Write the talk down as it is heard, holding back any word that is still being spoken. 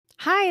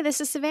Hi, this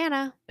is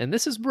Savannah, And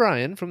this is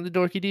Brian from the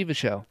Dorky Diva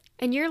Show,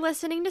 and you're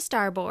listening to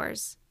Star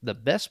Wars. the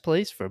best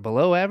place for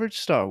below-average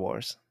Star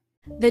Wars.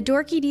 The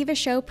Dorky Diva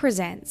Show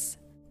presents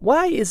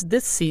Why is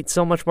this seat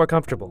so much more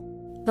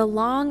comfortable? the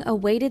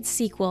long-awaited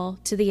sequel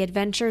to the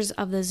adventures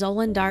of the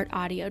Zolan Dart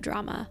audio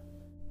drama.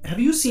 Have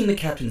you seen the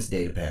captain's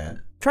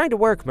datapad? Trying to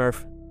work,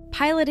 Murph.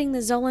 Piloting the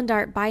Zolan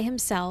Dart by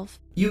himself,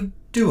 You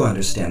do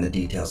understand the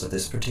details of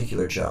this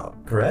particular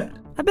job, correct?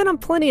 I've been on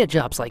plenty of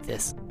jobs like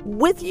this.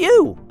 With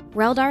you!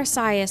 Reldar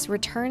Sias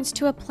returns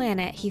to a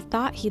planet he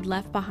thought he'd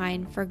left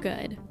behind for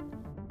good.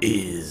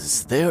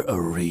 Is there a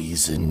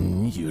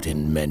reason you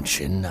didn't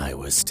mention I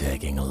was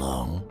tagging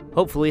along?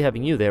 Hopefully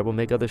having you there will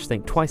make others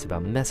think twice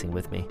about messing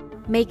with me.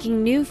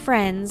 Making new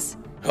friends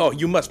Oh,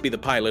 you must be the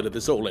pilot of the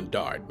Zolan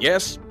Dart,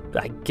 yes?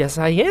 I guess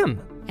I am.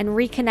 and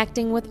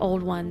reconnecting with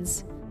old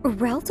ones,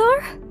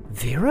 Reldar?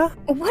 Vera?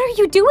 What are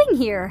you doing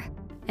here?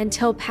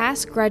 until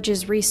past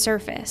grudges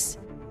resurface.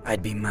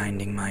 I'd be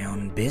minding my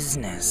own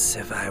business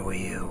if I were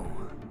you.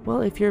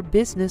 Well, if your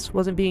business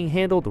wasn't being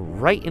handled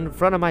right in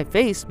front of my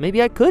face,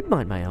 maybe I could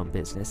mind my own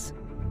business.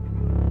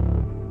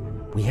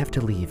 We have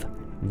to leave.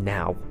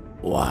 Now.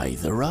 Why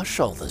the rush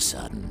all of a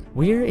sudden?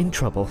 We're in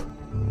trouble.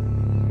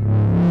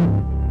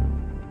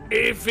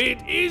 If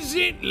it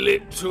isn't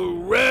little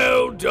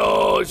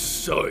Reldar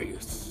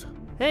Sias.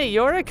 Hey,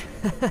 Yorick.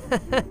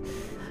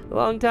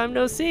 Long time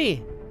no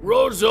see.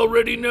 Roz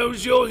already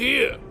knows you're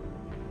here.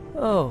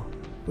 Oh.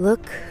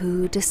 Look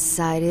who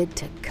decided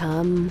to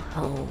come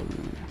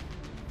home.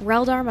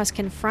 Reldar must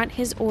confront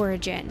his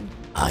origin,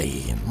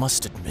 I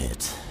must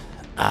admit,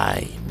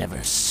 I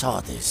never saw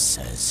this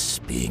as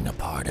being a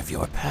part of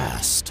your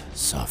past,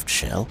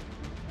 Softshell.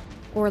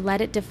 or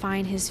let it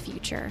define his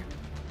future.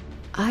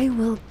 I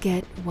will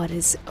get what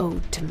is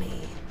owed to me,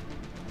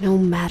 no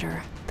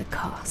matter the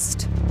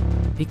cost.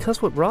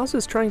 Because what Roz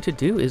is trying to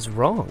do is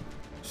wrong.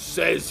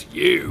 Says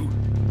you.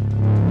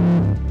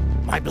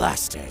 My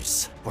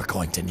blasters, we're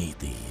going to need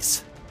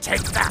these.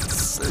 Take that,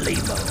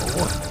 Sleemo!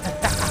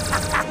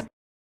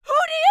 Who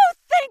do you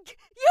think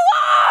you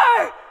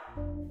are?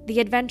 The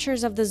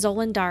Adventures of the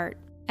Zolan Dart,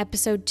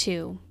 Episode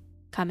 2,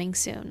 coming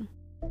soon.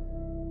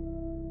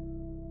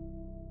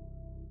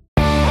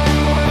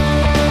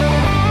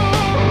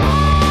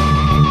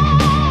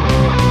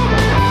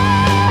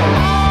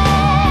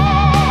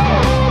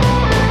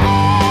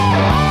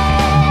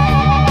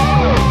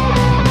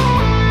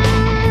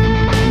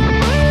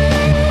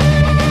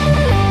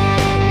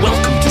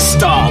 Welcome to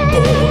Star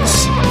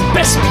Wars,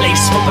 best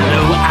place for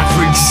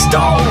below-average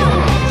Star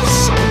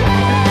Wars.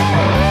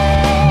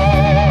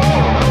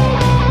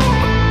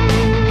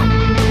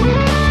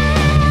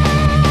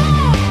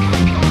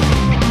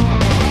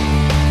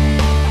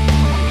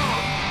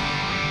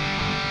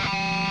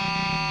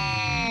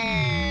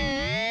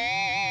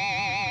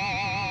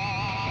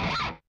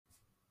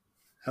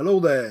 Hello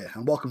there,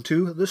 and welcome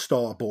to the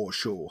Star Wars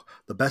Show,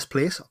 the best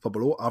place for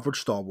below average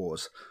Star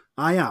Wars.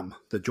 I am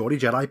the Geordie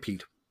Jedi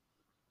Pete.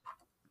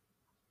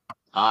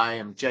 I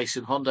am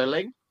Jason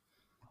Hondoling.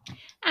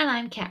 And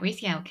I'm Kat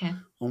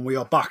Rees-Yelka. And we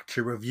are back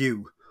to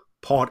review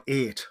part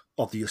 8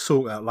 of the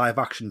Ahsoka live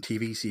action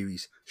TV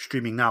series,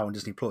 streaming now on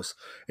Disney+.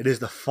 It is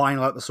the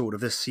final episode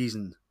of this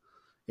season.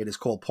 It is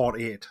called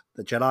Part 8,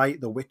 The Jedi,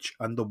 the Witch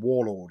and the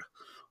Warlord.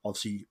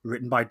 Obviously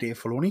written by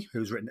Dave Filoni,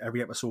 who's written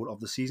every episode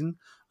of the season,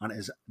 and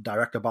is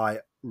directed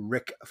by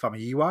Rick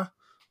Famuyiwa,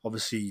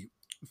 obviously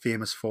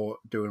famous for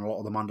doing a lot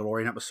of the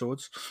Mandalorian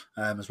episodes,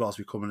 as well as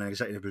becoming an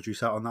executive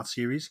producer on that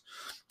series.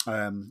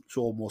 So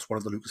almost one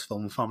of the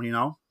Lucasfilm family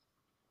now.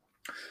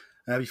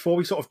 Before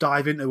we sort of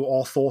dive into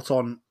our thoughts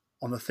on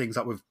the things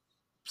that we've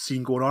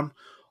seen going on,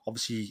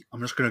 obviously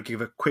I'm just going to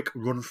give a quick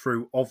run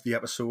through of the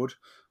episode.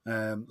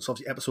 So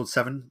obviously episode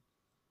 7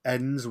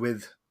 ends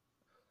with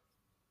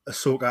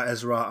Ahsoka,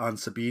 Ezra and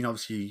Sabine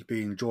obviously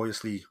being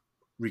joyously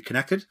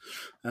reconnected.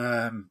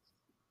 And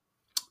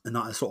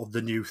that is sort of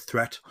the new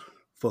threat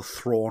for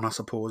Thrawn, I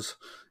suppose,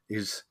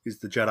 is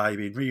the Jedi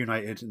being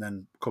reunited and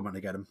then coming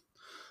to get him.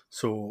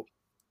 So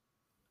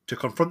to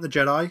confront the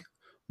Jedi,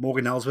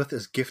 Morgan Elsbeth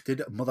is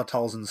gifted Mother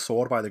Talzin's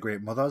sword by the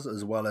Great Mothers,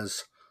 as well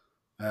as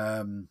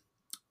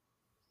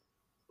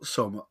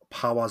some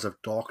powers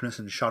of darkness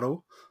and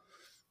shadow.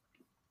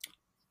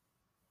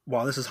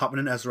 While this is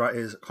happening, Ezra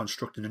is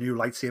constructing a new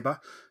lightsaber,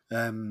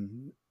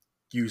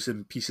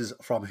 using pieces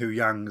from Hu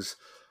Yang's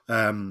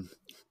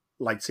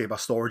lightsaber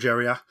storage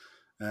area.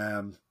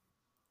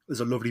 There's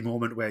a lovely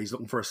moment where he's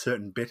looking for a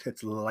certain bit.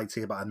 It's the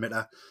lightsaber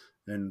emitter,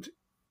 and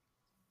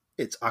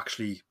it's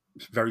actually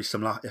very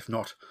similar, if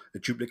not a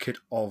duplicate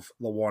of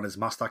the one his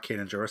master,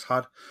 Kanan Jarrus,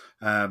 had.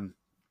 And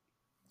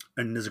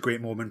there's a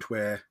great moment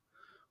where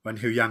when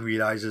Hu Yang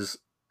realizes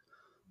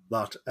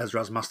that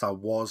Ezra's master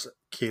was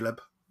Caleb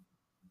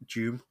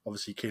Dume,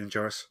 obviously Kanan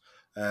Jarrus,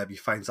 he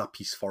finds that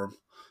piece for him.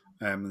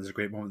 There's a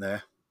great moment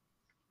there.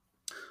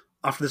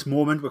 After this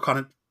moment, we kind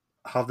of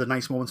have the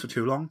nice moments for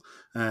too long.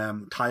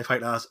 TIE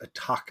fighters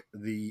attack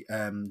the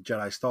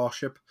Jedi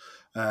starship,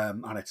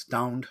 and it's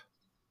downed.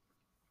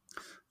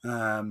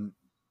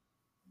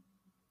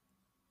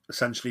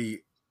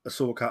 Essentially,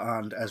 Ahsoka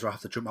and Ezra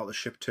have to jump out the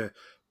ship to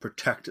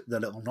protect the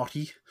little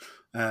Naughty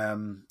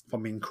from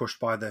being crushed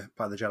by the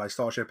Jedi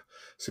starship.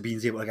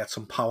 Sabine's able to get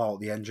some power out of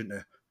the engine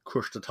to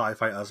crush the TIE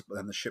fighters, but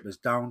then the ship is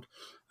downed,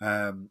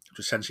 which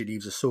essentially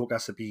leaves Ahsoka,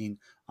 Sabine,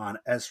 and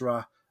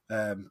Ezra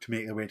to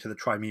make their way to the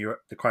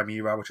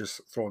Chimera, which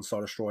is Thrawn's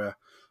Star Destroyer,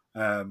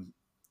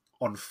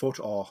 on foot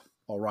or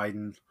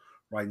riding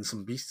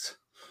some beasts,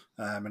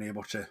 and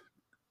able to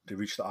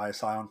reach the Eye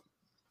Sion.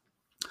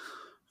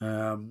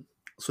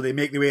 So they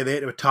make their way there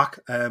to attack.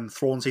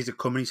 Thrawn sees it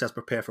coming. He says,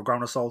 "Prepare for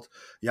ground assault."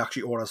 He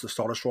actually orders the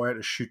Star Destroyer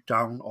to shoot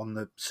down on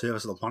the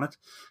surface of the planet,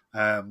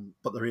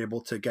 but they're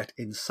able to get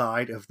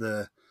inside of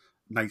the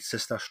Night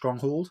Sister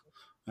stronghold.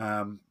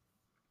 They're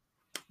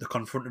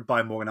confronted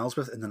by Morgan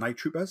Elsbeth and the Night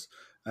Troopers.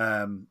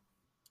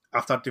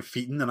 After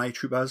defeating the Night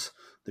Troopers,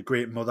 the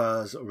Great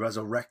Mothers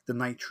resurrect the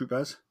Night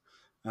Troopers.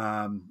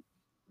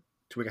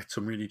 We get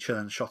some really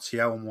chilling shots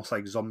here, almost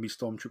like zombie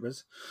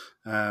stormtroopers.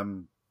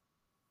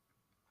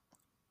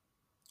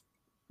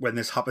 When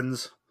this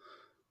happens,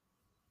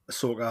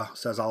 Ahsoka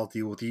says, "I'll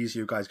deal with these.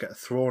 You guys get a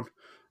throne."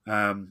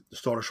 The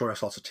Star Destroyer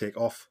starts to take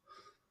off.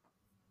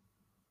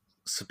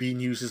 Sabine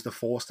uses the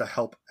Force to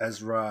help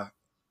Ezra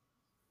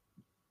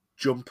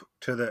jump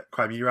to the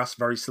Chimera,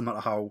 very similar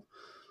to how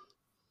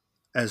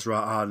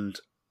Ezra and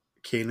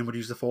Kanan would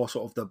use the Force,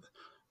 sort of the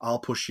 "I'll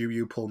push you,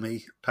 you pull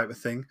me" type of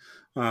thing.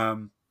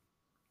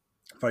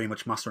 Very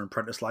much Master and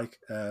Apprentice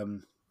like.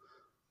 And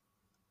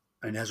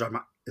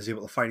Ezra is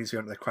able to find his way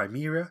onto the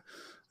Chimera.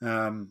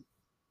 And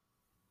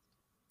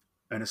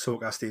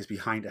Ahsoka stays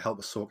behind to help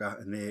Ahsoka,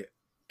 and they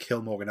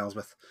kill Morgan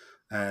Elsbeth.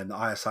 And the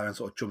Eye of Sion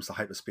sort of jumps to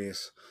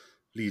hyperspace,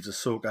 leaves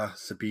Ahsoka,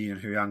 Sabine,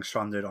 and Huyang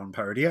stranded on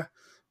Peridea.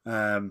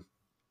 Thrawn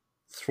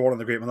and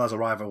the Great Mothers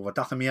arrive over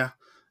Dathomir,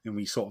 and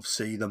we sort of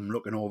see them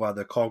looking over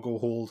the cargo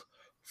hold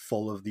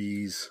full of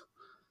these,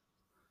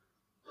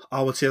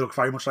 I would say, look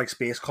very much like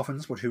space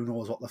coffins, but who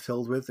knows what they're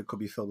filled with. They could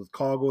be filled with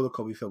cargo, they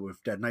could be filled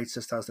with dead Night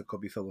Sisters, they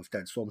could be filled with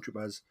dead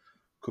Stormtroopers,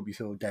 could be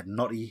filled with dead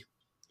Naughty.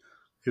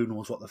 Who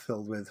knows what they're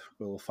filled with?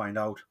 We'll find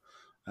out.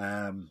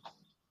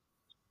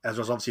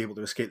 Ezra's obviously able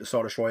to escape the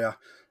Star Destroyer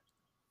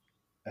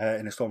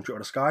in a Stormtrooper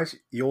disguise.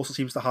 He also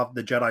seems to have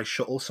the Jedi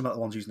shuttle, similar to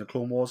the ones using the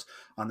Clone Wars,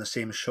 and the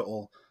same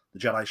shuttle, the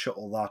Jedi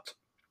shuttle that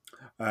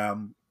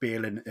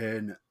Balin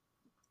and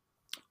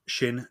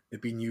Shin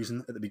have been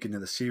using at the beginning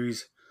of the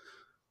series.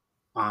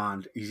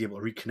 And he's able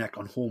to reconnect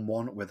on Home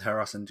 1 with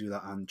Herass and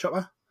Dula and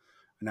Chopper.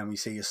 And then we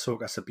see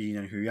Ahsoka, Sabine,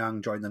 and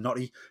Huyang join the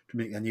Naughty to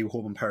make their new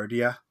home in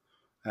Peridea.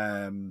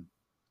 And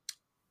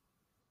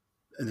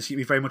they seem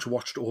to be very much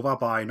watched over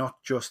by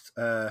not just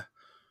I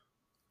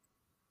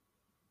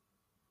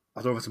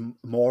don't know if it's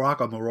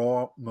Morag or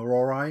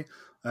Morai,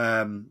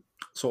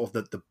 sort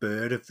of the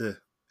bird of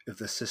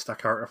the sister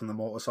character from the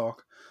Mortis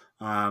arc,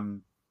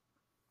 and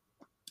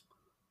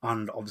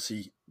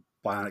obviously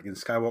by Anakin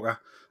Skywalker.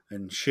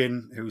 And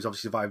Shin, who's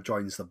obviously survived,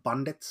 joins the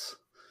bandits,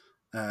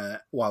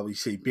 while we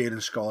see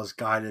Balin Scar's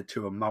guided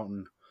to a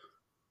mountain,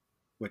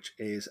 which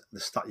is the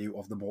statue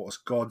of the Mortis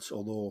gods,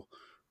 although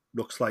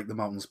looks like the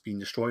mountain's been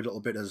destroyed a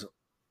little bit as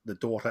the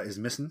daughter is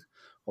missing.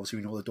 Obviously,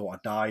 we know the daughter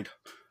died,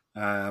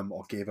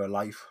 or gave her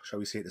life, shall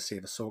we say, to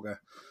save Ahsoka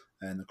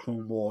in the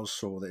Clone Wars.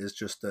 So there is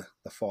just the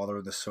father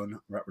and the son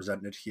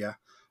represented here,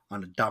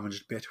 and a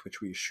damaged bit,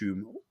 which we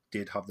assume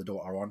did have the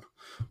daughter on.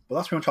 But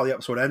that's pretty much how the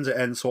episode ends. It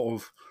ends sort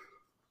of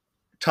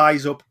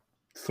ties up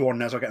Thrawn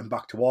and Ezra getting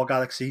back to our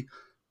galaxy.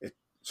 It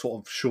sort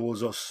of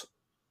shows us,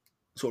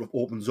 sort of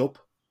opens up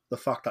the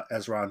fact that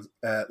Ezra and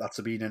that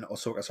Sabine and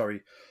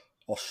Ahsoka,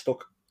 are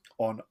stuck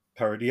on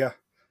Peridea,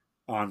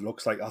 and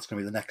looks like that's going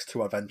to be the next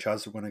two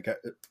adventures. We're going to get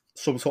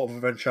some sort of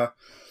adventure,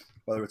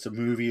 whether it's a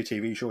movie, a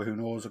TV show, who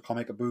knows, a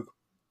comic, a book,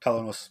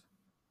 telling us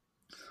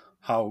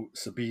how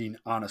Sabine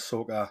and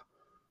Ahsoka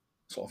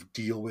sort of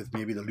deal with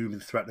maybe the looming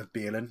threat of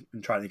Balin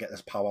and trying to get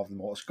this power of the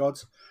Mortis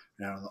gods.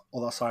 And on the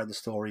other side of the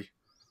story,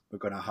 we're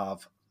going to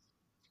have,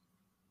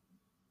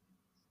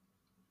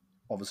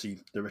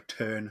 obviously, the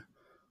return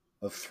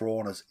of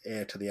Thrawn as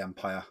heir to the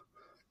Empire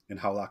and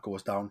how that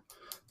goes down.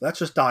 Let's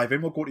just dive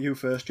in. We'll go to you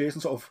first,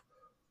 Jason. Sort of,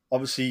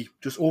 obviously,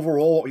 just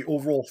overall, what are your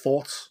overall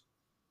thoughts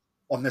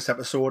on this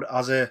episode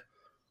as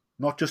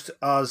not just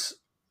as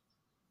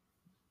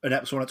an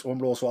episode on its own,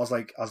 but also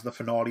as the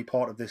finale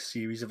part of this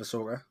series of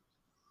Ahsoka?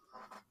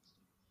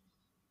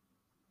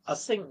 I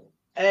think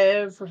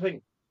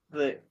everything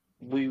that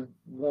we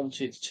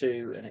wanted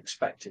to and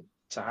expected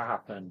to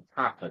happen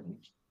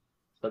happened,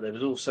 but there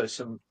was also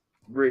some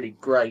really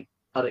great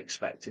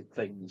unexpected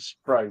things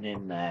thrown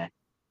in there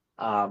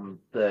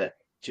that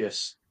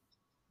just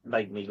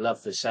made me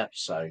love this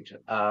episode.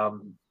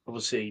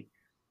 Obviously,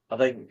 I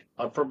think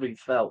I probably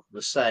felt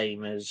the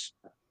same as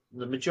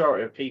the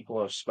majority of people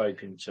I've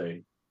spoken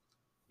to,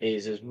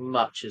 is as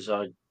much as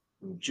I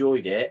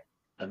enjoyed it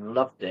and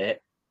loved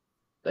it,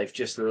 they've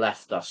just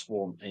left us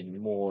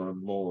wanting more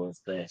and more of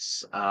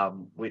this,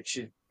 which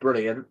is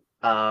brilliant.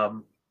 But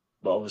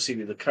obviously,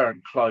 with the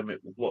current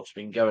climate, with what's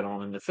been going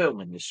on in the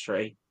film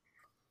industry,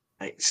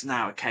 it's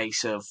now a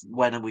case of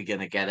when are we going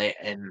to get it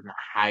and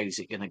how's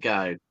it going to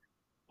go?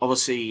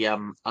 Obviously, I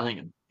think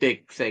a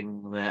big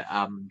thing that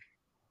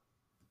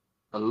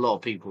a lot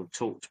of people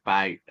talked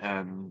about,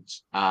 and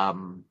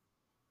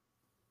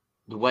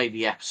the way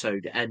the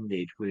episode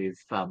ended with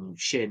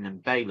Shin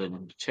and Balin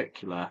in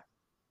particular,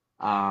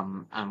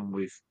 and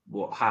with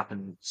what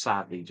happened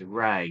sadly to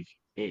Ray,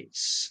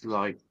 it's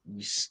like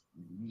you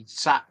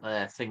sat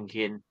there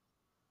thinking,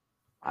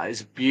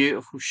 it's a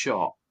beautiful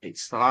shot.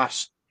 It's the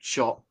last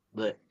shot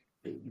that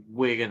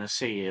we're going to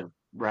see of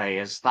Ray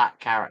as that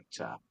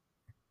character.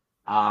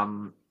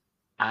 And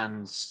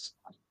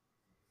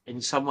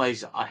in some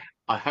ways,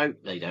 I hope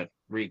they don't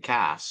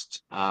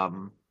recast. I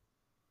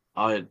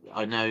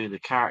know the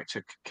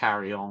character could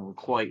carry on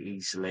quite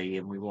easily,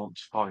 and we want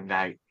to find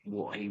out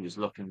what he was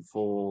looking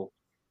for.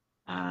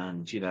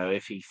 And,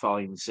 if he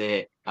finds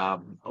it,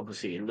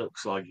 obviously it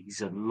looks like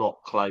he's a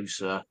lot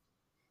closer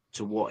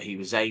to what he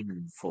was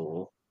aiming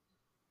for.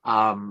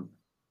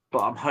 But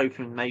I'm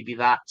hoping maybe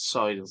that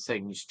side of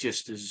things,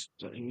 just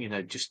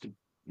to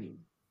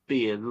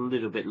be a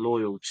little bit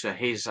loyal to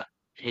his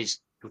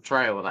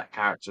portrayal of that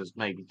character as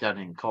maybe done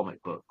in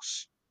comic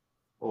books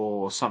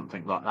or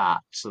something like that,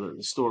 so that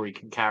the story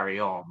can carry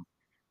on.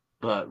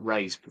 But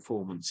Ray's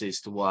performance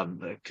is the one,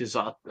 because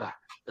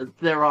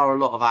there are a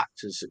lot of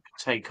actors that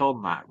could take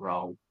on that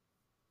role.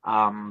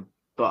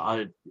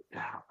 But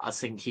I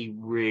think he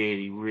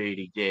really,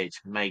 really did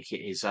make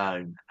it his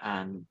own,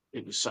 and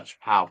it was such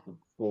a powerful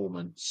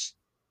performance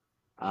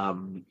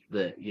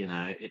that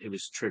it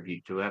was a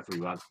tribute to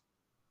everyone.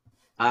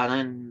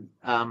 And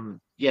then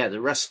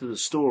the rest of the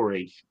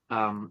story,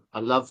 I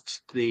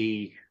loved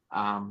the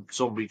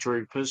zombie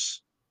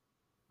troopers.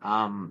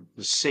 The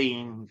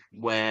scene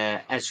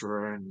where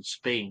Ezra and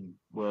Sabine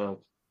were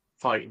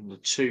fighting the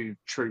two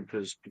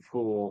troopers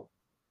before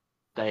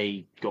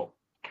they got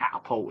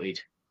catapulted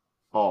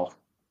off.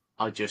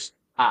 I just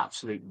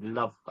absolutely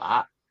loved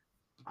that.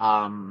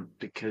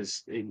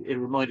 Because it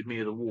reminded me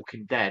of The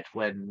Walking Dead,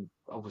 when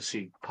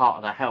obviously part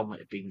of the helmet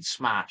had been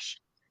smashed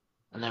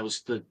and there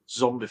was the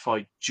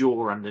zombified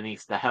jaw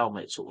underneath the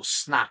helmet sort of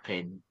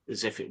snapping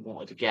as if it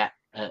wanted to get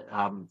at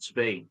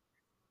Sabine.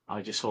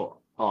 I just thought,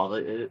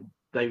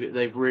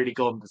 they've really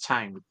gone to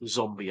town with the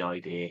zombie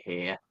idea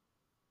here.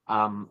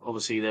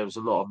 Obviously there was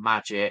a lot of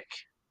magic,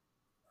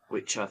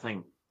 which I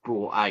think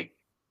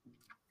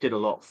did a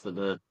lot for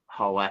the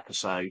whole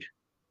episode.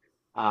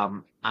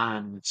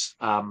 And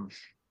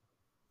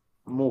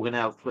Morgan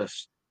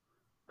Elsbeth's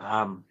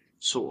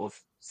sort of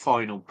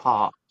final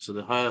part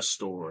to her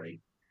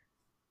story,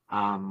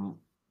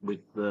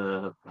 with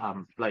the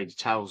Lady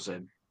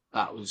Townsend,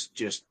 that was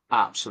just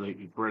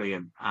absolutely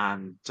brilliant.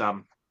 And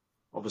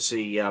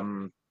obviously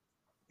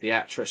the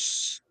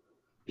actress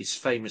is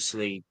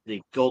famously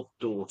the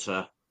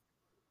goddaughter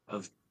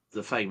of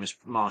the famous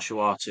martial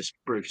artist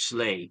Bruce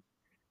Lee.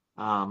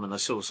 And I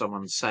saw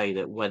someone say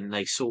that when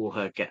they saw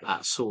her get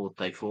that sword,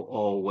 they thought,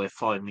 oh, we're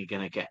finally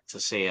going to get to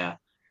see her.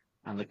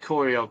 And the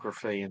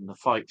choreography and the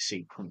fight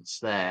sequence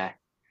there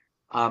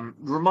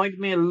reminded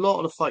me a lot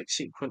of the fight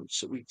sequence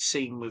that we'd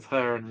seen with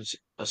her and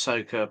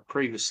Ahsoka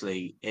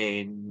previously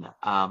in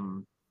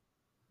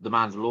The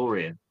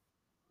Mandalorian.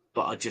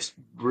 But I just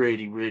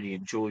really, really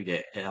enjoyed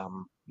it.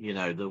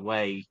 The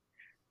way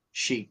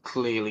she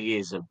clearly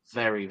is a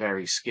very,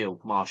 very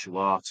skilled martial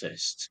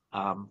artist.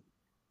 And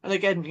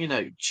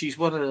again, she's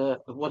one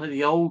of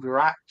the older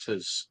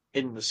actors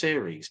in the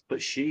series,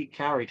 but she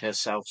carried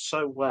herself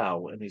so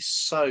well and is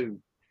so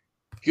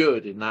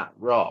good in that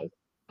role.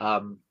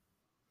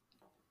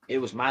 It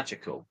was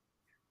magical.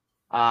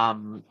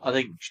 I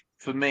think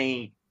for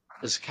me,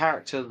 as a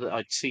character that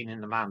I'd seen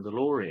in The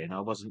Mandalorian, I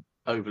wasn't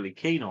overly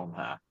keen on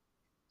her.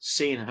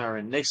 Seeing her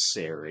in this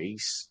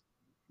series,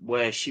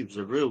 where she was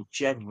a real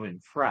genuine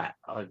threat,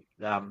 I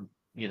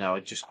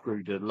just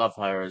grew to love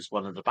her as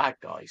one of the bad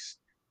guys.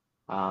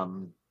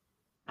 And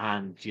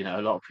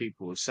a lot of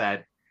people have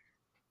said,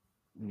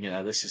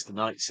 this is the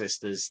Night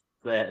Sisters.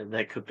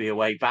 There could be a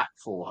way back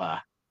for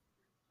her.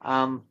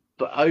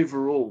 But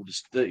overall,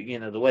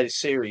 the way the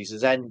series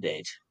has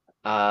ended,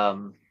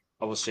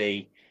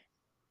 obviously,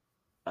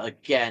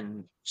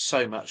 again,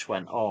 so much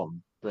went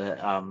on that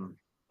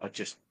I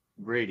just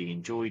really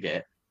enjoyed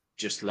it.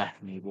 Just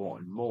left me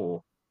wanting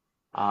more.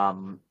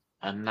 And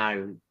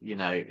now,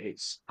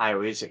 it's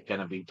how is it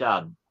going to be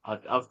done?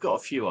 I've got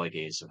a few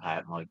ideas of how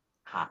it might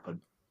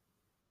happen.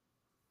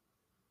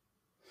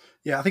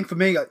 Yeah, I think for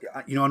me,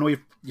 I know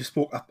you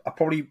spoke.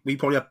 We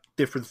probably have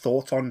different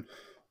thoughts on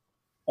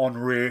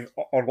Rey,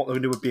 on what they're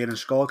going to do with Bane and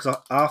Skull, because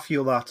I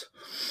feel that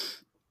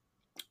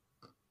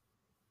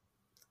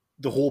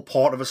the whole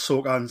part of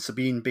Ahsoka and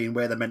Sabine being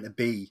where they're meant to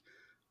be,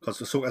 because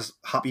Ahsoka's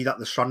happy that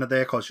they're stranded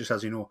there, because she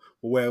says,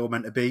 where we're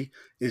meant to be,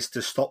 is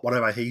to stop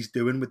whatever he's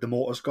doing with the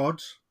Mortis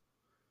gods.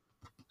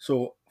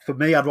 So for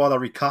me, I'd rather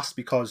recast,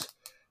 because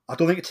I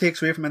don't think it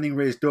takes away from anything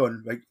Rey's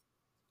done. Like,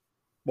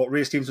 what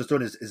Ray Stevens has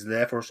done is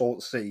there for us all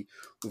to see.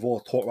 We've all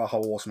talked about how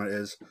awesome it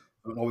is.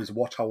 We don't always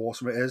watch how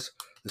awesome it is.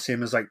 The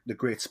same as like the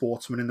great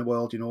sportsmen in the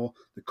world,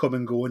 they come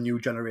and go and new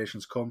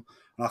generations come.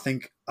 And I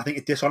think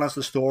it dishonors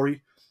the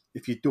story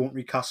if you don't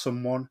recast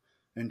someone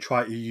and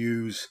try to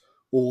use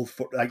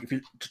like if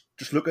you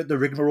just look at the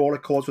rigmarole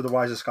it caused with the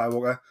Rise of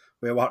Skywalker,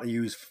 where we had to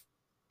use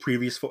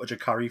previous footage of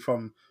Carrie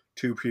from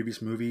 2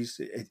 previous movies,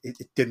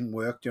 it didn't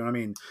work. Do you know what I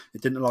mean?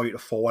 It didn't allow you to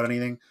forward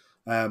anything.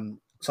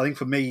 So I think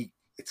for me,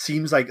 it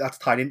seems like that's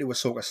tied into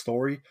Ahsoka's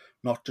story,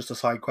 not just a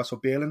side quest for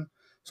Balin.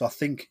 So I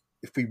think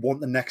if we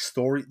want the next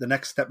story, the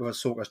next step of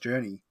Ahsoka's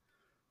journey,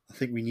 I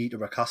think we need to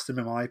recast him,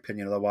 in my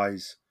opinion.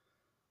 Otherwise,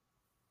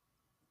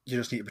 you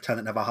just need to pretend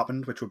it never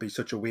happened, which would be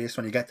such a waste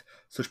when you get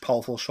such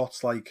powerful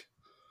shots like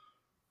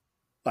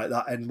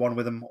that end one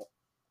with him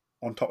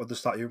on top of the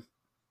statue.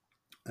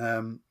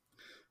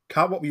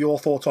 Kat, what were your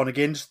thoughts on,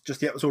 again, just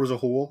the episode as a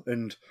whole,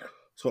 and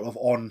sort of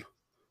on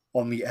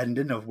the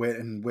ending of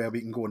where we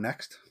can go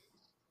next?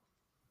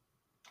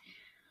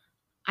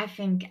 I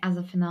think as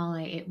a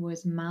finale, it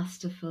was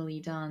masterfully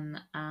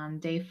done,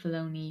 and Dave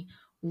Filoni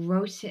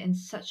wrote it in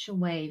such a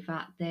way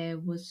that there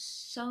was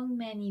so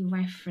many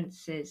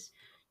references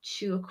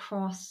to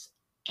across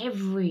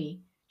every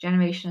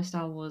generation of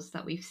Star Wars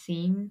that we've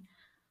seen,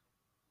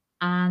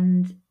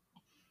 and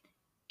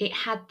it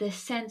had this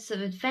sense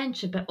of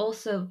adventure, but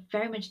also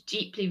very much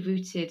deeply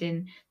rooted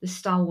in the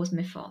Star Wars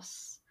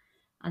mythos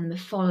and the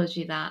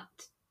mythology that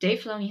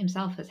Dave Filoni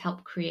himself has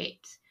helped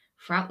create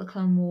throughout the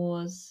Clone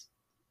Wars,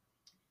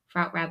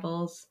 throughout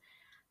Rebels.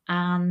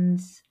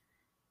 And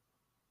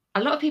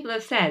a lot of people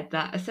have said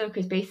that Ahsoka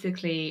is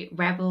basically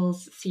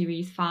Rebels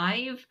Series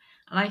 5.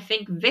 And I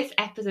think this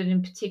episode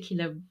in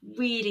particular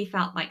really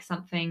felt like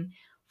something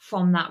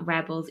from that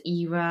Rebels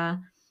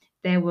era.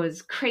 There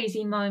was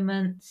crazy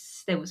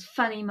moments, there was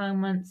funny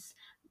moments,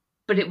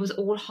 but it was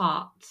all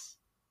heart.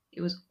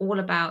 It was all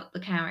about the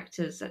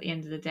characters at the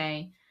end of the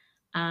day.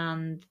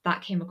 And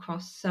that came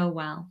across so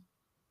well.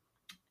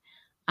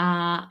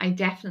 I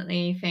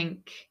definitely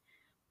think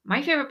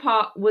my favourite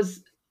part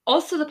was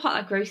also the part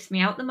that grossed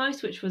me out the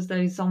most, which was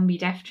those zombie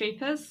Death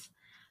Troopers.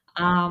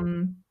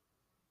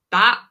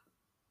 That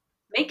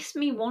makes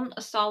me want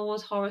a Star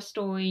Wars horror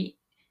story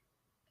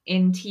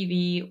in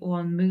TV or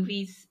on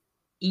movies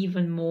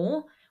even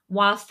more,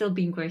 while still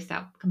being grossed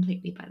out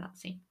completely by that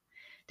scene.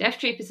 Death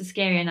Troopers are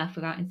scary enough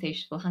without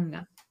insatiable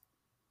hunger.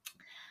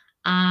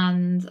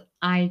 And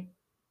I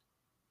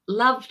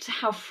loved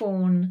how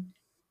Thrawn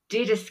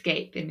did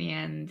escape in the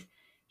end.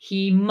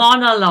 He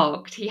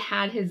monologued. He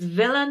had his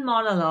villain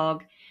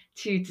monologue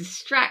to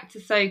distract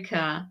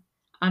Ahsoka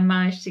and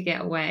managed to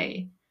get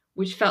away,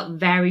 which felt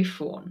very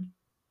Thrawn.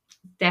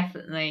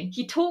 Definitely.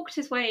 He talked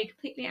his way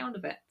completely out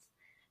of it.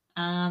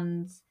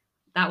 And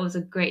that was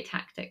a great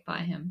tactic by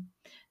him.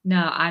 No,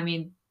 I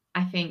mean,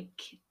 I think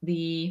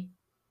the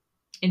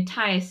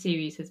entire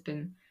series has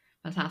been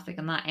fantastic,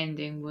 and that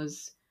ending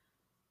was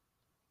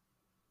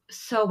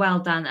so well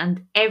done,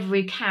 and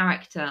every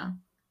character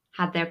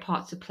had their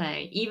part to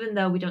play. Even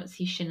though we don't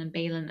see Shin and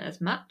Balin as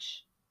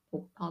much,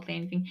 or hardly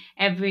anything,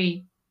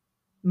 every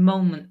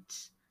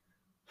moment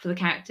for the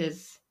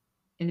characters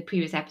in the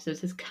previous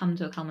episodes has come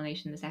to a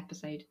culmination in this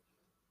episode.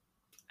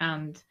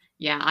 And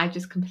yeah, I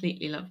just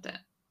completely loved it.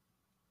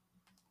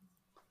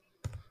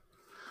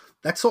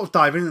 Let's sort of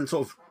dive in and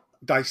sort of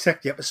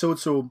dissect the episode.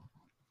 So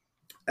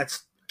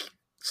let's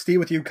stay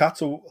with you, Kat.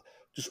 So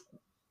just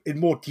in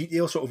more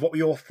detail, sort of what were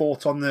your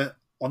thoughts on the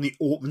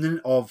opening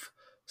of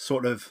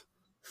sort of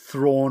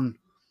Thrawn,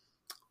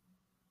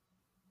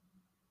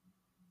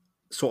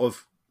 sort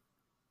of,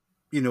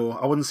 you know,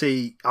 I wouldn't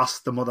say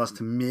ask the mothers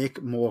to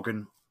make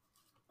Morgan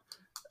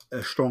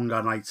a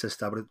stronger Night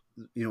Sister, but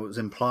it was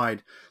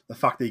implied. The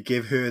fact they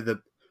give her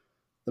the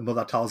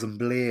Mother Talzin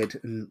blade,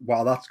 and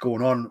while that's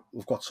going on,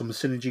 we've got some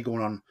synergy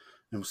going on,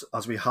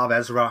 as we have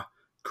Ezra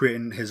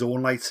creating his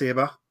own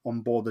lightsaber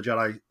on board the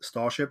Jedi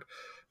starship.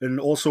 And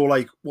also,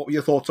 like, what were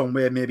your thoughts on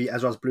where maybe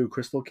Ezra's blue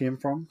crystal came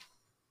from?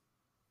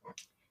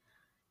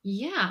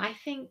 Yeah, I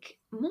think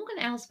Morgan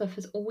Elsbeth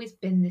has always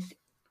been this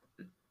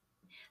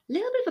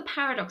little bit of a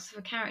paradox of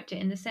a character,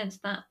 in the sense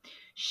that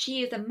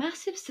she is a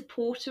massive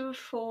supporter of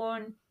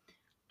Thrawn,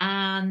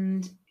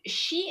 and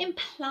she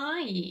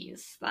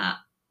implies that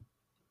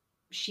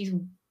she's,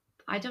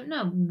 I don't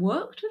know,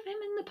 worked with him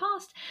in the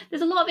past.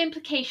 There's a lot of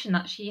implication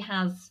that she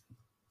has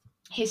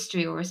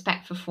history or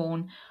respect for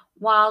Thrawn,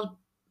 while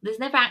there's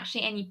never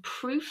actually any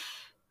proof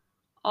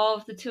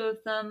of the two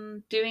of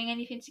them doing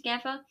anything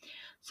together.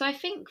 So I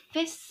think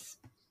this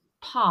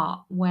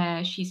part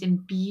where she's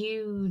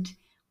imbued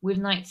with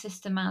Night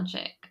Sister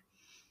magic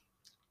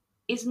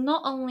is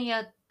not only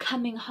a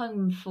coming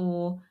home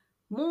for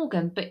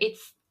Morgan, but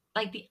it's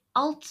like the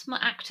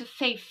ultimate act of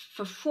faith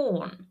for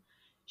Thrawn.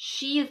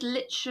 She is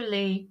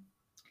literally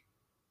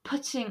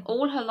putting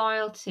all her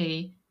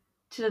loyalty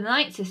to the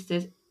Night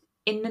Sisters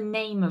in the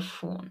name of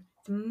Thrawn.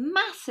 It's a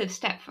massive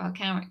step for her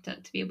character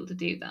to be able to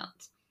do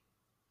that.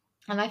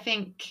 And I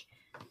think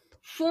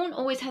Thrawn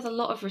always has a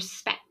lot of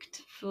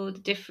respect for the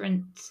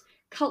different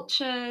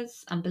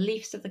cultures and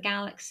beliefs of the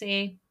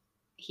galaxy,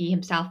 he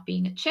himself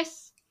being a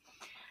Chiss.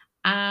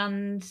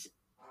 And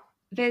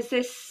there's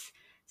this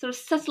sort of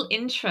subtle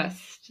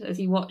interest as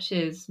he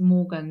watches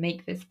Morgan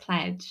make this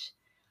pledge.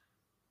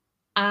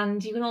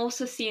 And you can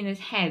also see in his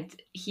head,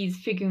 he's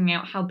figuring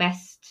out how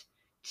best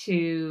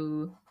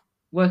to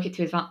work it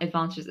to his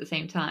advantage at the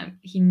same time.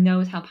 He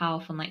knows how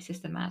powerful Night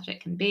Sister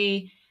magic can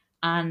be,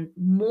 and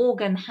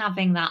Morgan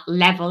having that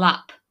level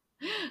up,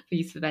 for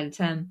use of a better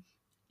term,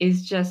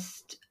 is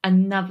just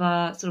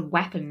another sort of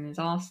weapon in his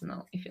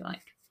arsenal, if you like.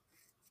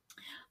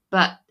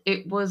 But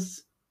it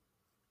was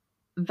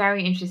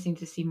very interesting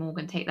to see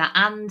Morgan take that,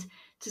 and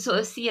to sort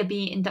of see her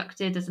be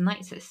inducted as a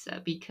Night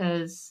Sister,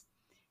 because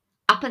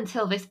up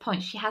until this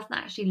point she hasn't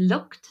actually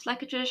looked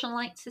like a traditional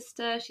Night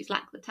Sister. She's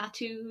lacked the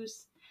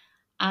tattoos,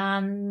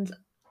 and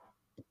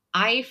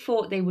I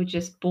thought they were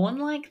just born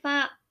like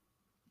that,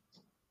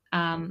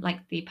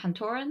 like the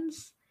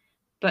Pantorans,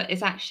 but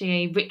it's actually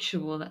a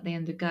ritual that they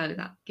undergo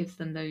that gives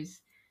them those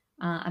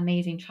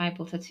amazing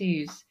tribal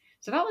tattoos.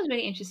 So that was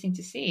really interesting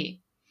to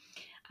see.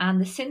 And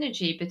the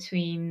synergy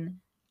between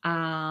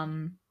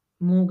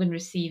Morgan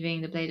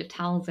receiving the Blade of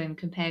Talzin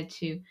compared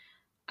to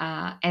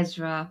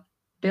Ezra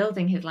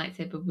building his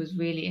lightsaber was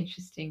really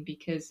interesting,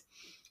 because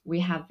we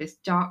have this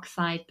dark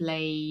side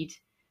blade,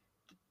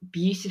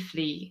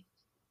 beautifully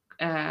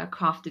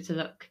crafted to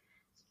look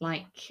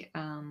like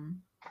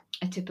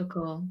a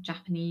typical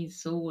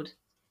Japanese sword.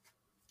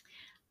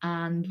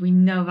 And we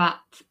know that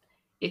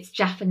it's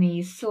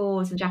Japanese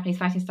swords and Japanese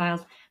fighting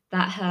styles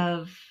that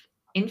have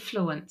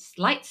influenced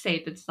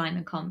lightsaber design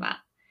and combat.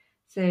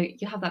 So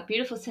you have that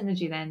beautiful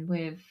synergy then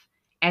with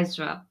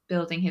Ezra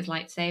building his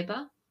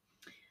lightsaber.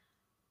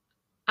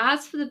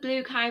 As for the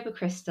blue kyber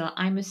crystal,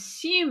 I'm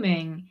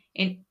assuming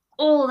in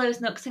all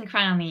those nooks and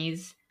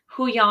crannies,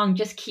 Hu Yang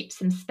just keeps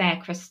some spare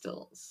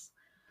crystals.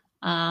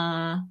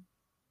 Padawans,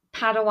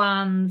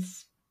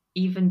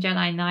 even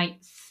Jedi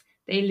Knights,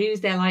 they lose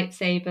their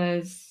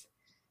lightsabers.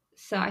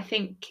 So I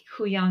think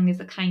Hu Yang is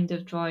a kind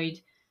of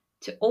droid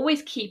to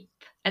always keep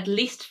at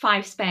least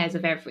 5 spares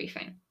of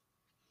everything.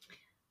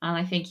 And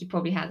I think he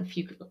probably had a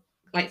few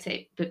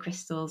lightsaber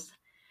crystals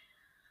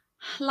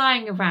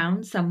lying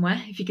around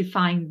somewhere, if you could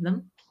find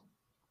them.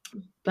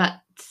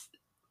 But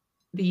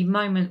the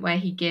moment where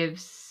he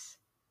gives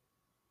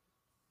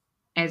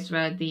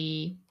Ezra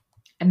the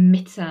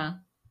emitter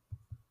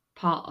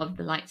part of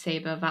the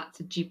lightsaber, that's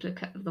a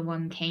duplicate of the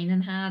one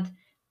Kanan had,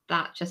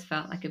 that just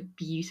felt like a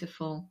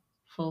beautiful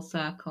full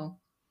circle.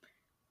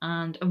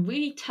 And a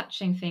really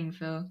touching thing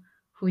for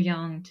Hu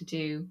Yang to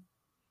do.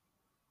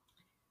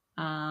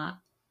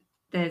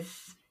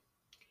 There's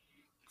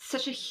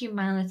such a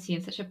humanity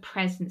and such a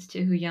presence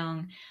to Hu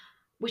Yang,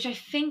 which I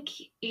think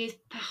is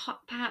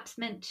perhaps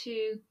meant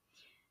to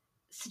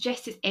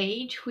suggest his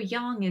age. Hu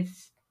Yang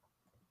is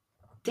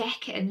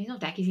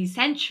he's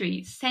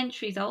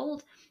centuries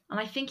old, and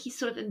I think he's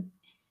sort of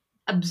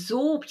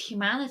absorbed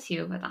humanity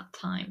over that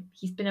time.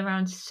 He's been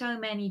around so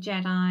many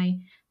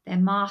Jedi, their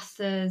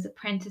masters,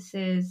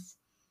 apprentices,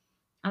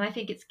 and I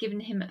think it's given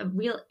him a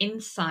real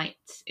insight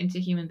into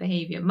human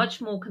behavior,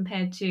 much more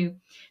compared to,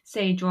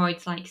 say,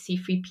 droids like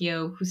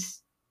C-3PO, who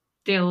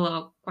still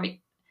are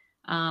quite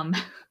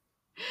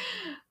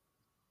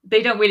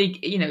they don't really,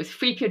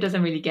 3PO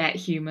doesn't really get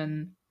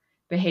human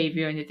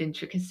behavior and its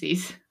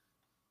intricacies.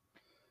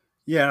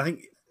 Yeah, I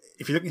think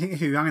if you think of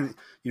Hu Yang,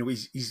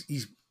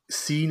 he's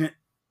seen it.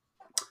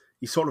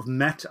 He sort of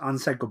met and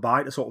said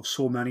goodbye to sort of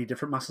so many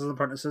different masters and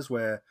apprentices,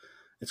 where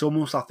it's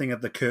almost that thing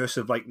of the curse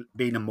of like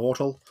being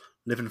immortal,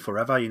 living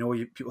forever.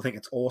 People think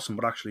it's awesome,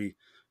 but actually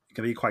it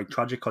can be quite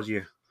tragic, because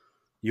you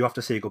have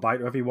to say goodbye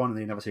to everyone and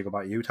they never say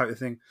goodbye to you, type of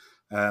thing.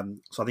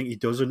 So I think he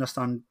does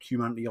understand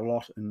humanity a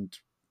lot, and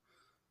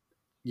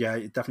yeah,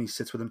 it definitely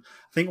sits with him.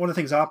 I think one of the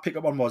things I picked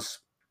up on was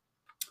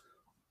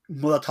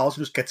Mother Talzin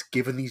just gets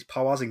given these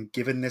powers and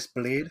given this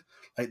blade,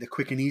 like the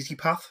quick and easy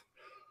path.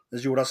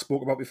 As you would have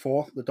spoke about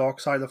before, the dark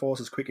side of the Force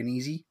is quick and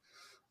easy.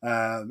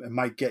 It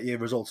might get you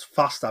results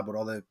faster, but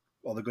are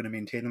they going to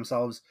maintain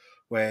themselves?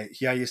 Where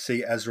here you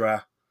see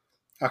Ezra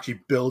actually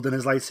building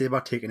his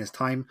lightsaber, taking his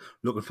time,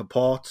 looking for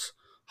parts,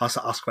 has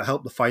to ask for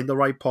help to find the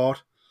right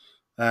part.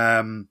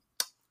 So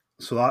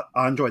that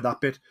I enjoyed that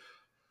bit.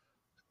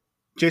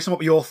 Jason, what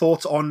were your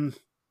thoughts on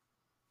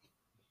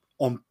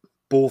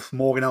both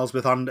Morgan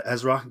Elsbeth and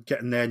Ezra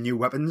getting their new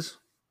weapons?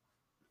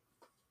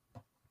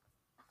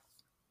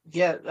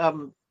 Yeah,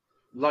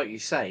 like you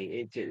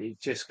say, it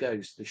just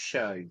goes to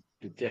show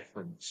the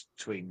difference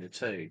between the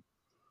two.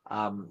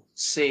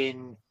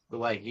 Seeing the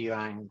way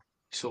Huang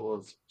sort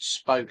of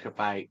spoke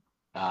about,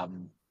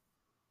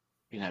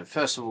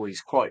 first of all,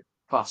 he's quite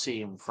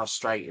fussy and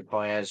frustrated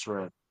by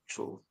Ezra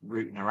sort of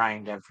rooting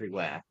around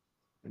everywhere.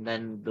 And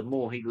then the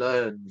more he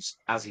learns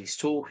as he's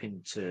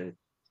talking to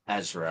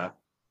Ezra,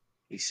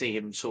 you see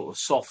him sort of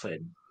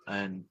soften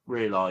and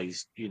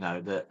realise,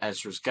 that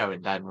Ezra's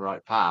going down the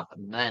right path.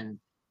 And then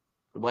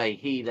the way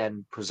he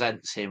then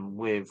presents him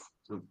with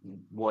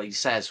what he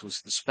says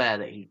was the spare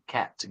that he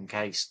kept in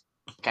case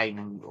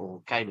Kanan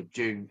or Caleb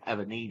June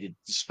ever needed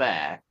the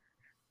spare.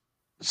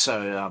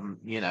 So,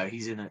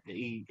 he's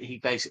he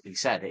basically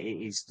said it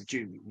is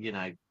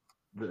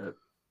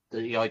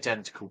the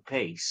identical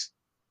piece.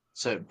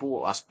 So it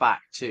brought us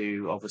back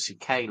to obviously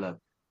Caleb.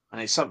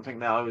 And it's something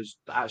that I was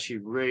actually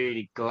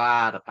really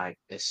glad about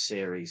this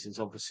series. Is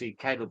obviously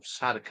Caleb's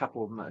had a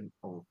couple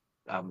of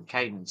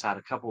Kanan's had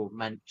a couple of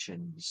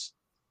mentions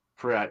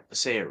throughout the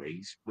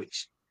series,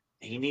 which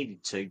he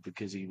needed to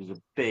because he was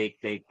a big,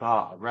 big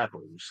part of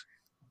Rebels.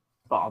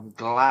 But I'm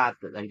glad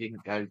that they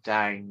didn't go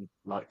down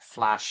like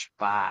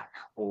flashback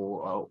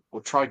or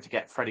trying to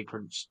get Freddie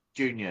Prinze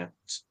Jr.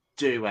 to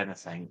do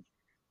anything,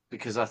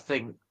 because I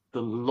think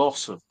the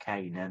loss of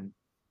Kanan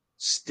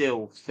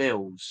still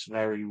feels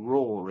very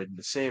raw in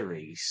the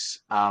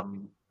series,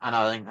 and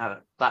I think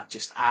that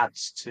just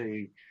adds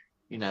to,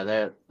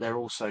 they're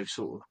also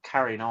sort of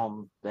carrying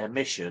on their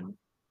mission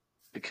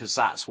because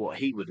that's what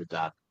he would have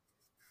done.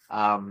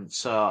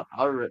 So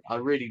I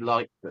really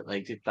like that they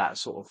did that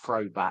sort of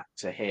throwback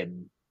to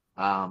him,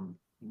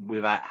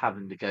 without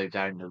having to go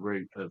down the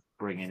route of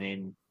bringing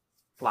in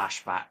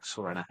flashbacks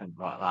or anything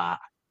like that.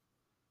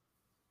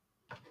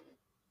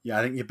 Yeah,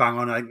 I think you bang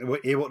on. I think we're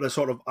able to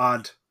sort of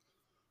add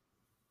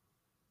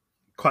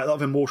quite a lot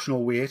of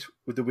emotional weight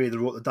with the way they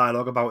wrote the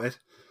dialogue about it,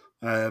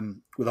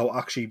 without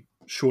actually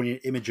showing you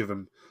an image of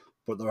him,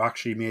 but they're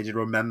actually made you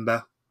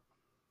remember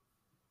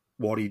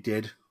what he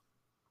did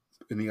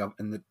in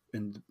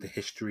the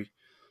history.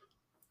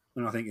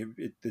 And I think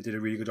they did a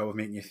really good job of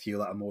making you feel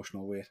that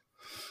emotional weight.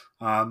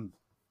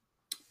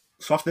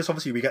 So after this,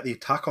 obviously, we get the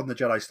attack on the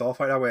Jedi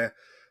Starfighter, where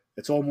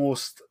it's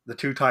almost the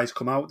two TIEs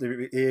come out.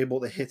 They're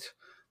able to hit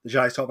the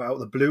Jedi Starfighter out of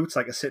the blue. It's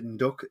like a sitting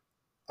duck.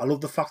 I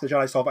love the fact the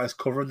Jedi Starfighter is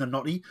covering the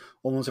Nutty,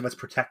 almost if it's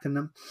protecting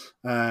them.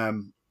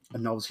 And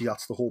obviously,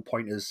 that's the whole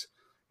point. Is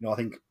I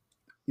think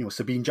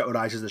Sabine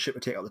jeopardizes the ship to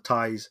take out the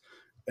TIEs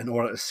in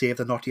order to save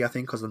the Nutty. I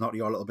think because the Nutty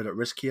are a little bit at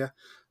risk here.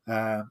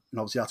 And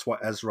obviously, that's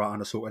what Ezra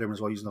and Ahsoka did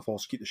as well, using the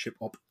Force to keep the ship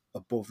up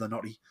above the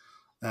Nutty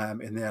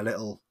in their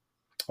little,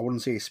 I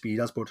wouldn't say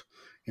speeders, but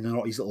in the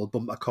Nutty's little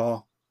bumper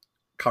car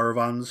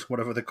caravans,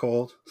 whatever they're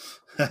called.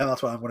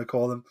 That's what I'm going to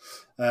call them.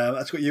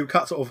 Let's go you,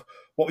 Kat. Sort of,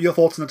 what were your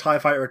thoughts on the TIE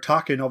fighter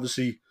attack? And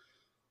obviously,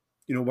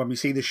 when we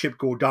see the ship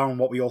go down,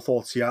 what were your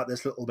thoughts here?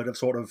 This little bit of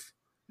sort of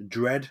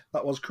dread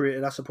that was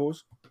created, I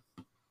suppose.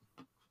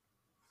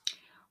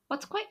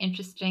 What's quite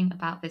interesting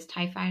about this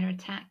TIE fighter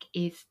attack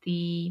is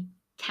the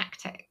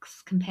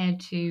tactics compared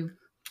to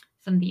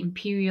some of the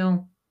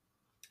Imperial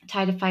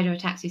TIE fighter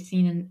attacks we've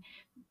seen in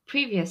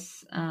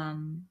previous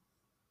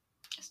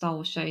Star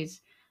Wars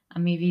shows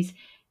and movies.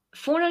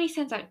 Thrawn only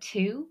sends out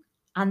 2,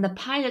 and the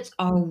pilots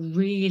are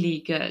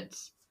really good.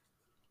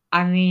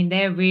 I mean,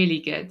 they're really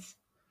good.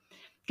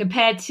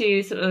 Compared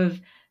to sort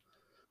of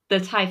the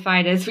TIE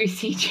fighters we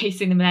see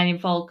chasing the Millennium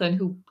Falcon,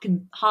 who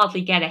can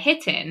hardly get a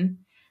hit in,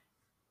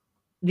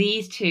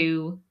 these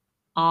 2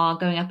 are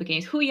going up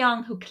against Hu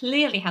Yang, who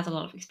clearly has a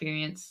lot of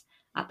experience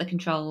at the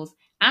controls,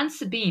 and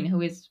Sabine,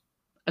 who is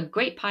a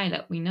great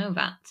pilot, we know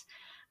that.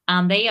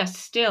 And they are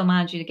still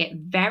managing to get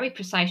very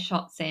precise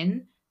shots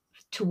in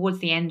towards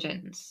the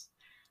engines.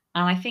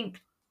 And I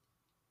think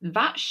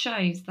that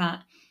shows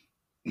that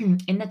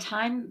in the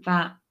time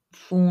that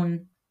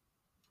Thrawn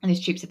and his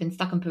troops have been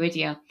stuck on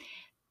Peridia,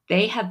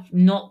 they have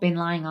not been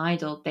lying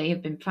idle. They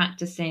have been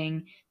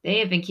practicing. They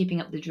have been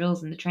keeping up the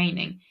drills and the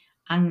training,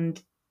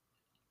 and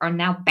are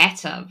now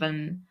better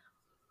than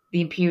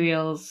the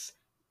Imperials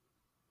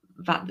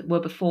that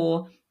were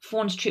before.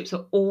 Thrawn's troops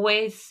were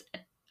always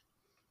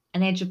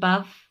an edge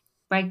above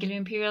regular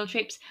Imperial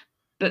troops,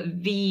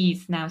 but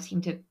these now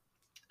seem to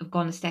have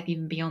gone a step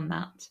even beyond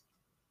that.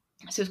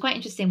 So it's quite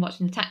interesting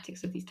watching the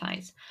tactics of these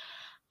TIEs.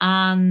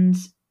 And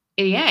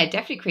yeah, it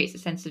definitely creates a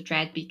sense of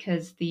dread,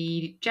 because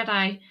the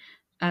Jedi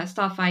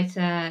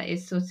Starfighter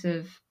is sort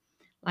of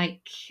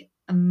like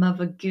a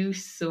mother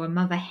goose or a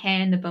mother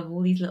hen above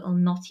all these little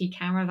knotty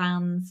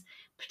caravans,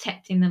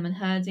 protecting them and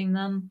herding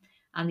them.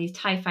 And these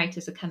TIE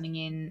fighters are coming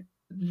in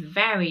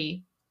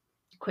very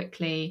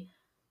quickly,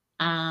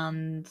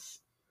 and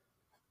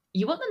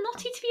you want the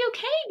Nottie to be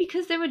okay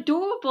because they're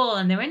adorable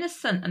and they're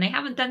innocent and they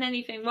haven't done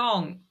anything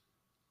wrong.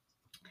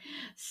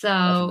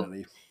 So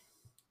Definitely.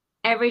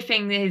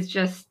 Everything is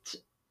just,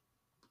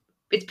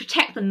 it's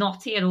protect the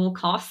Nottie at all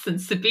costs. And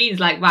Sabine's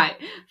like, right,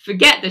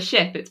 forget the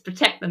ship, it's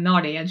protect the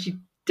Nottie. And she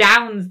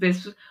downs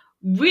this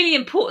really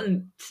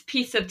important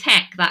piece of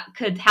tech that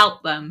could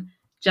help them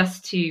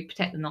just to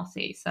protect the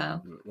Nottie.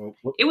 So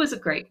it was a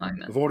great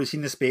moment. We've already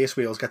seen the space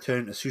whales get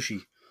turned into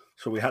sushi,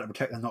 so we had to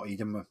protect the Nottie,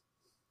 didn't we?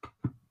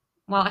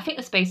 Well, I think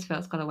the space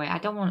whales got away. I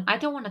don't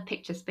want to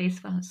picture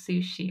space whale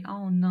sushi.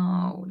 Oh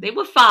no, they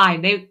were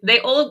fine. They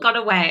all got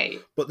away.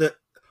 But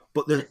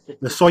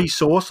the soy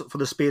sauce for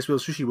the space whale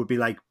sushi would be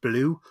like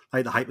blue,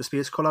 like the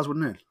hyperspace colours,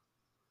 wouldn't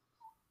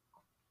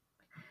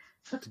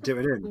it? To dip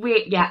it in.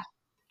 Yeah.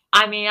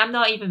 I mean, I'm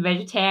not even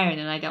vegetarian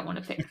and I don't want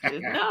to picture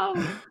this. No,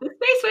 the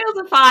space whales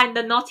are fine.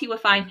 The Nottie were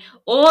fine.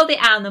 All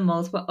the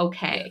animals were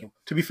okay. Yeah.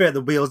 To be fair, the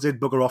whales did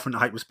bugger off into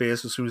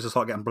hyperspace as soon as they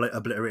started getting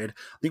obliterated.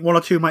 I think 1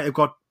 or 2 might have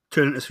got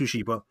turned into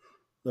sushi, but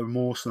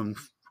most of them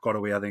got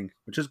away, I think,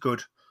 which is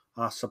good.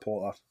 I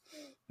support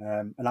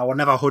that. And I would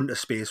never hunt a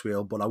space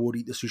whale, but I would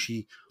eat the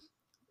sushi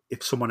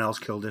if someone else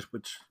killed it,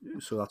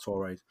 so that's all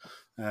right.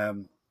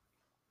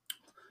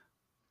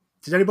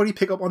 Did anybody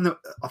pick up on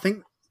I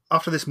think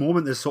after this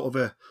moment, there's sort of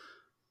a,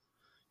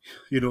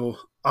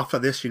 after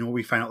this,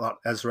 we find out that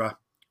Ezra,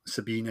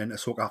 Sabine, and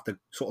Ahsoka have to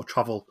sort of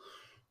travel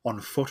on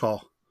foot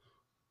or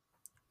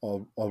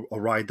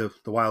ride the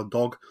wild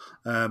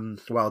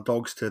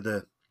dogs to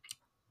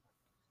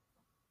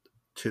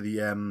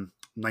the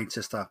Night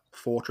Sister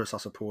fortress, I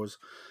suppose.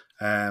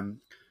 And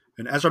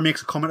Ezra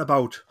makes a comment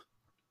about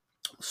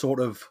sort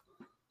of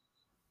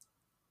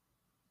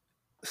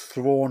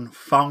Thrawn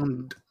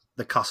found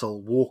the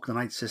castle, woke the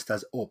Night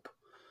Sisters up,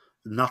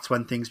 and that's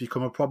when things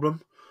become a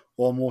problem.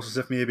 Almost as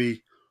if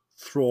maybe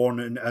Thrawn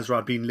and Ezra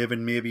had been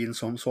living maybe in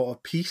some sort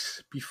of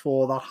peace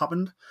before that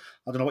happened.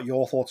 I don't know what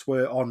your thoughts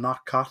were on that,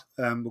 Kat.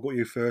 We'll go to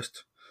you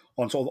first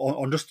on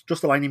just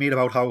the line you made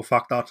about how the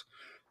fact that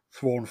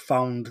Thrawn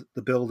found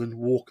the building,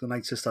 woke the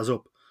Night Sisters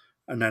up,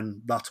 and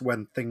then that's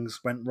when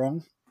things went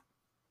wrong.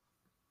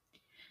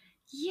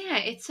 Yeah,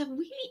 it's a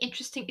really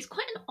interesting. It's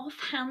quite an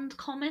offhand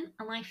comment,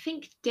 and I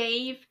think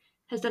Dave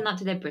has done that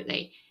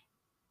deliberately.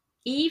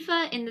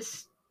 Either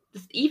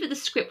the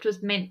script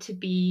was meant to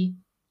be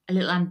a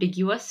little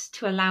ambiguous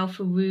to allow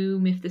for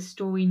room if the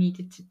story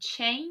needed to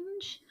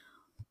change,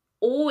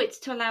 or it's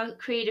to allow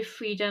creative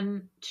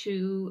freedom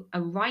to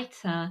a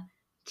writer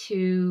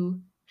to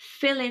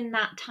fill in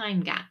that time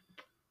gap,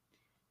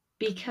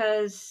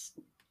 because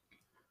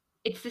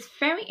it's this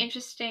very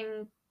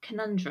interesting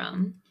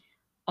conundrum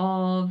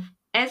of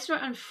Ezra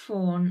and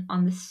Thrawn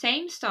on the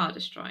same Star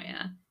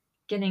Destroyer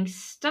getting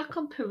stuck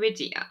on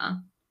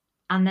Peridia,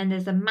 and then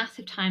there's a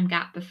massive time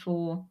gap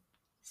before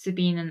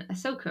Sabine and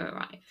Ahsoka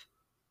arrive.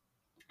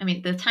 I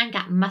mean, the time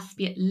gap must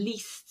be at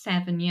least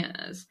 7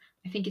 years.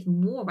 I think it's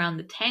more around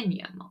the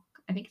 10-year mark.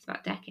 I think it's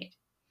about a decade.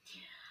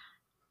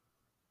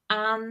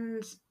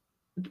 And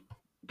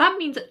that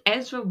means that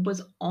Ezra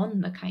was on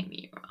the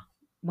Chimera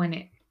when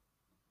it,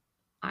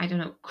 I don't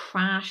know,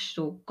 crashed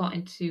or got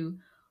into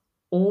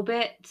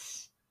orbit.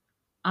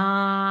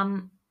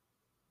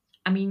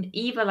 I mean,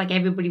 either like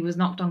everybody was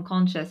knocked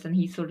unconscious and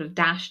he sort of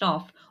dashed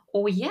off,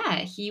 or yeah,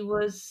 he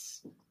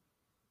was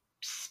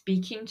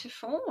speaking to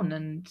Thrawn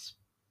and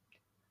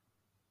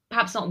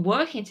perhaps not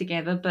working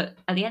together, but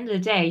at the end of the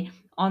day,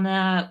 on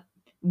a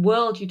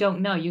world you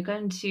don't know, you're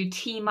going to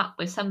team up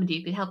with somebody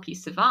who could help you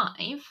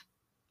survive.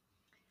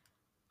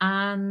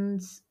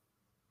 And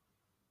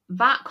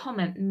that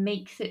comment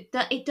makes it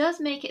does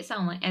make it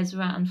sound like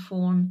Ezra and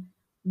Thrawn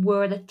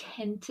were the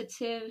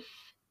tentative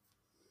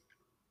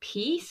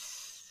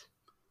peace.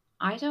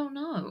 I don't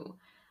know.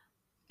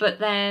 But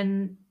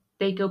then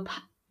they go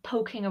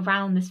poking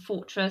around this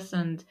fortress,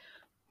 and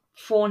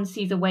Thrawn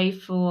sees a way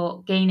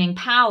for gaining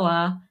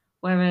power,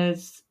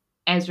 whereas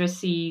Ezra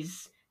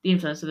sees the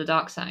influence of the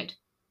dark side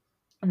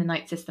and the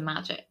Night Sister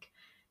magic.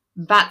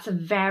 That's a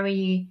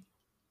very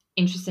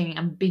interesting,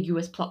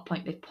 ambiguous plot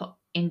point they've put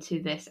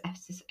into this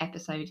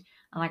episode.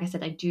 And like I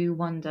said, I do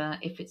wonder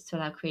if it's to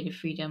allow creative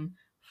freedom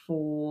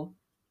for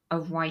a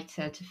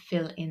writer to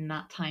fill in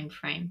that time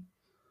frame.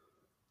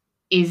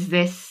 Is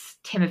this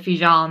Timothy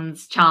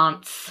Zahn's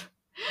chance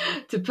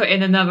to put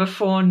in another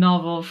Thrawn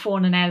novel,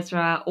 Thrawn and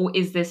Ezra, or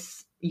is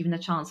this even a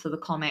chance for the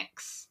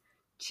comics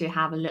to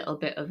have a little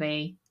bit of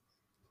a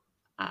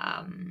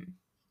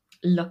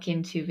look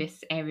into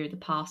this area of the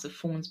past, of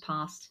Thrawn's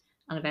past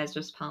and of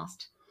Ezra's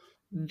past?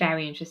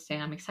 Very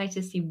interesting. I'm excited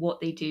to see what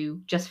they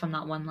do just from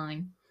that one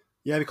line.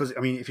 Yeah, because,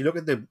 I mean, if you look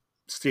at the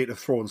state of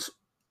Thrawn's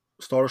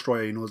Star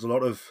Destroyer, you know, there's a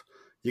lot of,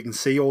 you can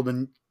see all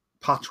the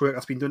patchwork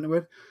that's been done to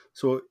it.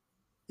 So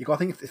you got to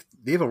think if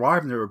they've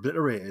arrived and they're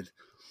obliterated,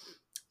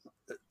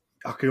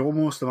 I could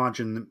almost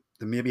imagine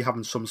them maybe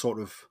having some sort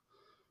of,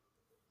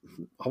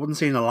 I wouldn't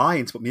say an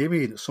alliance, but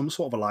maybe some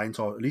sort of alliance,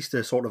 or at least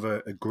a sort of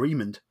a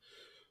agreement.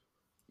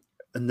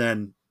 And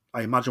then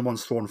I imagine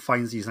once Thrawn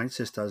finds these Night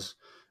Sisters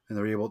and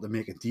they're able to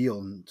make a deal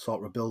and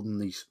start rebuilding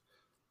these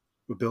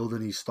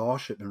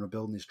starship and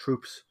rebuilding these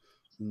troops,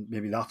 and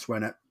maybe that's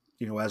when it,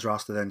 you know, Ezra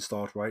has to then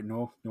start, right?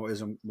 No, it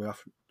isn't. We have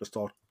to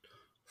start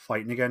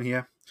fighting again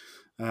here.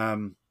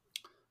 Jason,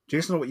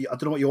 I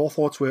don't know what your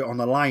thoughts were on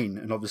the line,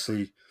 and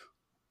obviously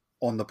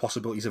on the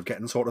possibilities of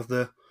getting sort of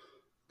the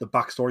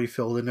backstory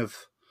filled in of,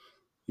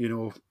 you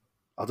know,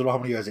 I don't know how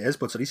many years it is,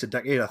 but it's at least a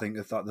decade, I think,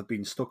 that they've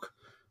been stuck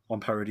on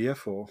Peridia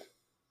for.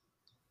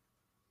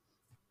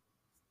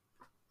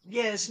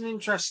 Yeah, it's an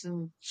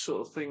interesting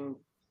sort of thing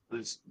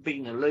that's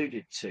been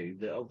alluded to,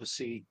 that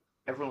obviously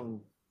everyone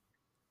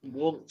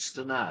wants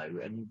to know,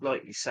 and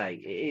like you say,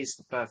 it is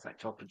the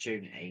perfect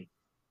opportunity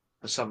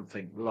for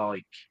something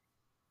like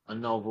a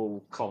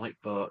novel, comic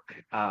book,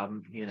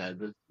 you know,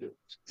 to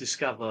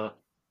discover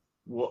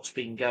what's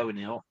been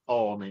going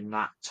on in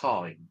that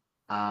time.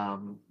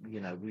 You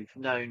know, we've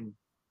known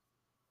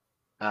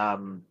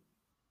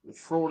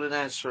Thrawn and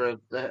Ezra,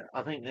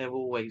 I think there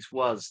always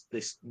was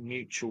this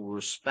mutual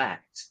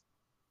respect.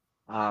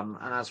 And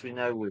as we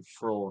know with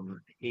Thrawn,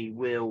 he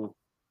will,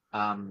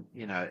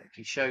 you know,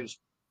 he shows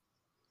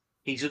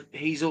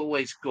he's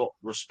always got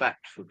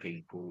respect for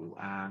people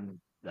and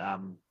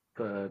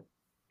for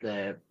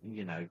their,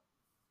 you know,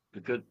 the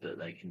good that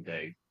they can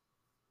do.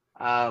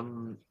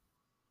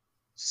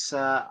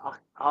 So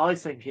I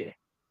think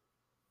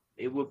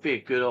it would be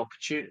a good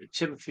opportunity.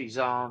 Timothy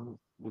Zahn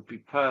would be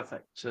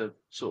perfect to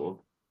sort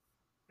of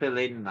fill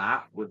in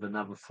that with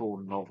another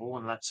Thrawn novel.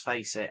 And let's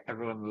face it,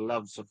 everyone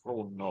loves a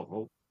Thrawn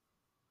novel.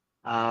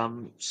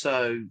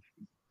 So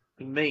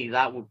for me,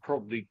 that would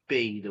probably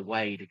be the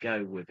way to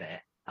go with it.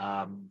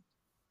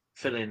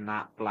 Fill in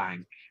that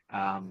blank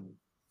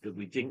that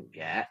we didn't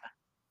get.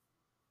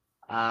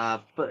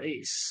 But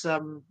it's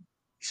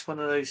one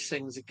of those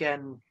things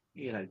again.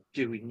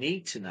 Do we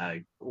need to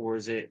know, or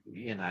is it?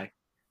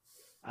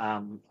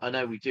 I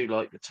know we do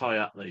like to tie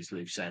up those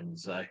loose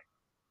ends, though.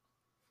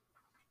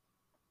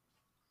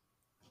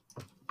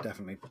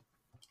 Definitely.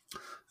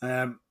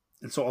 And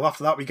sort of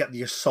after that, we get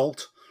the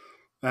assault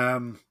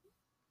of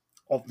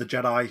the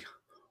Jedi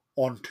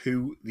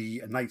onto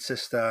the Night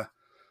Sister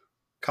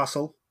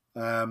castle.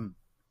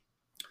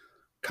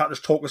 Kat,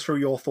 just talk us through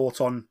your thoughts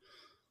on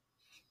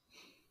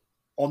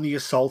the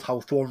assault,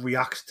 how Thrawn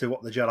reacts to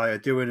what the Jedi are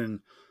doing,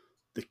 and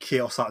the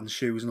chaos that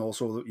ensues, and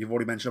also you've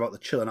already mentioned about the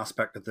chilling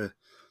aspect of the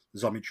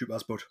zombie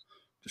troopers. But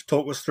just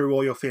talk us through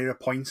all your favourite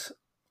points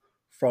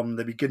from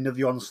the beginning of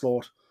the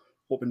onslaught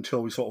up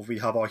until we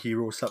have our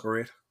heroes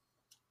separate.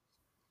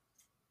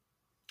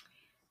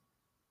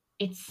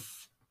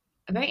 It's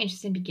a very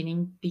interesting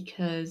beginning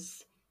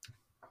because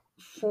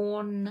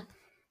Thrawn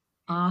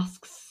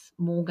asks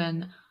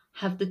Morgan,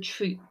 have the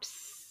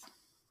troops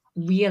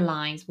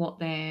realize what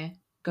they're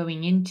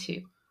going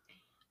into?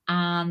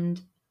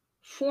 And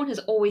Thrawn has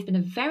always been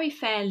a very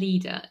fair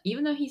leader.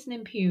 Even though he's an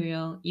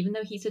Imperial, even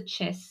though he's a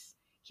Chiss,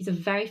 he's a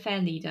very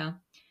fair leader.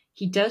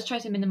 He does try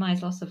to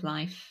minimize loss of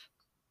life.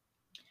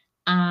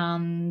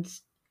 And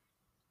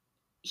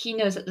he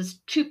knows that the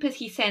troopers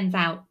he sends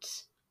out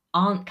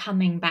aren't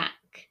coming back.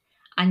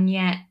 And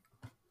yet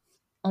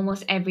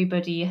almost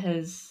everybody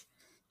has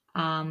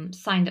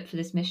signed up for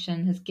this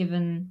mission, has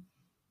given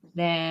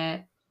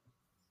their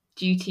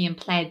duty and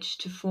pledge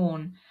to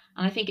Thrawn.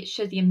 And I think it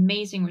shows the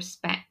amazing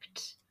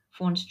respect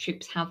Thrawn's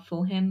troops have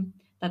for him,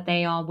 that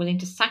they are willing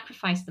to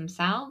sacrifice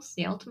themselves,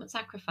 the ultimate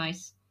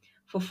sacrifice,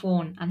 for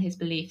Thrawn and his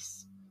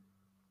beliefs.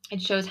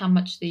 It shows how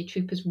much the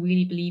troopers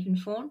really believe in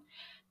Thrawn.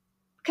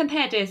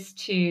 Compare this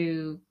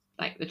to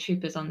like the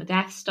troopers on the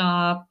Death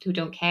Star who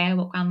don't care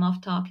what Grand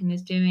Moff Tarkin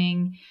is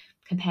doing.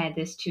 Compare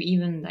this to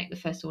even like the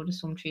First Order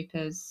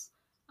Stormtroopers,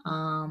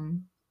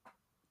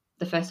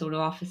 the First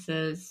Order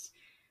officers.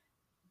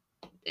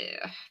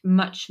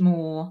 Much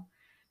more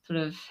sort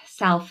of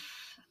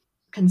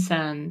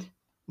self-concerned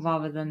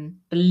rather than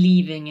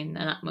believing in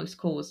an utmost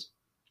cause.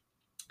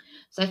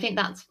 So I think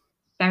that's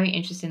very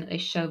interesting that they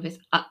show this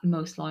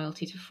utmost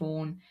loyalty to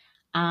Thrawn,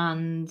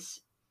 and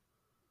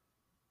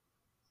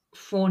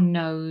Thrawn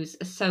knows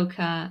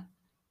Ahsoka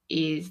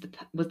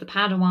was the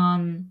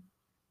Padawan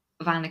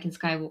of Anakin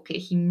Skywalker.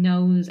 He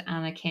knows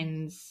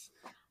Anakin's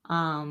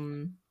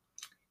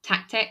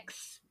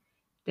tactics.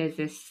 There's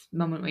this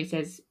moment where he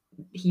says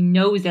he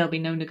knows there'll be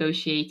no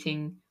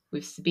negotiating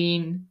with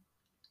Sabine,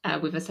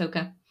 with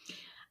Ahsoka,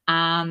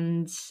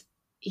 and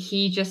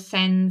he just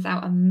sends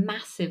out a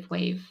massive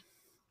wave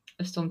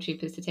of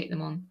stormtroopers to take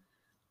them on.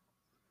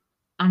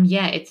 And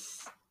yeah,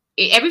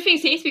 everything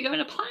seems to be going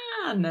to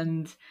plan.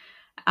 And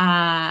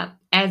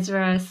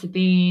Ezra,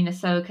 Sabine,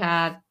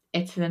 Ahsoka,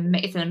 it's an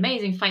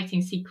amazing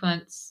fighting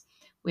sequence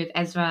with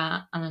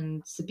Ezra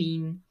and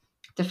Sabine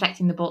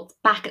deflecting the bolts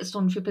back at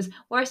stormtroopers,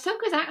 where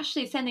Ahsoka's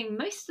actually sending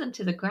most of them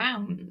to the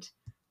ground.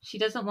 She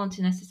doesn't want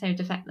to necessarily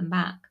deflect them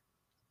back,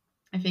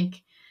 I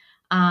think.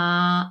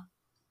 And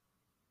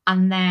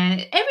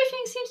then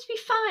everything seems to be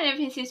fine.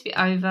 Everything seems to be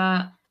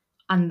over.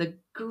 And the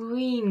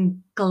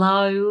green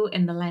glow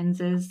in the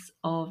lenses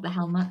of the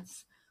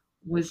helmets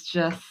was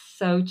just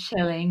so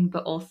chilling,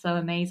 but also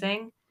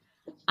amazing.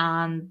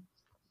 And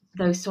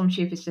those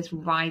stormtroopers just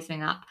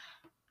rising up.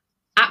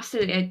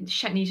 Absolutely,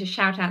 I need to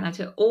shout out now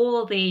to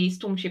all the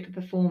stormtrooper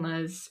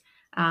performers,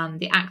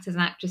 the actors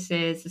and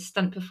actresses, the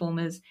stunt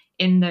performers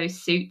in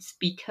those suits,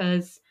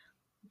 because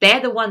they're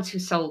the ones who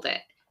sold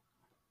it.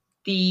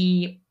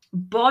 The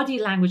body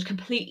language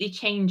completely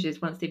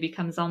changes once they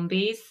become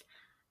zombies,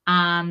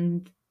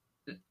 and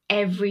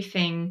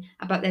everything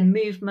about their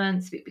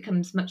movements, it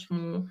becomes much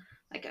more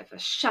like a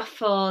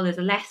shuffle. There's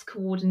less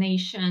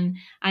coordination,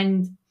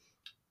 and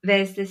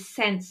there's this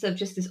sense of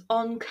just this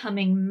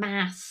oncoming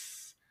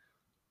mass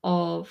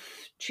of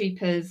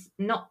troopers,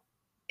 not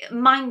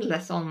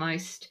mindless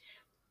almost.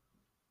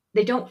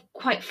 They don't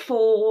quite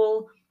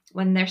fall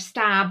when they're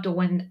stabbed or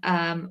when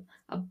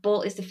a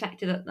bolt is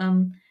deflected at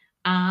them,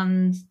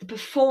 and the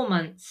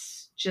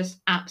performance just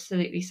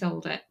absolutely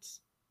sold it.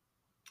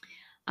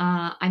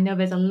 I know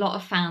there's a lot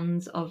of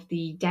fans of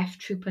the Death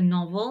Trooper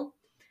novel,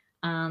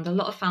 and a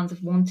lot of fans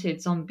have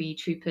wanted zombie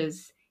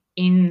troopers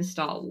in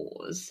Star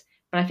Wars,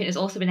 but I think there's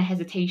also been a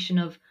hesitation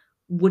of,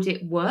 would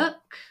it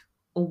work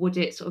or would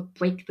it sort of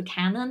break the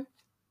canon?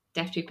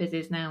 Death Troopers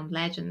is now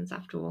Legends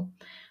after all,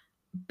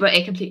 but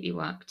it completely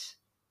worked.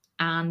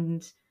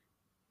 And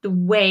the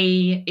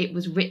way it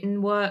was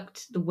written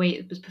worked, the way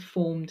it was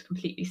performed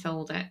completely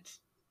sold it.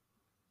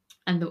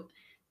 And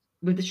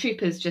with the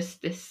troopers,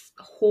 just this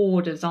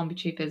horde of zombie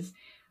troopers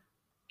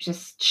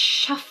just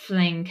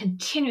shuffling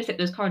continuously up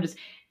those corridors,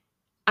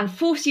 and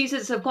Force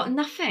users have got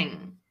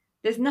nothing.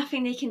 There's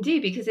nothing they can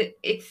do because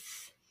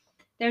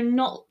they're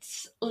not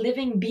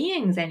living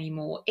beings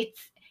anymore.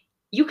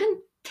 You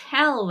can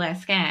tell they're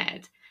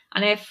scared.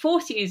 And if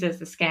Force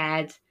users are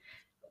scared,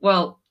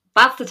 well,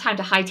 that's the time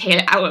to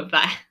hightail it out of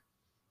there.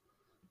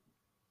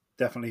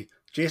 Definitely.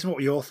 Jason, what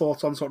were your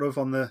thoughts on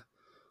the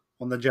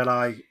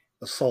Jedi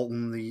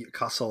assaulting the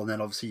castle, and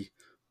then obviously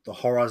the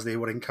horrors they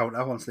would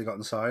encounter once they got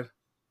inside?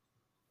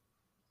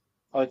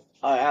 I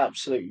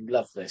absolutely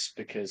love this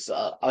because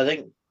I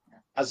think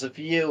as a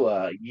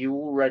viewer,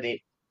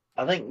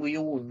 I think we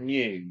all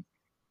knew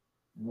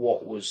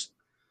what was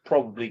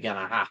probably going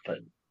to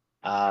happen.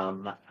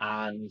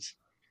 And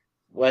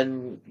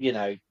when,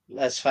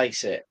 let's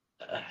face it,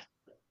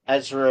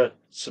 Ezra,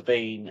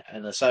 Sabine,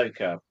 and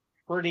Ahsoka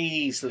pretty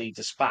easily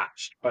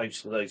dispatched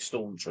most of those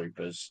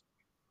stormtroopers,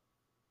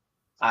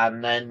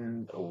 and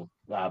then, or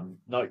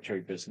night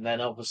troopers, and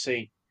then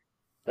obviously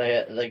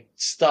they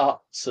start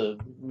to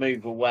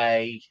move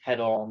away head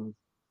on,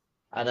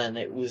 and then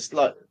it was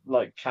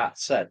like Kat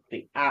said,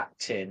 the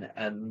acting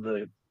and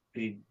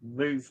the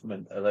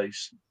movement of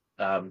those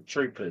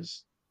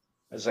troopers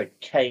as they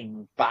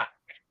came back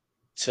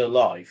to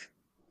life,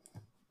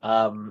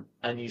 and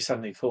you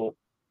suddenly thought,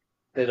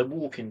 they're the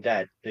Walking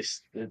Dead.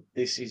 This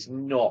is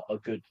not a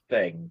good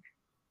thing,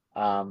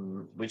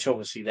 which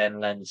obviously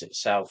then lends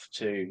itself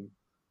to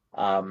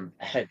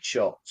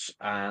headshots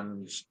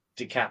and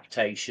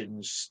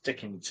decapitations,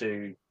 sticking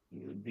to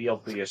the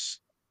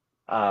obvious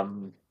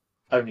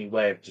only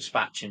way of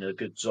dispatching a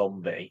good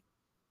zombie.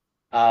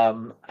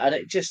 And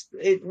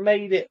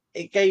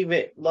it gave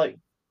it like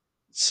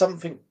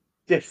something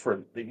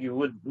different that you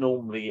wouldn't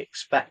normally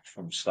expect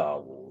from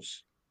Star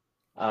Wars.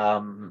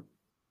 Um,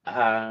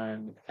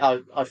 and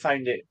I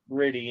found it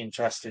really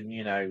interesting,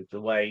 the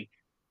way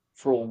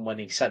Thrawn, when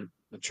he sent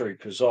the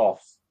troopers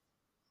off,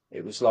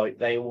 it was like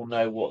they all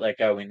know what they're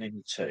going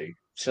into.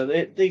 So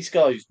these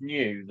guys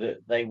knew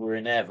that they were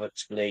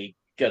inevitably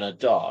going to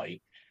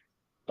die,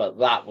 but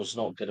that was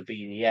not going to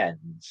be the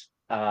end.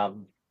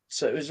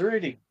 So it was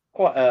really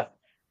quite a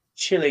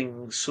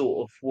chilling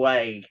sort of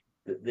way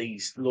that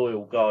these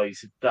loyal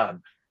guys had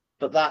done.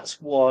 But that's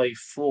why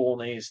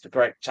Thrawn is the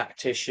great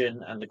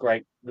tactician and the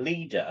great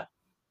leader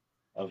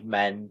of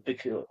men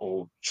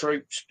or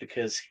troops,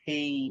 because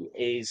he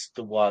is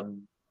the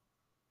one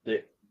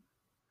that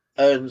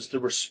earns the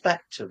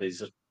respect of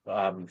his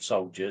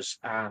soldiers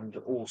and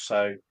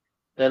also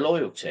their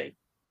loyalty,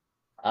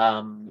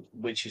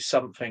 which is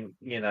something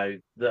that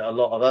a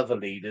lot of other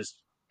leaders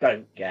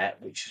don't get,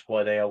 which is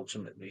why they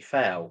ultimately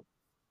fail.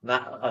 And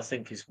that, I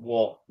think, is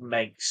what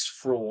makes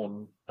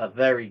Thrawn a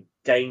very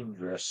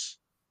dangerous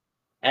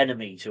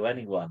enemy to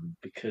anyone,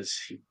 because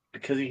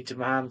he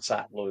demands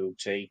that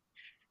loyalty.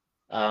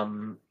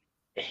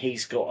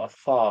 He's got a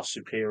far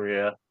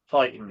superior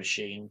fighting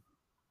machine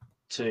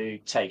to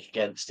take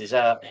against his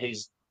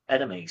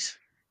enemies.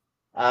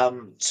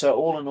 So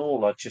all in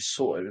all, I just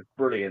thought it was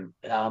brilliant.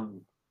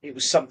 It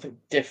was something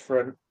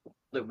different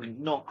that we've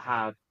not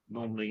had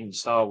normally in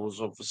Star Wars.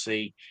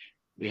 Obviously,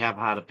 we have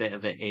had a bit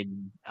of it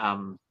in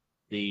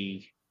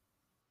the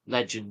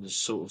Legends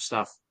sort of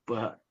stuff,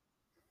 but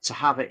to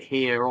have it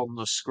here on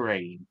the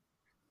screen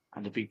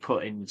and to be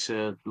put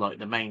into like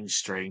the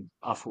mainstream,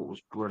 I thought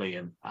was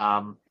brilliant.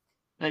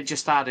 It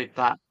just added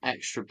that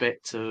extra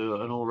bit to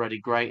an already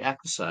great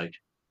episode.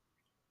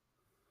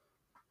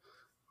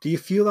 Do you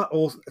feel that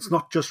it's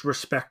not just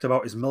respect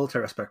about his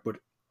military aspect, but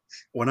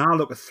when I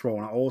look at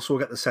Thrawn, I also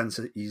get the sense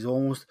that there's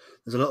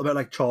a little bit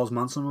like Charles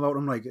Manson about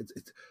him. Like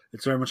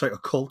it's very much like a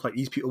cult. Like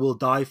these people will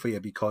die for you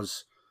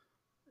because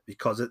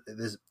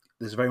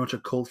there's very much a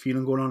cult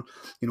feeling going on.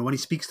 When he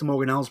speaks to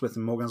Morgan Elsbeth,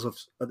 and Morgan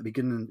Elsbeth at the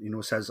beginning,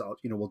 says,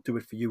 we'll do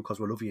it for you because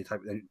we love you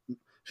type of thing.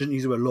 She doesn't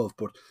use the word love,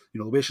 but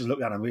the way she's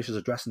looking at him, the way she's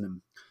addressing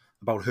him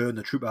about her and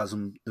the troopers,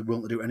 and they're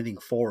willing to do anything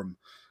for him,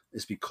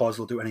 is because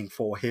they'll do anything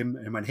for him.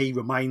 And when he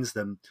reminds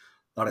them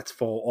that it's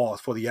for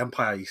the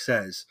Empire, he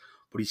says,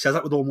 but he says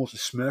that with almost a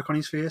smirk on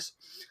his face,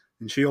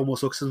 and she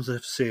almost looks at him as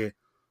if to say,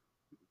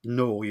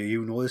 "No,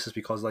 you know this is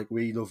because like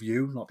we love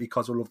you, not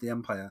because we love the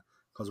Empire,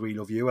 because we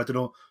love you." I don't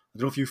know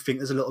if you think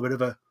there's a little bit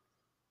of a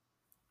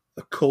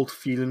cult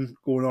feeling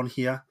going on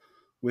here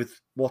with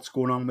what's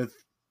going on with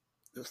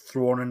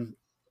Thrawn and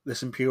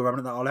this Imperial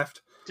remnant that are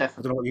left. Definitely.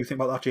 I don't know what you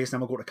think about that, Jason. Then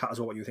we'll go to Kat as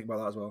well. What you think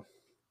about that as well?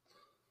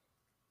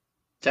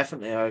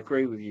 Definitely, I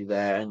agree with you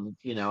there, and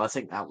I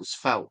think that was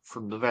felt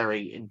from the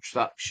very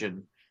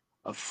introduction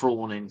of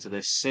Thrawn into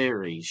this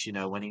series.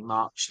 When he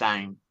marched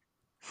down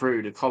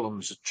through the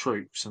columns of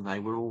troops and they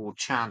were all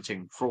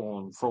chanting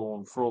 "Thrawn,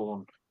 Thrawn,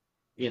 Thrawn."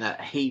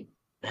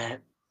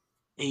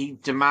 He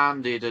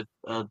demanded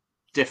a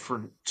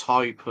different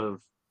type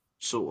of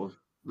sort of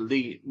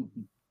lead.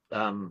 I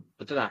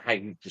don't know how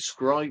you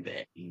describe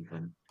it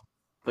even.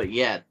 But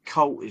yeah,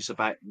 cult is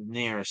about the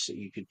nearest that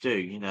you could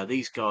do.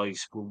 These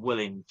guys were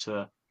willing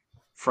to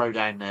throw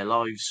down their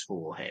lives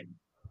for him.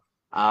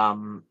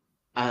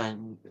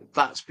 And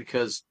that's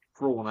because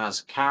Thrawn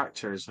as a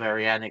character is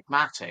very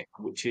enigmatic,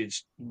 which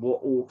is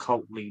what all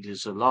cult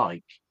leaders are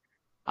like.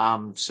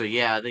 So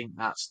yeah, I think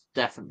that's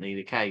definitely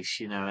the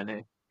case,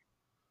 and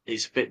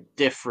it's a bit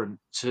different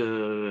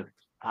to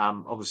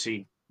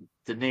obviously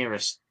the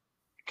nearest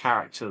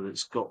character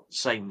that's got the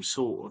same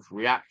sort of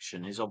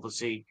reaction is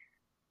obviously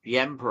the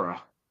Emperor.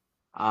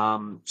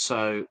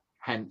 So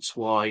hence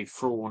why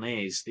Thrawn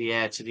is the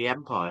heir to the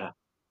Empire.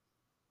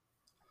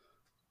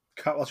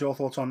 Kat, what's your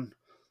thoughts on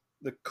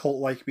the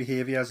cult-like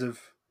behaviours of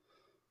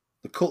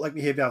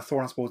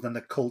Thrawn, I suppose, than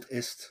the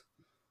cultist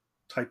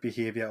type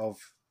behaviour of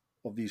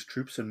these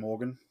troops and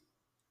Morgan?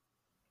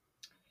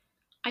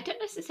 I don't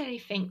necessarily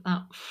think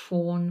that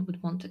Thrawn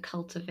would want to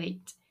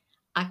cultivate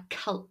a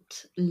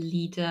cult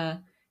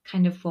leader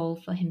kind of role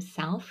for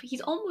himself.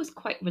 He's almost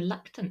quite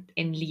reluctant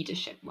in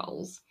leadership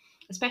roles,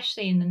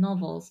 especially in the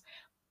novels.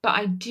 But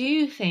I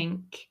do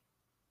think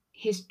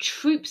his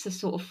troops have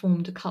sort of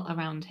formed a cult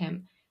around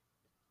him.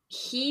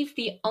 He's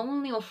the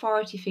only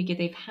authority figure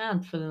they've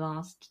had for the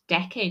last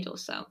decade or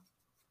so.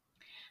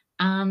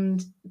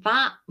 And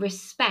that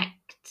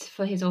respect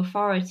for his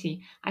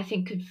authority, I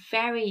think, could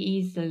very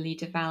easily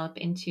develop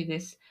into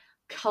this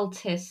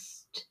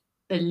cultist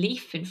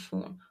belief in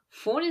Thrawn.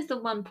 Thrawn is the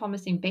one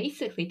promising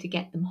basically to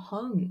get them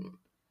home.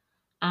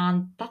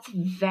 And that's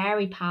a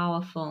very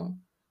powerful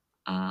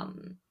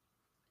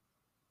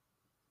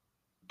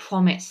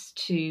promise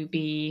to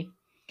be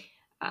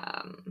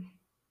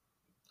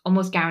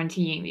almost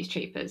guaranteeing these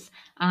troopers.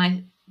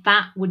 And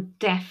that would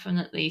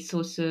definitely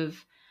sort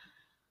of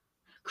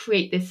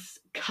create this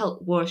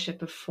cult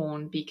worship of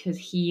Thrawn, because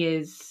he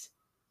is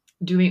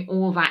doing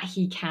all that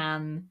he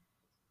can,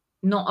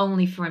 not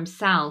only for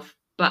himself,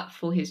 but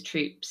for his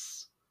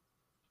troops.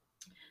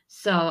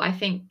 So I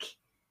think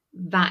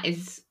that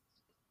is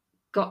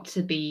got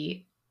to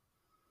be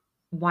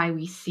why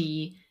we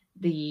see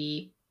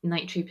the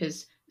night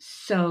troopers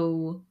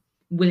so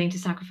willing to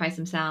sacrifice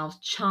themselves,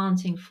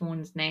 chanting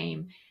Thrawn's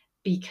name,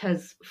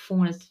 because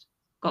Thrawn has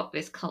got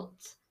this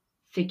cult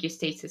figure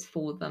status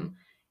for them.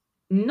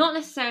 Not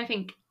necessarily, I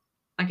think,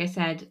 like I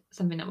said,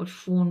 something that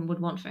Thrawn would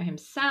want for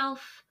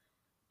himself,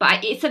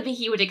 but it's something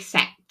he would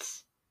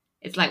accept.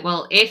 It's like,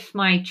 well, if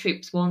my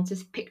troops want to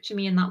picture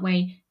me in that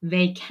way,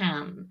 they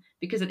can.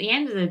 Because at the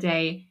end of the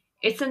day,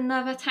 it's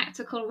another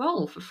tactical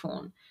role for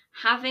Thrawn.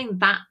 Having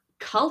that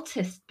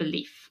cultist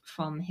belief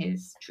from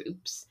his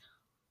troops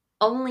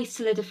only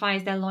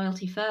solidifies their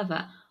loyalty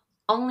further,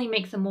 only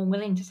makes them more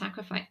willing to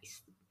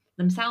sacrifice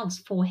themselves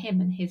for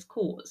him and his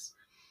cause.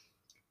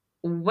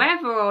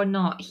 Whether or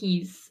not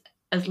he's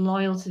as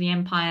loyal to the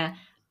Empire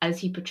as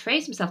he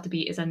portrays himself to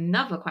be is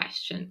another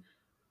question.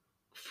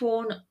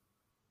 Thrawn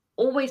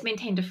always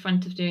maintained a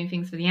front of doing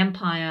things for the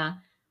Empire,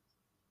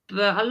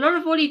 but a lot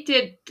of what he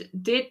did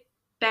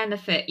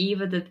benefit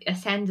either the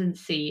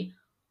ascendancy,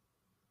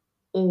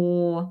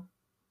 or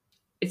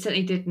it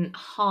certainly didn't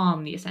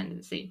harm the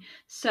ascendancy.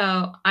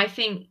 So I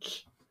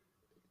think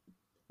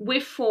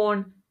with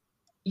Thrawn,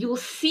 you'll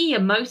see a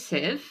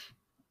motive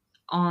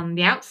on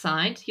the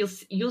outside.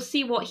 You'll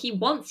see what he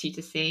wants you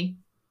to see,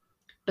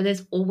 but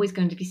there's always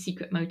going to be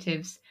secret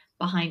motives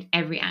behind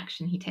every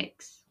action he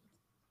takes.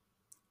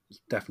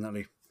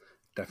 Definitely.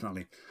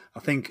 I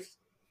think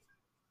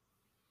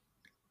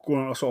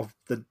going on sort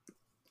of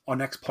our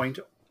next point,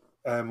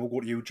 we'll go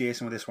to you,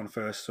 Jason, with this one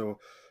first. So,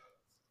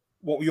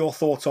 what were your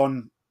thoughts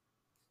on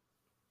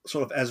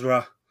sort of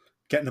Ezra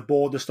getting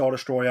aboard the Star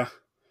Destroyer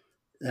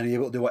and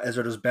able to do what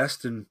Ezra does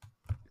best and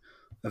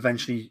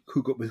eventually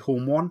hook up with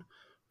Home One?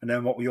 And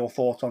then what were your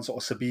thoughts on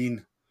sort of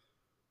Sabine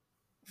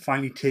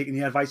finally taking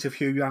the advice of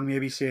Hugh Yang,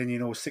 maybe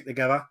saying, stick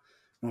together?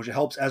 She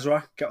helps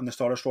Ezra get on the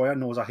Star Destroyer,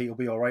 knows that he'll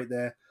be all right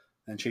there,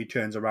 and she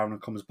turns around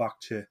and comes back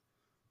to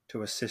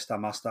assist her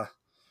master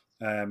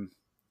in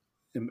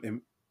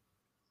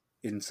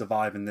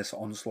surviving this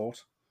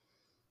onslaught.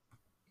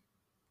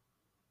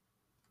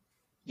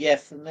 Yeah,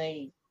 for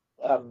me,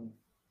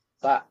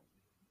 that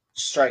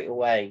straight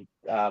away,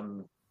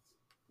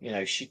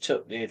 she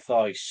took the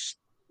advice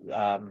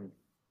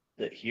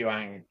that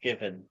Huang had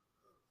given,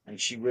 and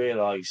she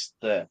realised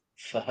that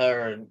for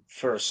her and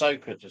for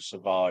Ahsoka to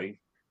survive,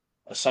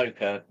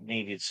 Ahsoka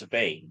needed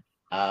Sabine.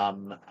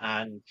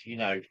 And,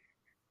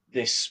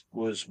 this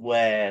was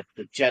where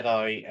the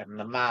Jedi and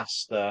the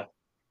Master,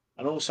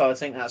 and also I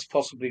think that's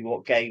possibly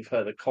what gave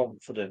her the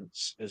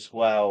confidence as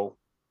well,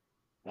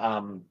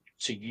 to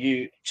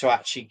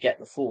actually get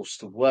the Force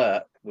to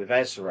work with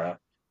Ezra,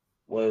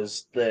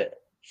 was that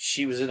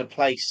she was in a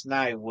place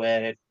now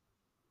where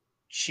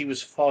she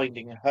was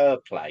finding her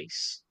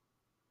place.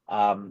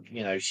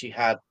 She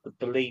had the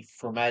belief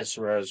from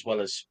Ezra as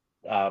well as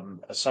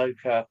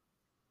Ahsoka.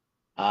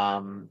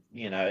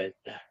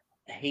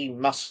 He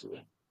must.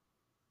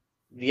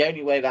 The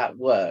only way that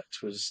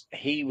worked was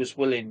he was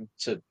willing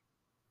to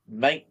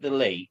make the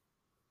leap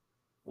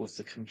with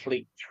the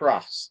complete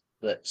trust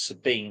that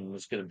Sabine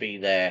was going to be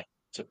there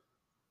to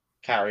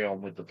carry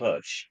on with the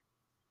push.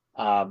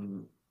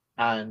 And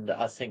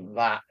I think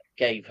that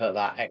gave her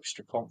that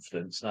extra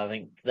confidence. And I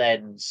think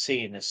then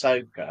seeing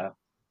Ahsoka,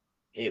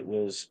 it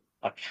was,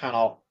 I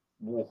cannot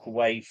walk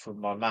away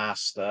from my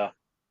master.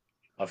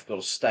 I've got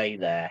to stay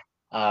there.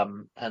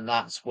 And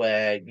that's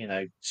where,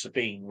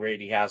 Sabine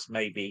really has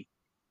maybe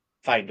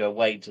found her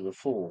way to the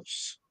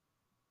Force.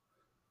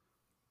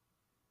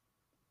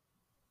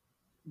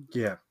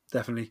 Yeah,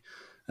 definitely.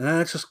 And then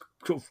let's just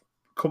sort of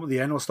come to the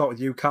end. We'll start with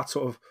you, Kat.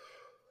 Sort of,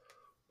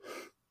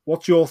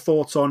 what's your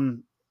thoughts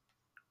on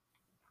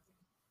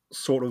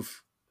sort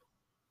of?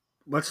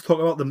 Let's talk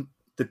about the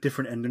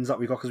different endings that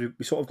we got, because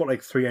we sort of got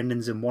like 3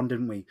 endings in one,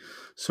 didn't we?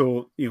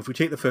 So if we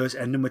take the first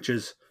ending, which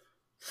is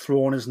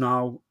Thrawn is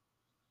now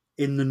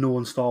in the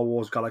known Star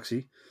Wars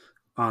galaxy,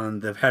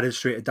 and they've headed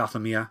straight to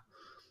Dathomir,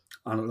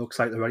 and it looks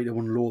like they're ready to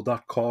unload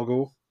that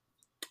cargo.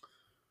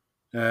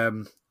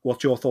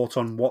 What's your thoughts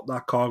on what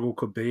that cargo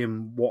could be,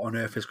 and what on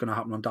earth is going to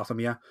happen on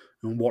Dathomir,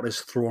 and what is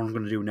Thrawn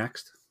going to do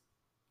next?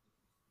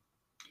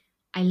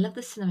 I love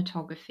the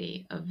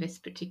cinematography of this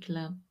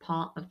particular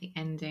part of the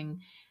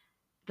ending.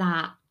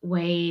 That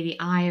way, the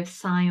Eye of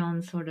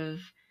Sion sort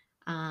of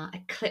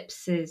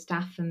eclipses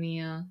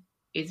Dathomir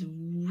is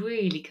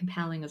really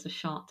compelling as a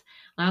shot.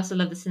 I also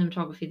love the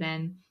cinematography.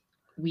 Then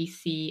we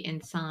see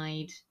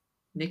inside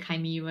the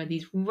Chimera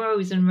these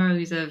rows and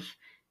rows of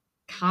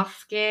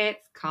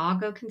caskets,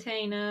 cargo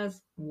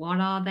containers.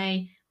 What are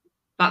they?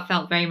 That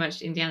felt very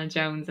much Indiana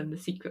Jones and the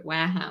Secret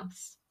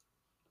Warehouse.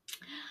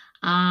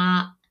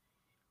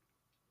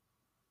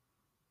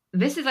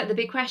 This is like the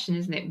big question,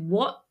 isn't it?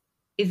 What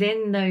is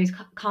in those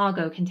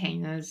cargo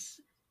containers,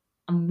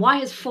 and why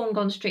has Thrawn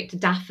gone straight to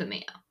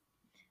Dathomir?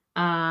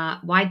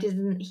 Why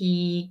didn't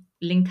he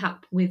link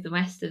up with the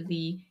rest of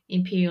the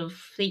Imperial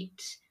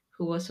fleet,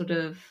 who are sort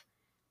of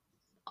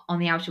on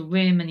the Outer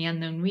Rim and the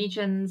Unknown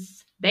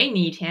Regions? They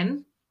need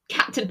him.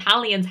 Captain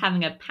Palion's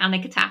having a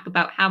panic attack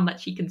about how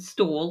much he can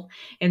stall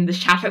in the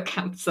Shadow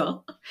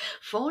Council.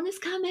 Thrawn is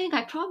coming,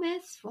 I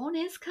promise. Thrawn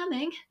is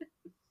coming.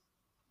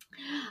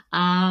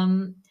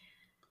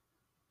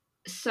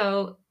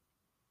 So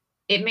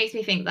it makes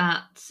me think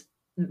that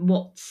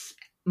what's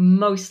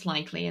most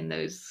likely in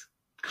those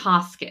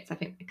caskets, I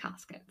think the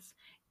caskets,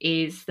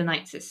 is the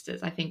Night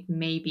Sisters. I think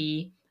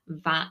maybe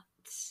that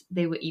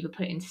they were either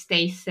put in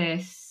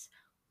stasis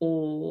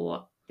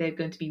or they're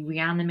going to be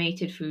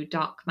reanimated through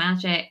dark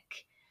magic,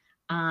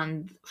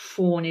 and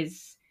Thrawn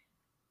is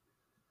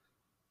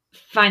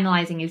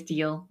finalizing his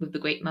deal with the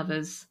Great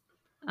Mothers.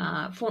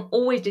 Thrawn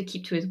always did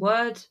keep to his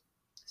word,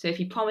 so if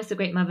he promised the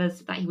Great Mothers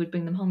that he would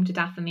bring them home to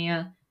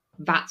Dathomir,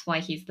 that's why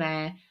he's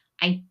there.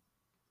 I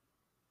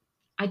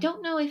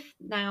don't know if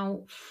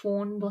now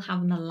Thrawn will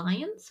have an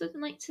alliance with the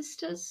Night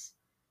Sisters.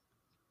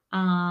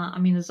 I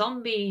mean, a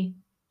zombie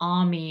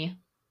army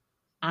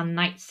and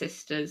Night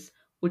Sisters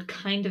would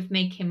kind of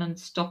make him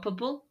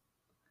unstoppable.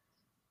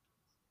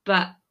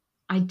 But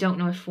I don't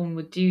know if Thrawn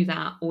would do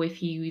that, or if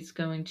he was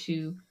going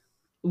to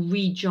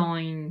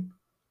rejoin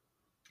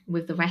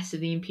with the rest of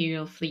the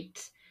Imperial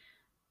fleet,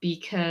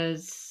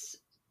 because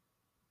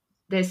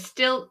there's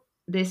still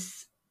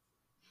this,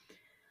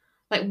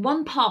 like,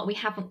 one part we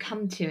haven't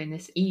come to in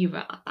this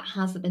era that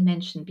hasn't been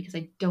mentioned because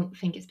I don't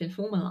think it's been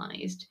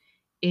formalized,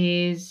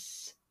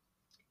 is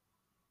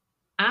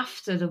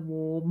after the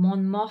war,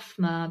 Mon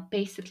Mothma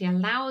basically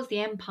allows the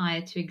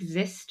Empire to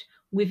exist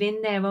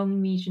within their own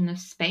region of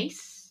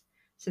space.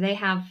 So they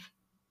have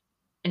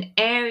an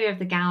area of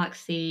the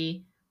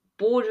galaxy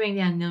bordering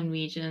the Unknown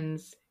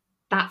Regions.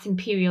 That's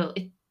Imperial.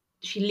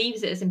 She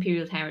leaves it as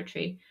Imperial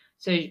territory.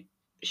 So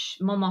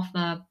Mon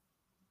Mothma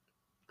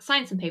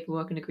signs some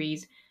paperwork and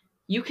agrees,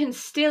 you can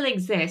still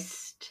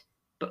exist,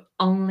 but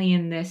only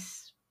in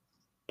this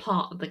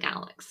part of the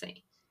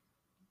galaxy.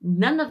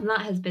 None of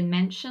that has been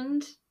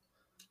mentioned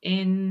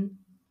in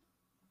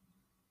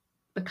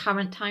the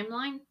current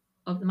timeline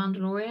of The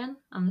Mandalorian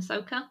and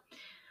Ahsoka,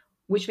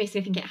 which makes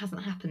me think it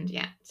hasn't happened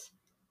yet.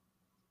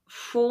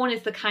 Thrawn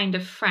is the kind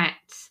of threat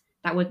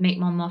that would make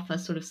Mon Mothma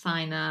sort of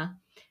sign a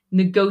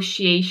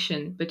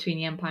negotiation between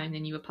the Empire and the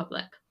New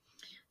Republic.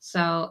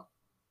 So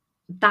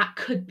that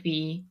could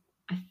be,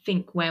 I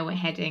think, where we're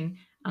heading,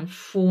 and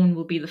Thrawn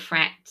will be the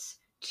threat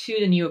to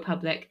the New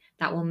Republic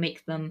that will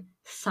make them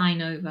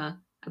sign over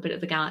a bit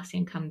of the galaxy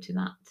and come to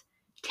that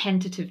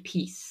tentative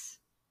peace.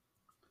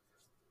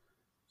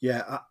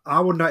 Yeah,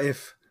 I wonder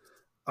if,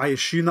 I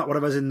assume that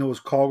whatever's in those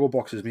cargo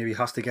boxes maybe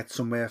has to get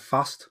somewhere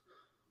fast.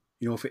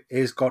 You know, if it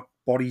is got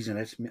bodies in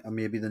it, and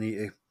maybe they need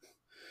to,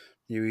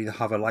 you either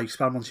have a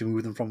lifespan once you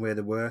move them from where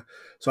they were.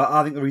 So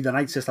I think they're either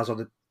Night Sisters or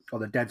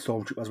the dead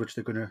Stormtroopers, which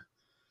they're going to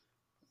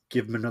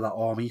give them another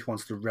army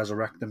once to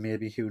resurrect them,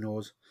 maybe, who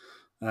knows.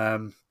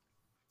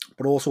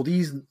 But also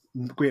these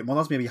Great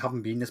Mothers maybe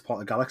haven't been this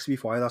part of the galaxy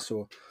before either,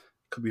 so it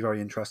could be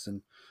very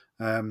interesting.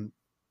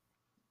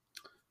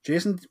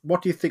 Jason,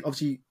 what do you think?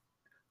 Obviously,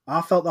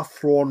 I felt that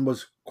Thrawn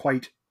was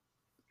quite,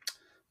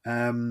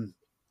 when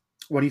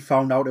he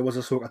found out it was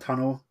Ahsoka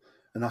Tano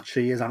and that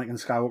she is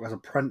Anakin Skywalker's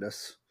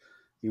apprentice,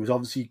 he was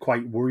obviously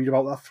quite worried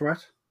about that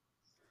threat.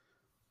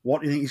 What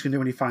do you think he's going to do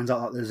when he finds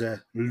out that there's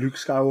a Luke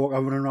Skywalker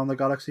running around the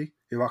galaxy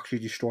who actually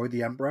destroyed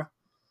the Emperor?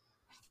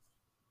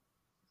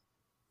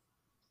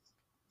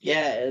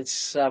 Yeah,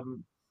 it's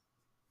going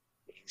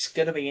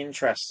to be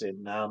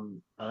interesting. I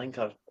think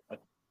I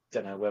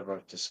don't know whether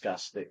I've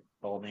discussed it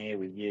on here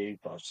with you,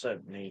 but I've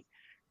certainly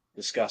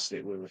discussed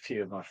it with a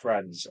few of my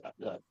friends.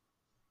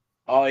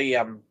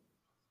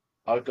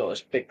 I've got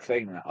this big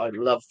thing that I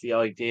love the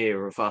idea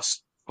of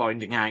us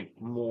finding out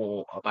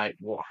more about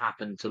what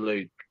happened to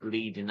Luke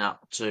leading up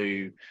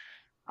to,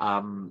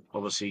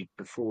 obviously,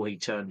 before he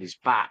turned his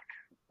back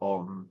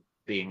on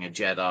being a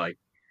Jedi.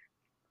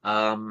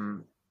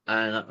 And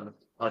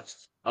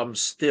I'm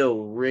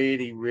still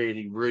really,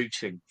 really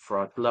rooting for.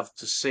 I'd love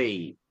to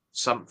see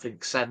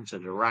something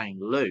centered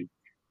around Luke,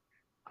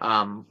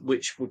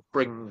 which would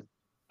bring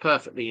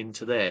perfectly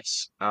into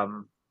this.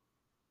 And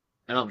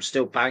I'm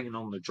still banging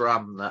on the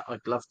drum that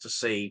I'd love to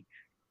see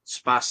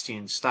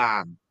Sebastian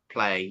Stan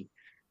play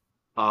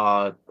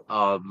like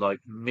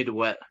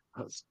middle.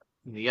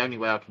 The only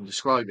way I can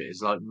describe it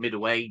is like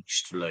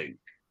middle-aged Luke.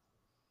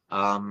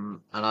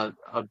 And I'm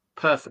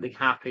perfectly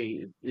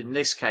happy. In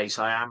this case,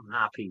 I am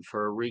happy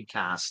for a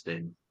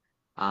recasting,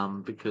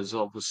 because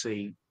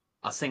obviously,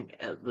 I think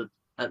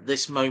at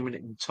this moment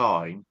in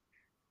time,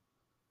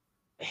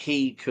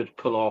 he could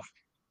pull off,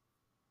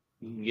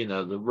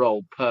 the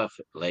role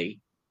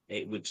perfectly.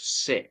 It would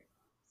sit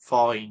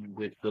fine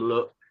with the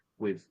look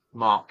with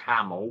Mark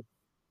Hamill.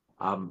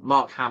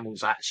 Mark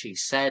Hamill's actually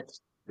said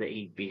that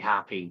he'd be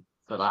happy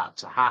for that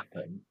to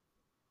happen.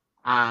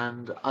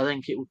 And I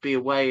think it would be a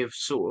way of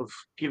sort of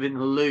giving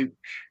Luke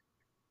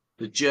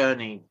the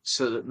journey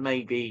so that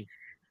maybe,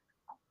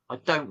 I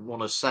don't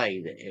want to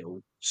say that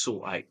it'll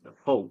sort out the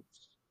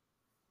faults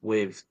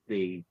with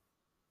the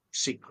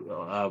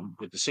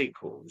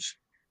sequels,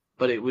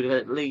 but it would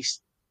at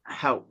least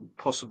help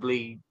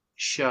possibly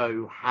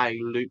show how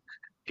Luke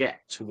could get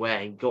to where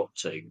he got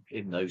to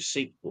in those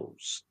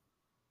sequels.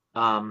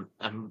 And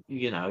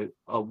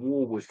a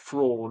war with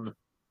Thrawn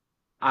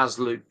as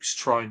Luke's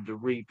trying to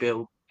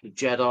rebuild the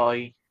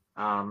Jedi,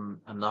 and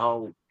the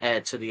whole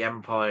heir to the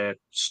Empire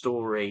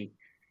story.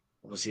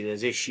 Obviously,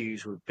 there's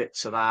issues with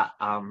bits of that,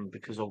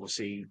 because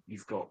obviously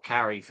you've got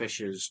Carrie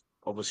Fisher's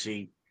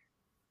obviously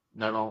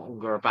no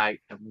longer about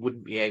and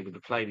wouldn't be able to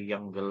play the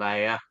younger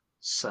Leia.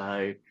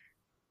 So,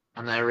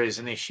 and there is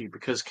an issue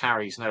because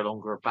Carrie's no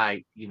longer about,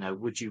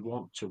 would you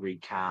want to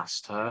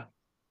recast her?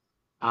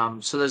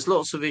 So there's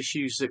lots of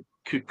issues that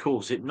could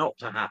cause it not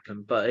to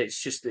happen, but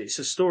it's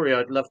a story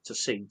I'd love to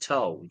see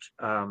told.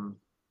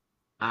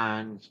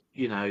 And,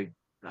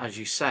 as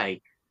you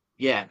say,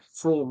 yeah,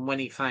 Thrawn, when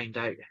he found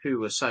out who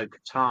Ahsoka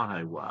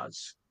Tano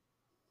was,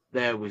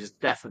 there was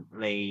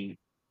definitely,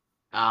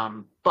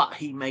 but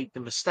he made the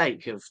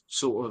mistake of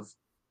sort of,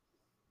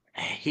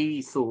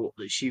 he thought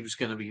that she was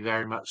going to be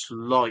very much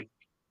like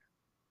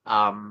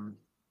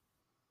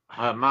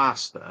her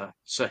master,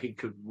 so he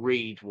could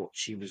read what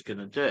she was going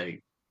to do.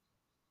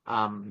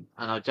 And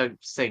I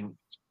don't think,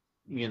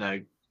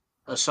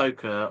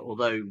 Ahsoka,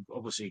 although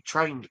obviously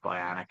trained by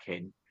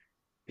Anakin,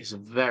 is a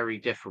very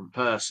different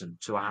person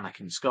to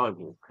Anakin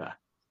Skywalker.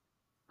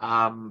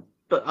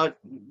 But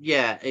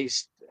yeah,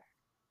 it's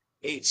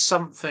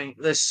something.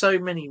 There's so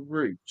many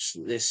routes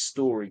that this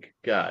story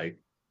could go.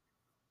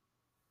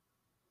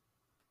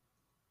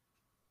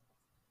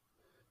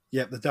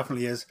 Yep, there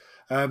definitely is.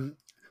 Another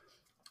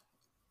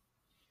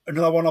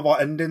one of our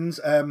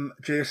endings,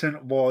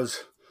 Jason,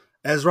 was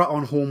Ezra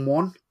on Home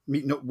One,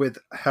 meeting up with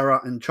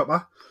Hera and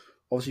Chopper.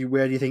 Obviously,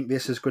 where do you think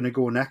this is going to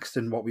go next,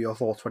 and what were your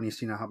thoughts when you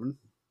seen it happen?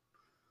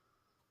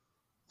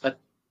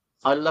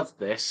 I love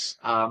this.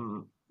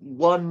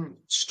 One,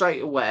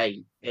 straight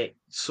away, it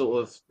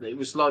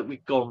was like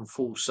we'd gone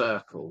full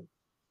circle.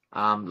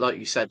 Like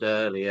you said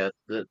earlier,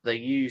 that they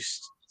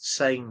used the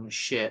same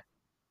ship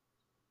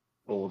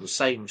or the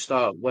same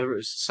style, whether it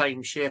was the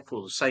same ship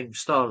or the same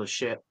style of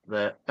ship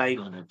that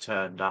Balin had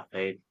turned up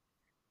in.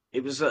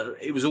 It was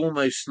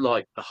almost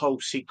like the whole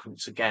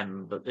sequence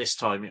again, but this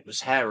time it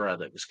was Hera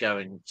that was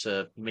going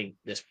to meet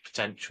this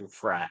potential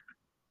threat.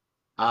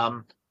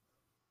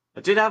 I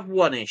did have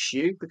one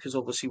issue because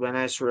obviously when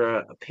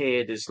Ezra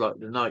appeared as like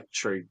the night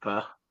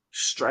trooper,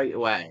 straight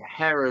away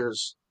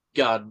Hera's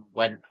gun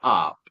went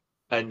up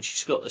and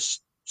she's got the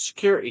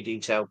security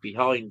detail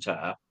behind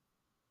her.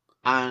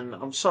 And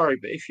I'm sorry,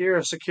 but if you're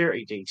a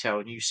security detail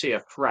and you see a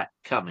threat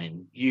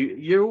coming,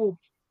 you all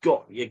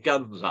got your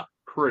guns up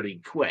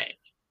pretty quick.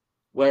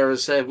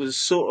 Whereas there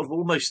was sort of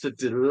almost a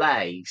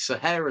delay. So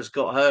Hera's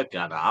got her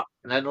gun up,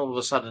 and then all of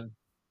a sudden,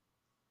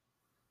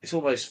 it's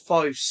almost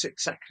 5-6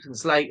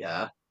 seconds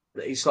later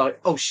that he's like,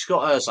 oh, she's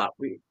got hers up.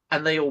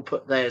 And they all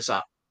put theirs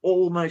up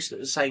almost at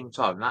the same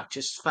time. That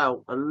just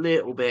felt a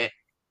little bit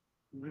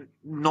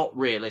not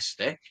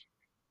realistic.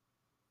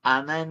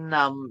 And then,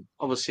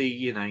 obviously,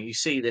 you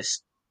see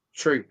this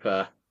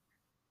trooper,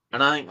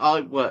 and I think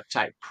I worked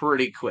out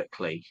pretty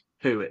quickly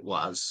who it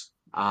was,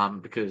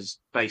 because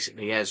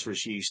basically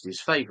Ezra's used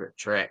his favourite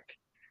trick,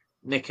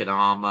 nick an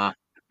armour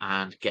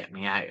and get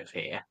me out of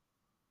here.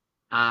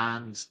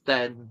 And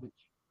then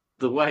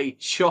the way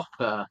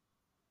Chopper,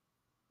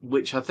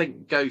 which I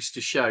think goes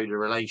to show the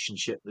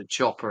relationship that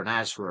Chopper and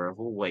Ezra have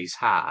always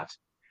had,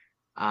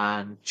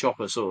 and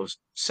Chopper sort of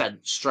said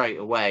straight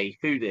away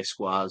who this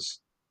was.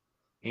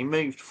 He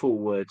moved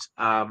forward,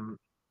 and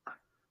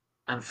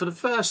for the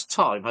first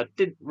time, I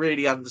didn't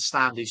really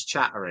understand his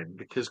chattering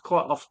because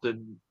quite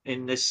often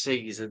in this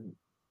season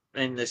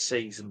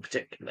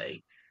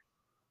particularly,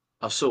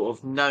 I've sort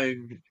of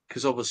known,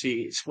 because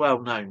obviously it's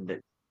well known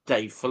that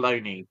Dave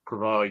Filoni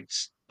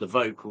provides the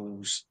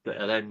vocals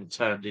that are then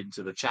turned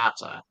into the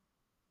chatter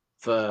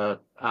for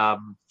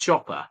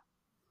Chopper.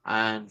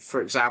 And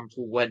for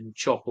example, when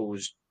Chopper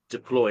was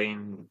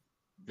deploying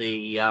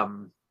the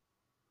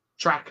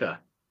tracker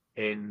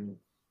in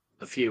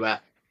a few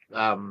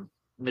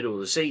middle of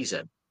the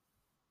season,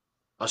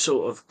 I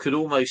sort of could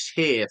almost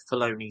hear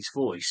Filoni's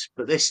voice,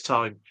 but this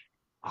time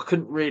I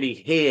couldn't really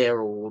hear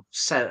or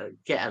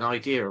get an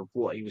idea of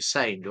what he was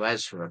saying to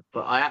Ezra.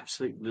 But I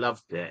absolutely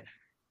loved it,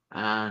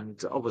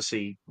 and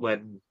obviously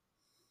when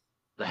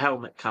the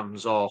helmet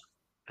comes off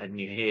and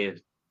you hear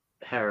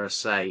Hera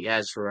say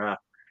Ezra,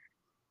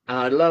 and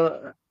I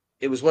love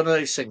it. Was one of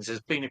those things.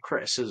 There's been a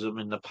criticism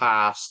in the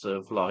past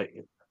of, like,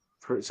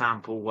 for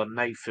example, when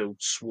Mayfield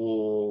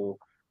swore,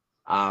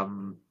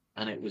 and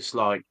it was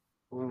like,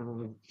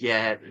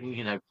 yeah,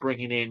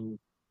 bringing in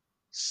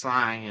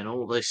slang and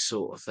all this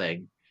sort of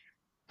thing.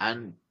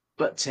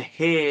 But to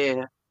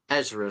hear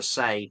Ezra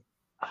say,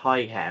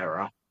 "Hi,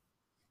 Hera,"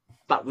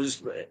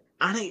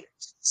 and it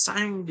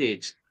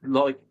sounded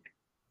like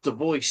the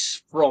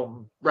voice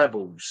from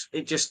Rebels.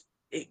 It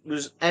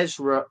was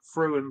Ezra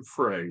through and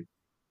through.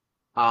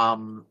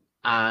 And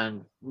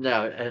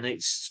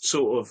it's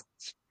sort of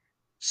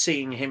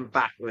seeing him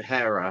back with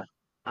Hera,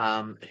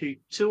 who,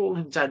 to all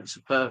intents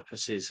and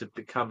purposes, had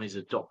become his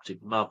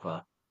adopted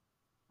mother.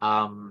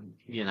 I'm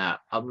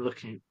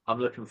looking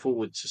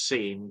forward to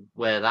seeing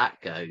where that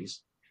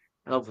goes,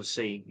 and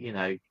obviously,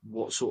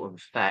 what sort of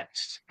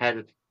effect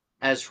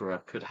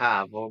Ezra could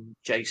have on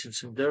Jason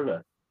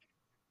Sindula.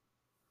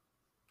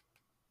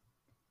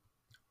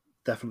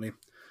 Definitely.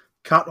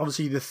 Kat,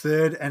 obviously the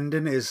third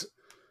ending is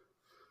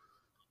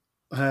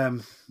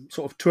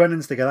sort of two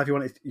endings together. If you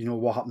want to,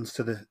 what happens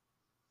to the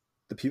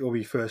people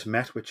we first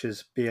met, which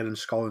is Baylan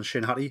Skoll and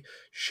Shin Hati.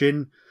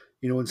 Shin,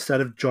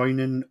 instead of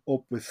joining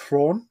up with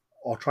Thrawn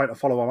or trying to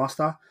follow her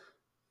master,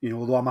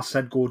 although her master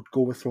said go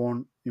with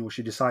Thrawn,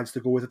 she decides to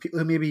go with the people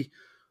who maybe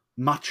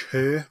match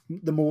her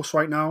the most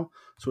right now.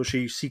 So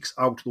she seeks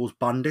out those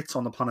bandits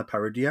on the planet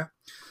Peridia.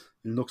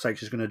 It looks like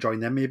she's going to join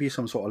them, maybe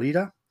some sort of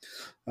leader.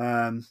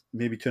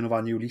 Maybe turn over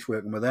a new leaf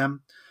working with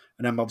them.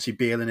 And then obviously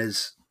Baylan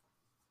is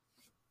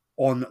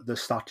on the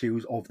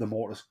statues of the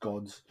Mortis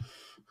gods.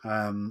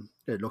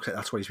 It looks like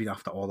that's what he's been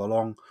after all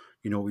along.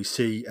 We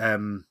see,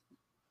 again,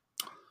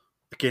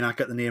 I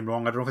get the name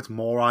wrong. I don't know if it's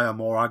Morai or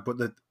Morag, but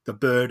the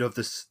bird of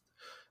the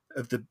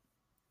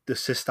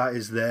sister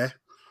is there.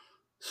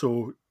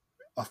 So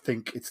I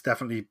think it's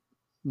definitely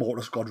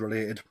Mortis god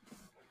related.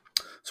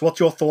 So what's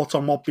your thoughts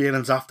on what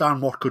Baylan's after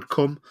and what could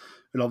come?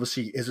 And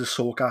obviously, is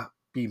Ahsoka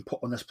being put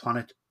on this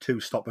planet to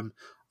stop him?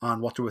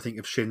 And what do we think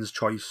of Shin's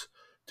choice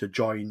to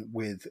join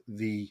with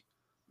the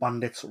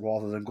bandits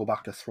rather than go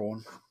back to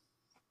Thrawn?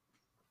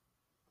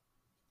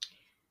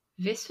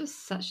 This was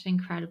such an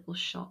incredible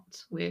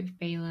shot with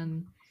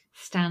Baylan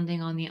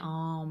standing on the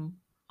arm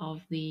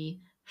of the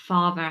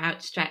father,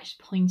 outstretched,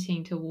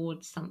 pointing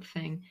towards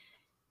something.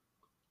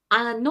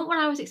 And not what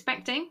I was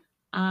expecting.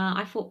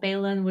 I thought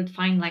Baylan would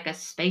find like a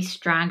space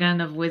dragon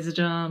of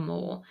wisdom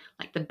or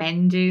like the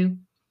Bendu.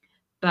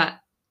 But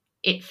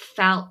it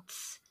felt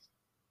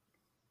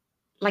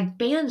like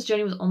Baylan's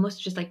journey was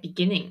almost just like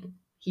beginning.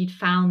 He'd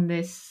found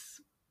this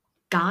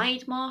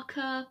guide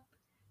marker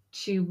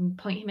to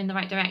point him in the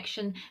right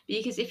direction,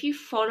 because if you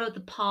follow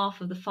the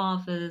path of the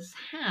father's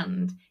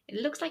hand,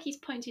 it looks like he's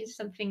pointing to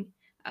something,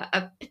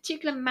 a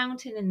particular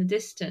mountain in the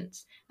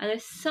distance, and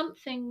there's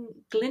something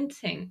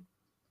glinting.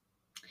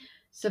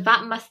 So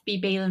that must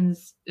be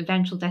Baylan's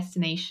eventual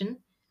destination,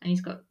 and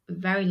he's got a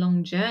very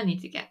long journey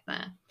to get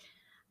there.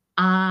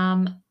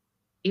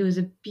 It was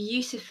a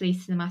beautifully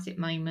cinematic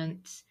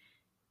moment.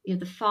 You have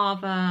the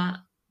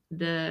father,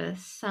 the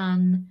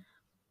son,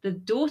 the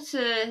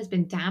daughter has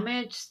been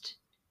damaged.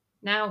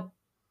 Now,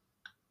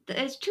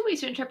 there's two ways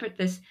to interpret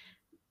this.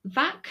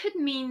 That could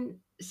mean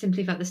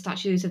simply that the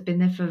statues have been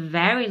there for a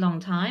very long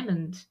time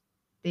and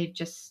they've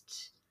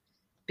just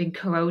been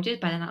corroded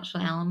by the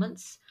natural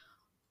elements,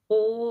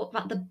 or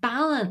that the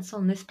balance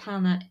on this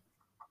planet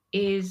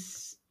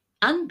is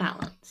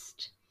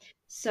unbalanced.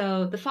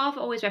 So the father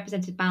always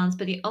represented balance,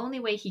 but the only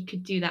way he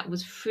could do that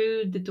was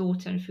through the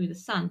daughter and through the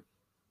son.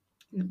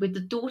 With the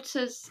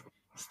daughter's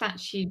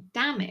statue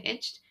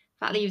damaged,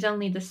 that leaves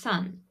only the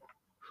son,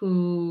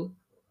 who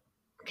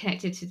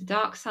connected to the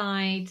dark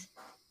side,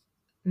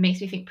 makes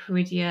me think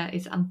Peridia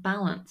is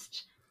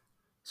unbalanced.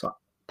 So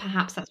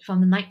perhaps that's from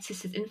the Night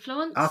Sisters'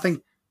 influence. I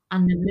think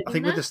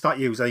with the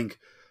statues,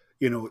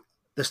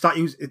 the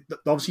statues,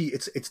 obviously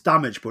it's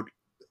damaged, but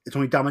it's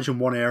only damaged in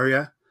one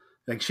area.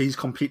 Like, she's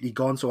completely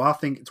gone. So I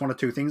think it's one of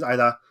two things: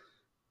 either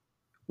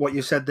what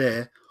you said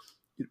there,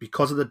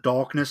 because of the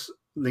darkness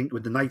linked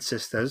with the Night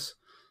Sisters,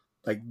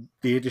 like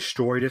they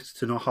destroyed it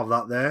to not have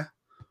that there,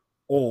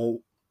 or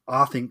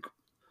I think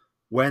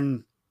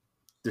when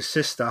the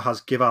sister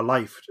has given her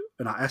life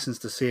in her essence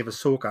to save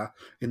Ahsoka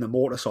in the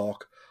Mortis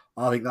arc,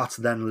 I think that's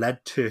then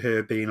led to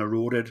her being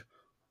eroded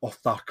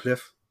off that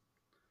cliff.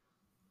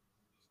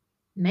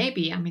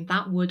 Maybe. I mean,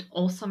 that would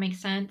also make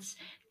sense.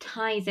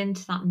 Ties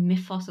into that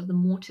mythos of the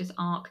Mortis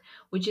arc,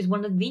 which is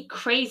one of the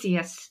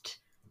craziest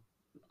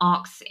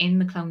arcs in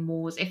the Clone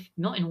Wars, if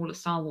not in all of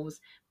Star Wars.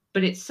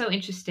 But it's so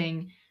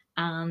interesting,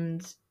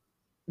 and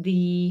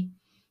the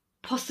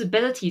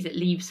possibilities it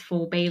leaves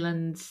for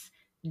Balin's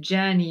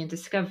journey and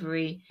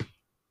discovery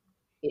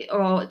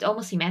or it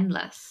almost seem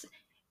endless.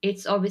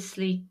 It's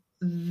obviously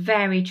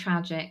very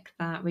tragic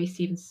that Ray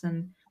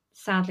Stevenson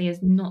sadly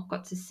has not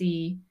got to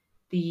see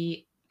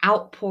the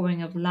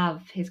outpouring of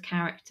love his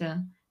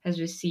character has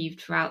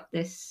received throughout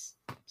this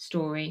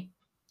story.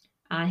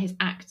 His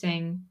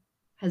acting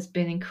has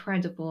been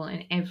incredible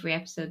in every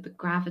episode. The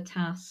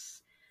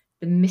gravitas,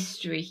 the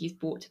mystery he's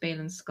brought to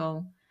Balin's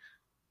Skull.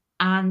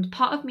 And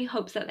part of me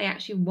hopes that they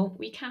actually won't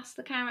recast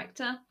the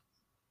character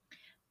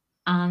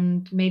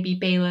and maybe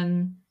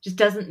Balin just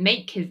doesn't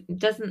make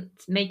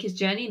his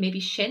journey. Maybe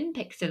Shin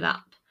picks it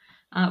up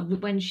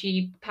when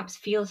she perhaps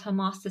feels her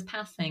master's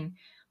passing.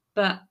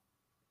 But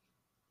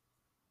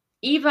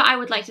either I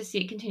would like to see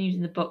it continued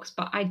in the books,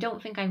 but I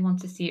don't think I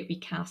want to see it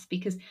recast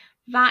because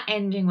that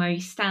ending where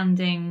he's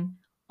standing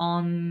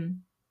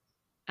on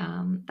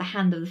the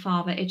hand of the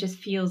father, it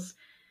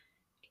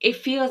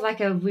feels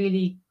like a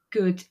really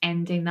good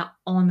ending that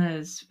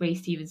honors Ray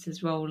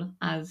Stevenson's role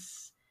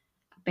as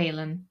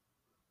Balin.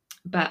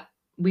 But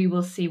we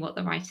will see what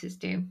the writers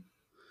do.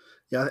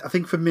 Yeah, I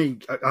think for me,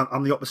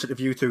 I'm the opposite of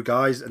you two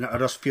guys, and I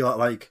just feel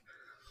like,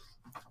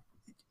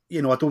 I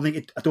don't think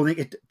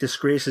it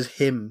disgraces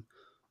him,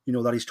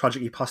 that he's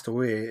tragically passed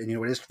away, and it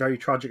is very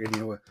tragic, and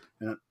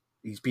and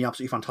he's been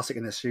absolutely fantastic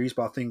in this series.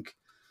 But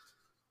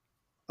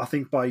I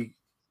think by,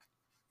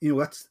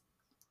 let's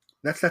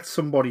let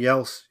somebody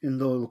else,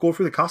 they'll go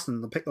through the casting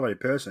and they'll pick the right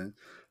person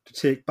to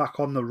take back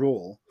on the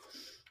role,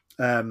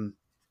 and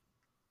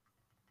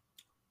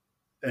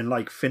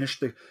finish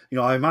the.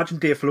 I imagine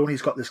Dave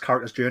Filoni's got this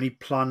character's journey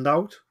planned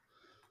out,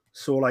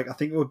 so I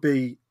think it would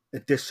be a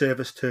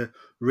disservice to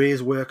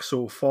Ray's work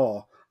so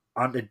far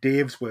and to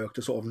Dave's work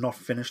to sort of not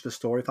finish the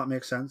story, if that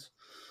makes sense.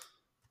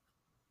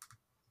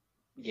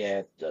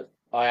 Yeah,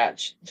 I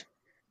actually,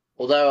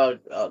 although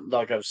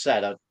like I've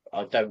said,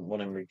 I don't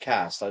want him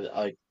recast.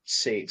 I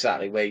see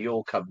exactly where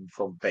you're coming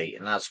from, Pete,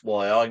 and that's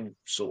why I'm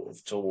sort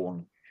of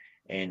torn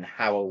in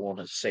how I want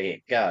to see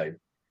it go.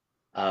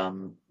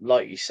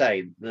 Like you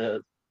say,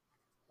 the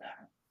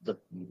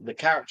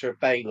character of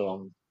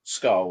Balon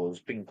Skull has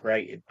been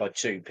created by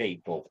two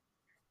people.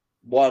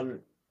 One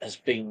has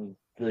been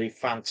the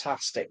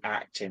fantastic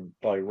acting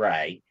by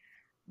Ray.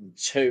 And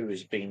two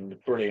has been the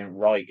brilliant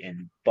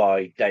writing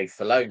by Dave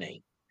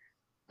Filoni.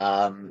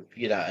 And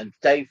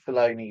Dave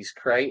Filoni's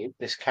created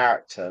this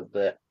character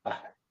that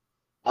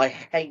I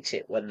hate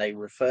it when they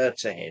refer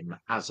to him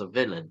as a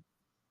villain,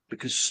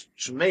 because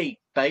to me,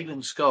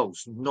 Balon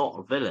Skull's not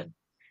a villain.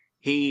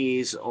 He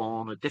is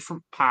on a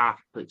different path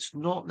that's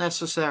not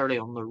necessarily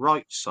on the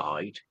right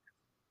side,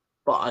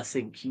 but I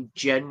think he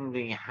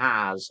genuinely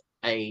has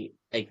a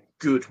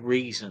good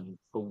reason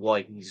for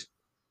why he's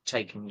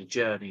taking the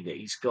journey that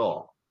he's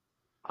got.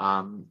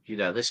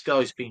 This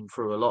guy's been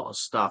through a lot of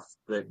stuff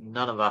that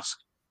none of us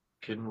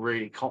can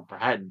really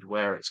comprehend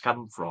where it's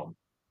come from.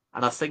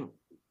 And I think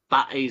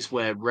that is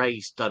where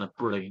Ray's done a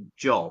brilliant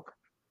job.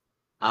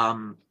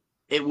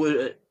 It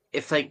would,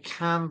 if they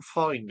can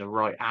find the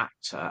right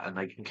actor and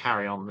they can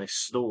carry on this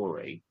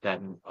story,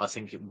 then I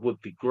think it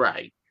would be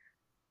great.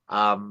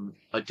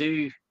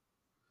 The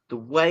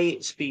way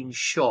it's been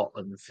shot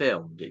and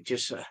filmed, it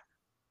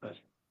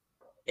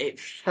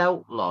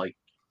felt like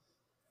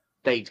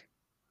it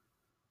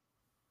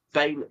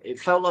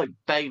felt like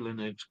Balin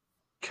had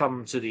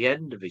come to the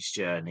end of his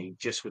journey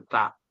just with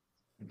that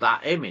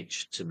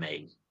image to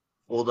me.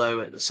 Although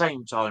at the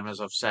same time,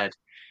 as I've said,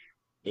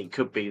 it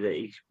could be that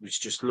he was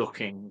just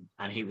looking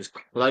and he was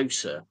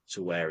closer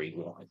to where he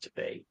wanted to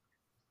be.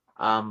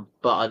 But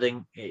I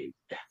think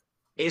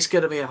it's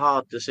going to be a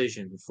hard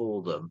decision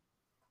for them.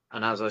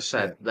 And as I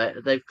said,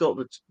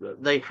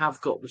 they have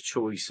got the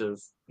choice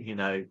of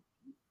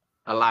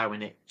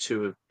allowing it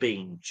to have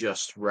been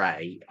just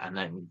Ray and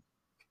then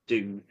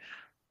do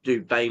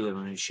Balin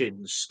and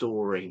Shin's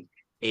story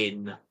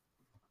in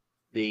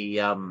the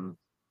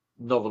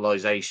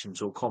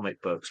novelizations or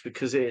comic books,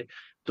 because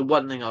the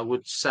one thing I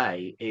would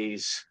say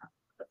is,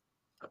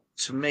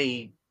 to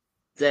me,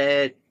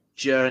 their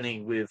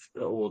journey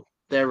or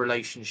their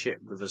relationship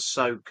with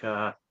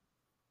Ahsoka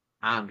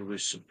and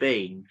with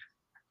Sabine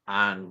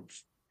and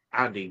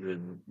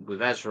even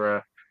with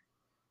Ezra,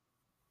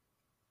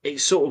 it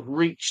sort of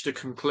reached a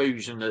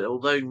conclusion that,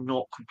 although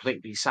not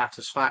completely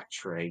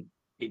satisfactory,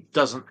 it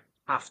doesn't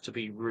have to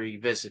be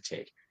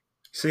revisited.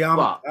 See,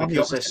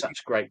 because they're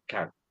such great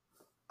characters.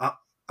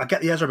 I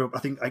get the Ezra bit, but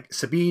I think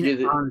Sabine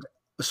and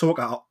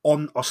Ahsoka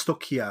are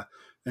stuck here,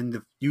 and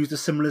they've used the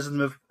symbolism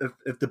of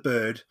the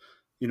bird,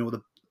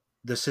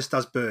 the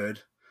sister's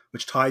bird,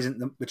 which ties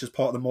in, which is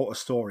part of the Mortis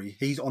story.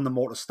 He's on the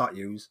Mortis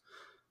statues.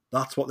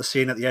 That's what they're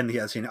saying at the end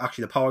here. They're saying,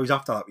 actually, the power he's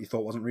after that we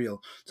thought wasn't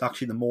real. It's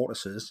actually the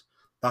Mortises.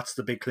 That's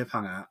the big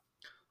cliffhanger.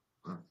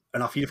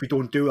 And I feel if we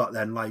don't do that,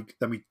 then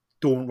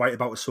don't write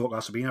about Ahsoka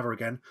or Sabine ever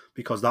again,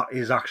 because that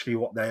is actually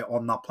what they're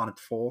on that planet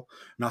for.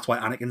 And that's why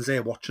Anakin's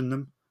there watching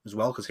them as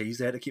well, because he's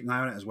there to keep an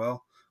eye on it as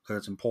well, because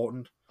it's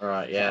important. All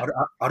right, yeah.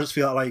 I just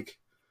feel like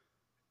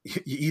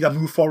you either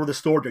move forward the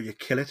story or you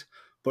kill it.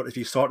 But if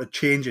you start to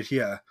change it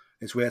here,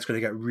 it's where it's going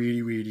to get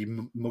really, really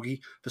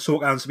muggy. For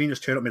Ahsoka and Sabine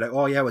just turn up and be like,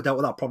 oh yeah, we dealt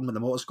with that problem with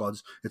the motor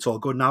squads. It's all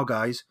good now,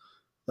 guys.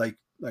 Like,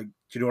 do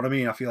you know what I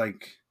mean? I feel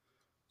like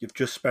you've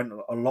just spent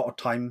a lot of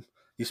time.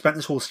 You spent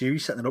this whole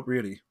series setting it up,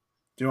 really.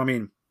 Do you know what I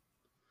mean?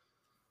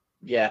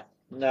 Yeah.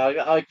 No,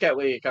 I get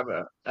where you're coming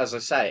from. As I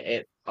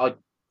say, I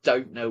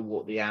don't know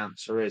what the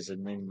answer is,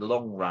 and in the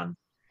long run,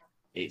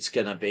 it's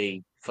going to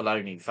be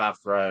Filoni,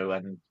 Favreau,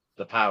 and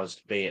the powers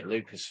to be at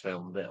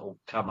Lucasfilm that'll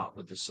come up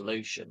with the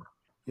solution.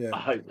 Yeah. I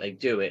hope they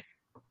do it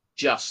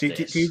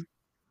justice. Do you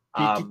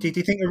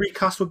think a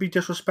recast would be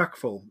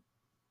disrespectful?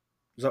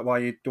 Is that why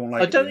you don't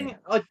like?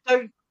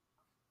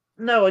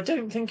 No, I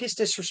don't think it's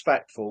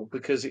disrespectful,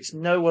 because it's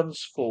no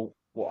one's fault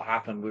what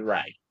happened with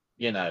Ray.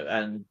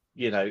 And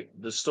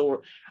the story.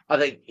 I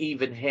think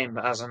even him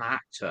as an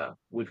actor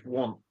would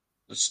want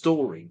the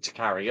story to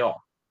carry on.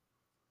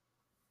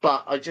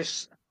 But I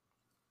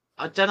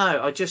don't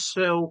know. I just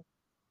feel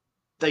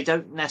they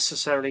don't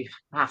necessarily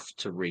have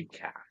to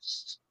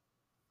recast.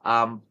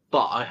 But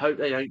I hope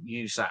they don't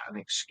use that as an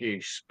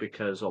excuse,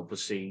 because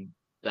obviously,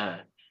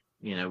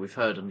 we've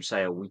heard them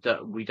say, "Oh, we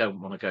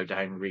don't want to go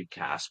down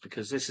recast,"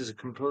 because this is a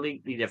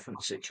completely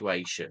different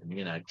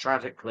situation.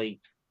 Tragically,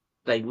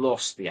 they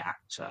lost the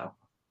actor,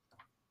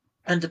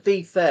 and to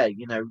be fair,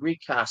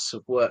 recasts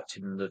have worked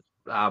in the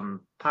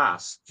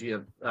past.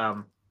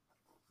 I'm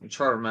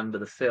trying to remember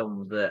the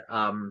film that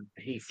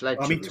Heath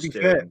Ledger to was be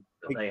doing. fair,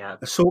 That they had.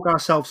 Ahsoka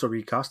herself's a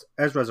recast,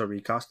 Ezra's a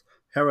recast,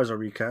 Hera's a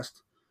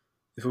recast.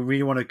 If we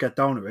really want to get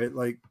down to it,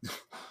 like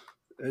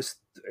it's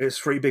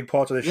three big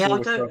parts of the show.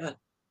 I don't.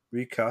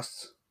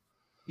 Recasts.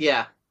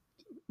 Yeah,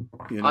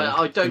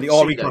 I don't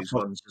see those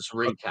ones as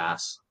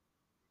recasts.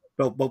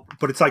 But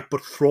it's like,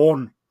 but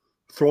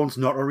Thrawn's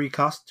not a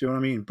recast. Do you know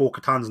what I mean?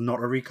 Bo-Katan's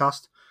not a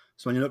recast.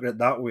 So when you look at it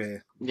that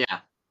way, yeah,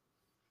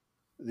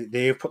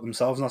 they've put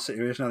themselves in that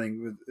situation. I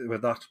think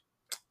with that,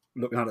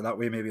 looking at it that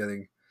way, maybe I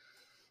think.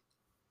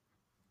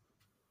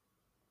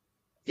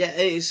 Yeah,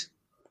 it is.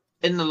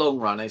 In the long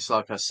run, it's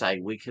like I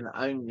say, we can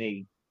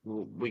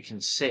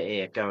sit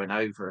here going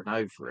over and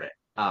over it.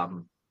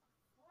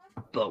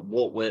 But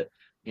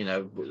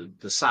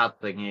the sad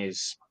thing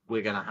is,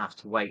 we're going to have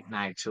to wait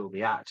now till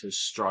the actors'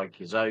 strike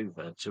is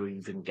over to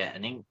even get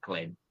an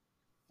inkling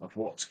of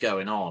what's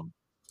going on.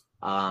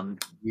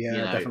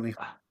 Definitely.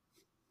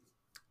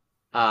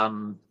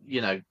 I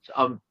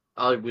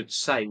would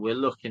say we're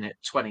looking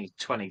at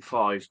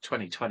 2025,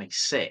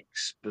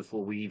 2026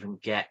 before we even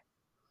get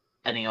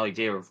any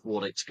idea of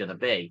what it's going to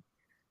be.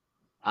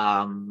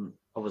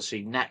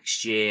 Obviously,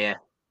 next year,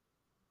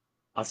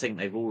 I think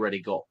they've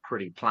already got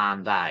pretty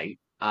planned out.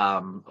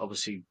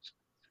 Obviously,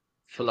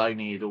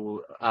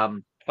 Favreau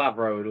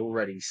had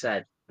already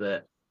said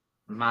that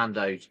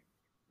Mando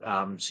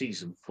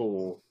season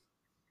 4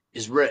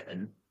 is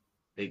written.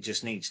 It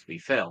just needs to be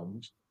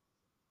filmed.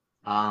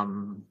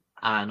 And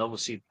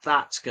obviously,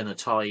 that's going to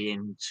tie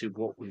into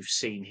what we've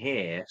seen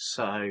here.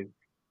 So,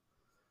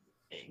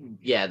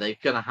 yeah, they're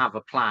going to have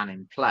a plan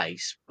in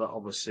place, but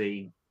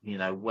obviously,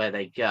 where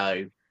they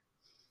go,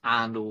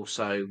 and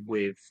also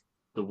with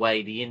the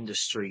way the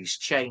industry's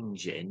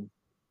changing,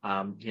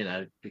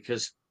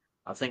 because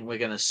I think we're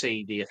going to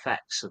see the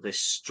effects of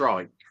this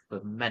strike for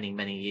many,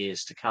 many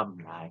years to come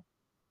now,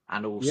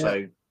 and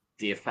also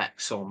the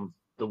effects on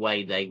the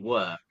way they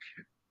work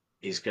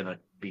is going to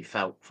be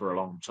felt for a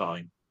long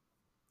time.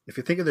 If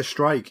you think of the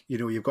strike,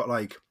 you've got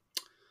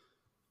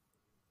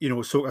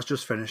Ahsoka's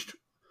just finished,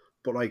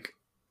 but like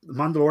The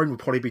Mandalorian would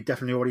probably be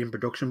definitely already in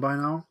production by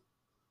now,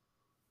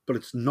 but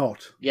it's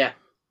not. Yeah.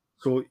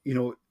 So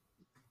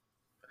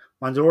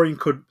Mandalorian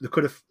could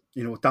have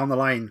down the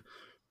line,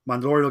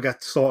 Mandalorian will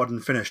get started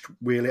and finished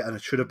way later than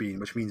it should have been,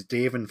 which means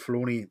Dave and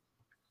John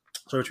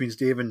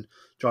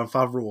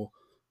Favreau,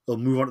 they'll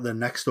move on to the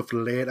next stuff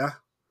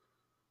later.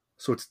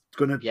 So it's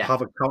going to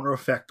have a counter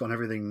effect on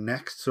everything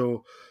next.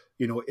 So,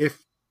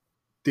 if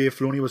Dave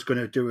Filoni was going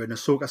to do an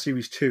Ahsoka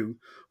Series 2,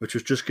 which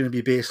was just going to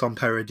be based on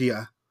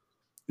Peridea,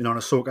 on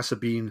Ahsoka,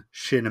 Sabine,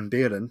 Shin, and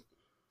Baylan,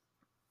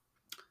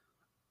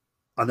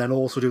 and then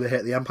also do the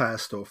Hate the Empire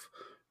stuff,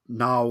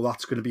 now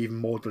that's going to be even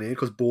more delayed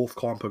because both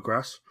can't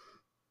progress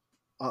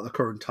at the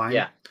current time.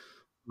 Yeah.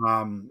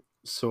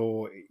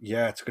 So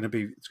yeah, it's going to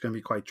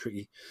be quite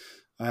tricky.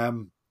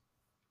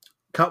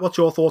 Kat, what's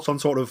your thoughts on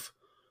sort of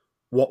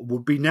what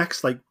would be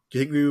next? Like, do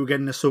you think we were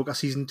getting Ahsoka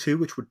season 2,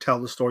 which would tell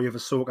the story of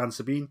Ahsoka and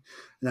Sabine?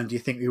 And then do you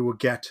think we would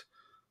get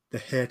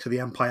the Heir to the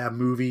Empire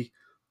movie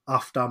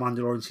after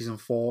Mandalorian season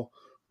 4,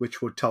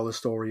 which would tell the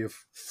story of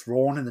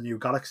Thrawn in the new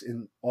galaxy,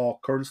 in our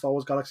current Star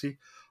Wars galaxy?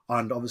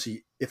 And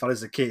obviously, if that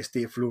is the case,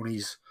 Dave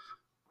Filoni's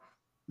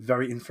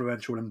very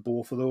influential in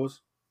both of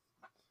those.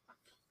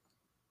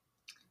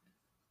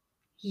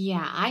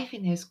 Yeah, I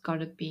think there's got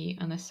to be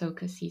an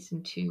Ahsoka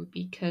season 2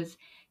 because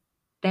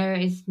there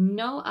is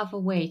no other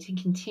way to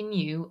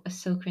continue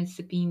Ahsoka and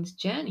Sabine's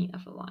journey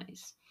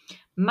otherwise.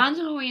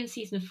 Mandalorian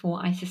Season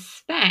 4, I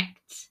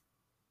suspect,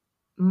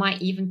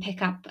 might even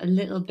pick up a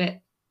little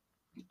bit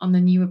on the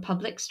New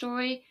Republic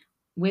story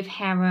with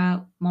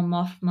Hera, Mon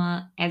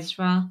Mothma,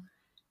 Ezra.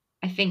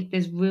 I think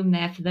there's room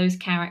there for those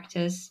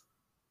characters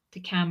to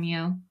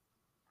cameo.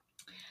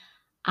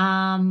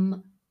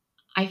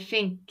 I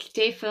think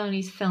Dave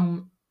Filoni's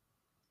film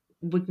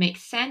would make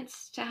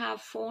sense to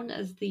have Thrawn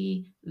as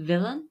the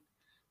villain.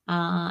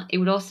 It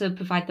would also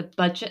provide the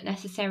budget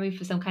necessary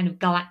for some kind of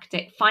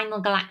final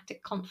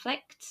galactic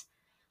conflict.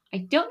 I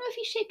don't know if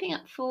he's shaping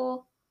up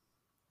for.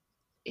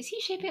 Is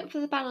he shaping up for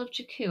the Battle of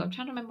Jakku? I'm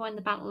trying to remember when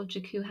the Battle of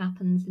Jakku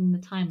happens in the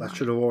timeline. That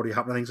should have already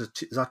happened. I think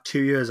is that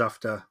 2 years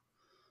after?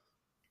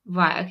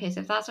 Right. Okay.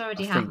 So if that's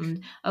already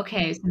happened,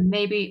 okay. So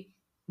maybe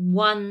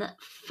one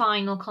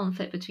final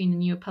conflict between the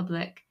New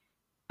Republic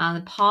and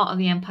the part of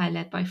the Empire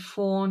led by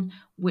Thrawn,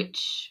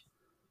 which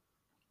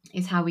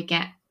is how we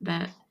get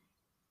the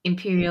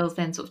Imperials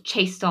then sort of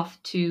chased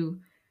off to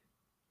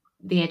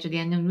the edge of the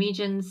unknown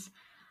regions.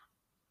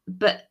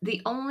 But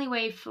the only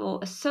way for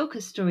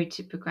Ahsoka's story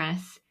to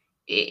progress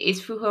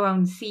is through her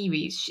own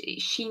series.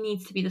 She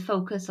needs to be the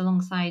focus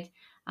alongside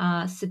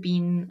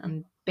Sabine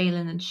and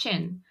Baylan and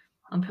Shin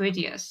on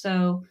Peridia.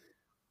 So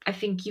I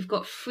think you've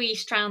got 3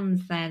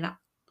 strands there that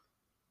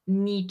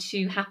need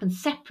to happen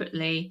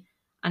separately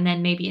and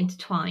then maybe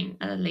intertwine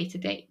at a later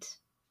date.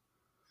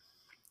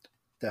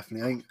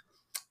 Definitely. I think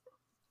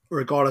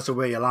regardless of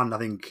where you land, I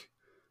think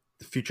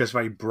the future is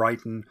very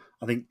bright, and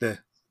I think the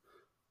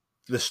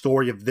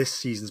story of this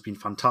season's been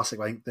fantastic.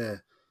 I think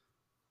the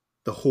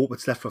hope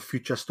it's left for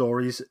future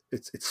stories,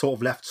 it's sort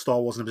of left Star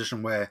Wars in a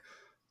position where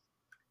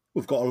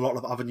we've got a lot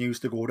of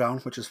avenues to go down,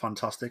 which is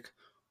fantastic.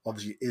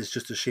 Obviously, it is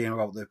just a shame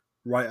about the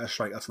writer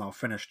strike that's now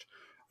finished,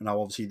 and now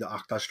obviously the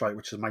actor strike,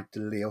 which might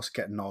delay us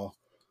getting our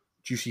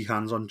juicy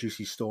hands on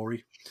juicy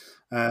story.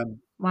 Well,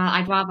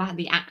 I'd rather have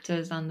the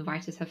actors and the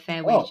writers have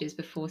fair wages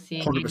before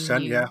seeing 100%,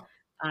 any new yeah.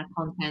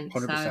 content.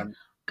 100%. So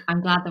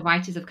I'm glad the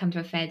writers have come to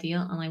a fair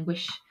deal, and I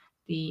wish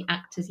the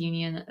Actors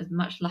Union as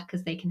much luck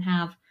as they can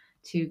have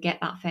to get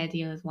that fair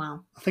deal as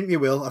well. I think they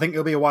will. I think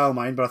it'll be a while,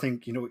 mind, but I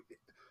think,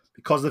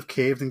 because they've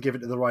caved and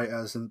given it to the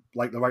writers, and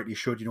like the rightly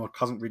should, it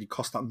hasn't really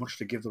cost that much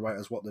to give the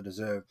writers what they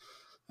deserve.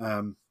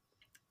 I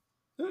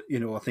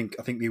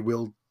think they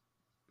will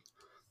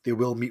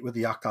meet with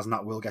the actors and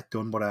that will get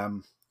done, but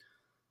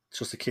it's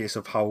just a case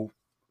of how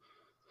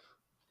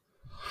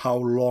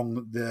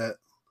long the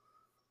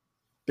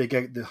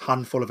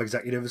handful of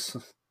executives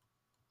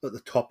at the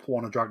top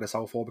want to drag this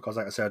out for, because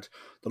like I said,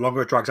 the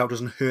longer it drags out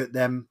doesn't hurt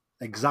them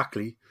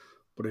exactly,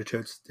 but it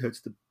hurts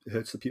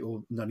the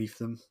people underneath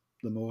them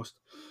the most.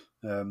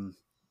 If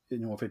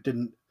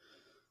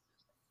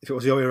it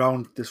was the other way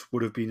around, this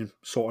would have been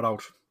sorted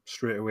out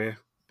straight away,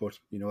 but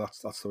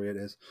that's the way it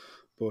is.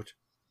 But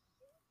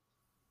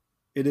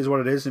it is what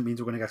it is. It means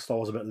we're going to get Star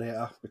Wars a bit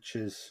later, which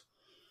is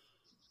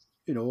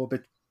a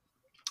bit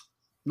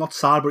not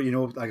sad, but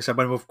like I said,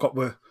 when we've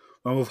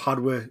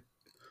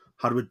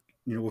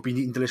been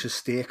eating delicious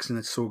steaks and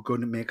it's so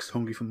good and it makes us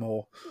hungry for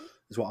more,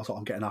 is what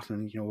I'm getting at.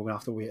 And we're gonna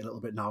have to wait a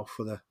little bit now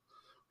for the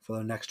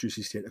next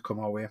juicy steak to come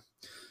our way.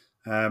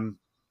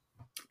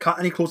 Kat,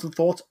 any closing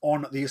thoughts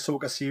on the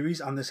Ahsoka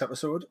series and this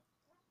episode?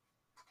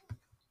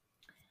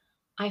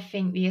 I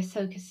think the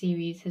Ahsoka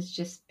series has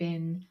just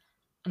been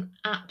an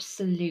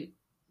absolute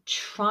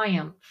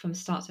triumph from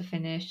start to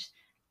finish.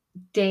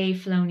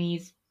 Dave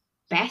Filoni's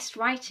best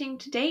writing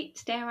to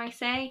date, dare I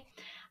say.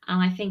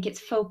 And I think it's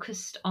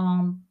focused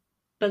on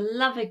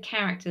beloved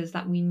characters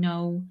that we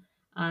know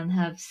and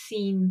have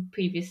seen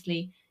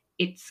previously.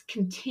 It's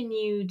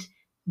continued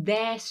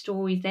their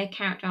stories, their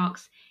character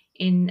arcs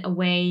in a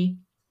way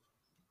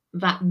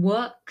that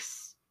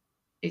works,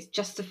 is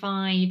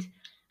justified,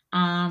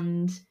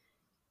 and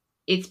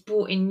it's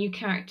brought in new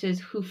characters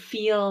who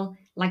feel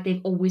like they've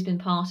always been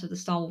part of the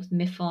Star Wars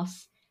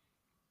mythos.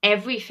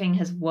 Everything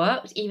has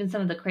worked, even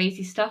some of the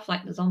crazy stuff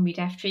like the zombie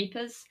Death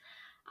Troopers.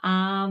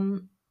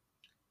 And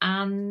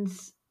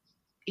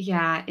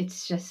yeah,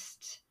 it's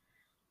just,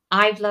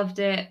 I've loved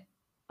it.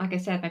 Like I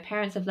said, my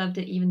parents have loved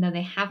it, even though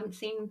they haven't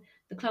seen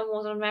the Clone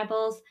Wars and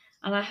Rebels.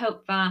 And I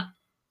hope that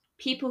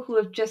people who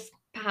have just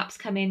perhaps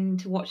come in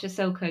to watch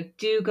Ahsoka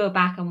do go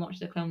back and watch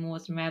the Clone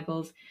Wars and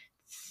Rebels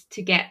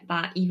to get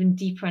that even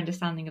deeper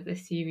understanding of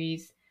this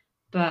series.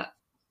 But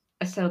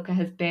Ahsoka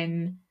has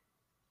been,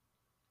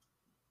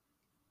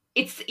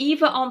 it's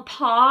either on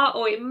par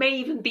or it may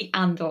even be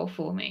Andor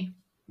for me.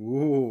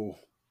 Ooh,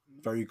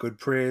 very good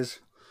praise.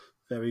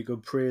 Very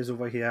good praise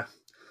over here.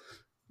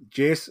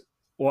 Jace,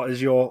 what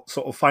is your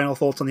sort of final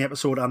thoughts on the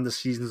episode and the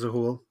season as a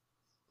whole?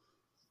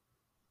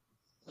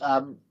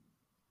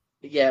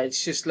 Yeah,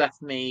 it's just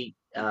left me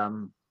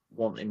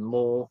wanting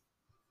more.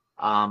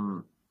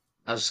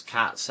 As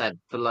Kat said,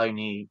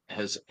 Filoni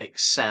has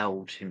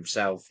excelled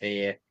himself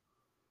here,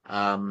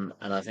 and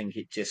I think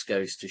it just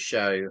goes to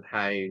show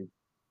how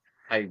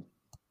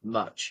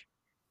much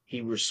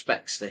he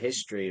respects the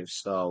history of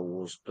Star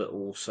Wars, but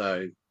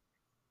also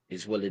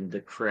is willing to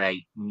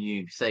create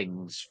new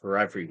things for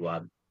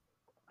everyone.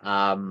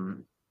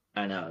 And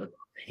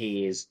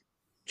he is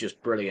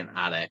just brilliant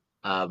at it.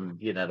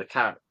 The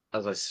character,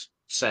 as I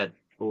said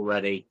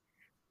already,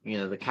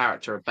 the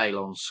character of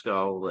Balon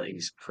Skull that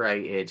he's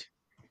created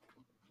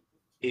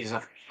is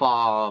a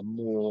far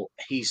more.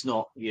 He's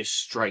not your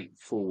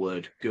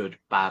straightforward good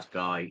bad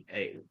guy.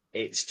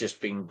 It's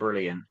just been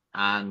brilliant,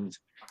 and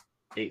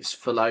it's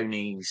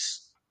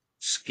Filoni's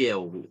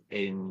skill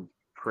in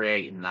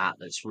creating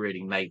that's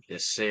really made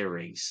this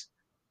series.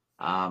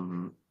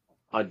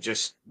 I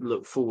just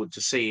look forward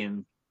to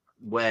seeing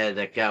where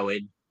they're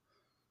going.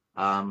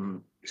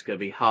 It's going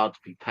to be hard to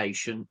be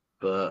patient,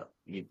 but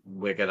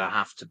we're going to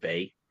have to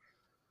be.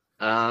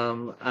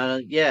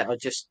 I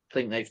just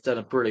think they've done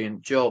a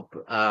brilliant job.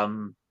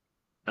 And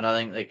I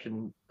think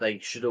they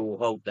should all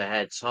hold their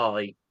heads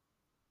high,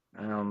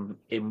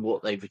 in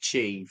what they've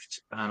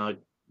achieved. And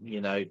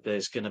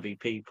there's going to be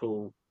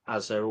people,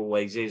 as there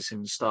always is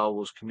in the Star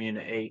Wars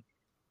community,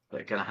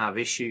 that are going to have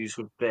issues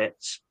with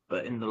bits,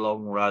 but in the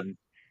long run,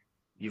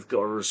 you've got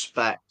to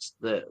respect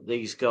that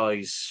these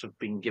guys have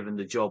been given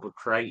the job of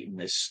creating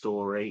this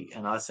story,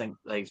 and I think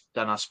they've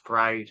done us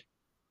proud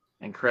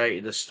and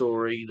created a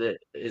story that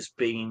has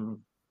been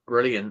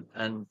brilliant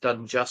and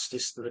done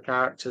justice to the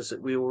characters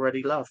that we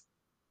already love.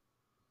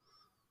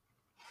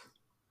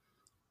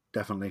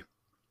 Definitely.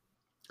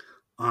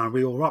 And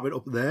we will wrap it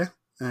up there.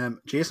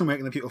 Jason, where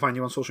can the people find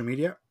you on social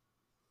media?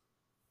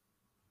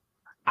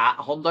 At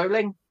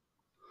Hondoling.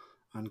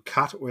 And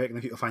Kat, where can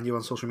the people find you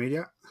on social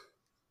media?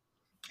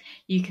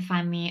 You can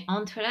find me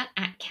on Twitter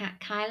at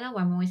CatKyla,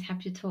 where I'm always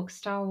happy to talk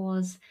Star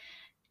Wars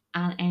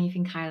and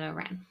anything Kylo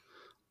Ren.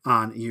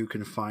 And you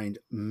can find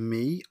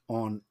me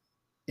on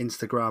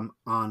Instagram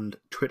and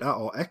Twitter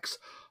or X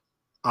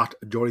at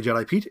Jolly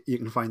Jedi Pete. You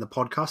can find the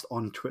podcast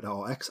on Twitter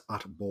or X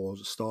at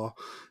Wars Star.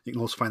 You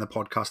can also find the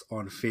podcast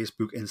on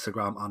Facebook,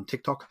 Instagram, and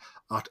TikTok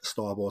at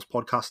Star Wars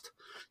Podcast.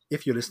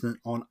 If you're listening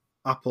on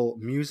Apple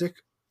Music,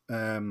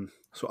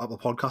 so Apple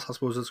Podcast, I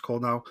suppose it's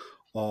called now,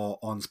 or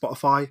on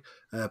Spotify,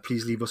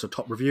 please leave us a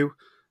top review.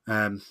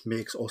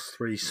 Makes us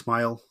three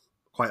smile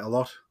quite a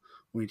lot.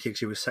 Only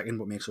takes you a second,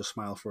 but makes us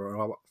smile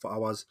for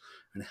hours,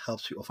 and it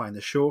helps people find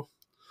the show.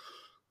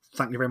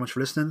 Thank you very much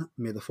for listening.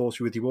 May the force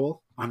be with you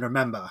all. And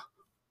remember,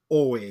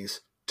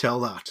 always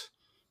tell that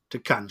to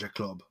Kanja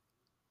Club.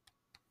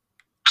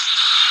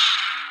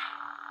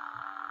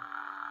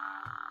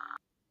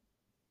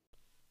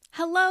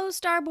 Hello,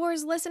 Star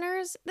Wars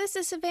listeners. This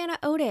is Savannah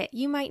Odit.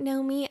 You might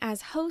know me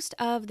as host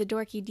of The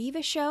Dorky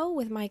Diva Show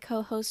with my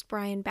co-host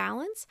Brian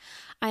Balance.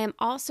 I am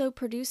also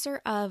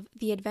producer of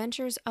The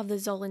Adventures of the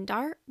Zolan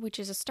Dart, which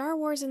is a Star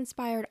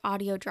Wars-inspired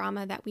audio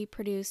drama that we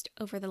produced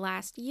over the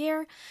last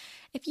year.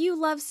 If you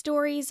love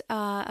stories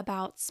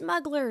about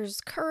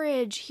smugglers,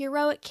 courage,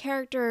 heroic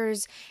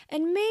characters,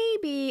 and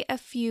maybe a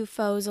few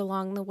foes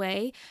along the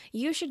way,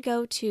 you should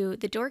go to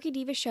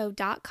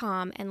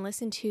thedorkydivashow.com and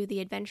listen to The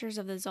Adventures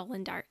of the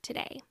Zolan Dart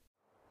today.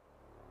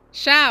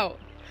 Shout!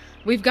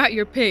 We've got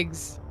your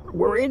pigs.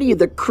 Were any of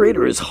the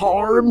critters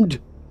harmed?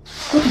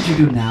 What did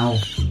you do now?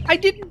 I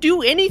didn't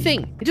do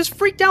anything. I just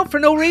freaked out for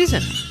no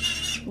reason.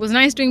 It was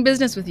nice doing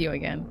business with you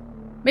again.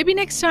 Maybe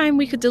next time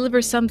we could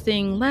deliver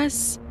something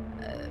less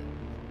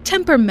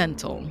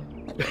temperamental.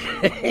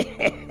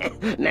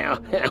 Now,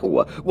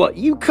 what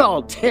you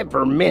call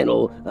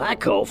temperamental, I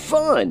call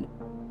fun.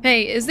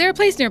 Hey, is there a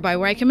place nearby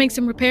where I can make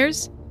some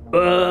repairs?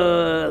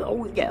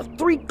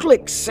 3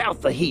 clicks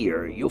south of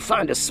here, you'll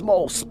find a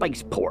small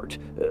spaceport.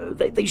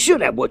 They should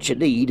have what you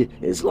need,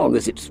 as long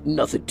as it's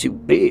nothing too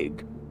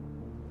big.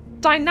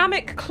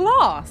 Dynamic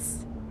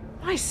class?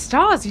 My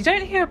stars, you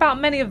don't hear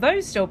about many of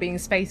those still being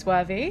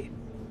space-worthy.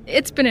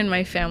 It's been in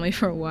my family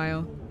for a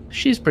while.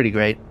 She's pretty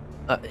great.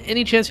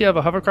 Any chance you have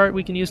a hover cart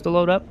we can use to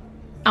load up?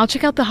 I'll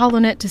check out the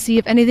HoloNet to see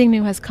if anything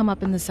new has come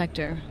up in the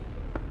sector.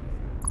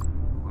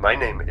 My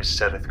name is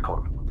Sereth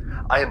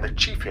Khan. I am the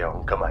chief here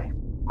on Kamai.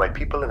 My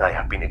people and I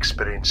have been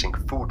experiencing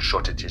food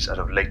shortages as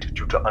of late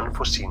due to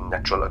unforeseen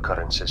natural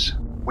occurrences.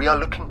 We are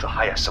looking to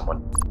hire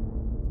someone.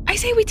 I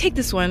say we take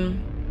this one.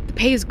 The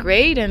pay is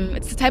great, and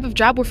it's the type of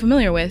job we're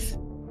familiar with.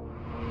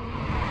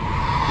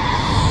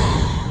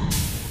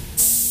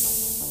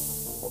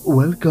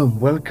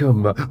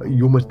 Welcome.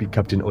 You must be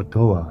Captain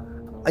Otoa.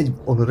 I've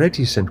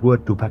already sent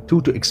word to Pac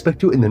 2 to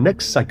expect you in the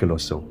next cycle or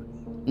so.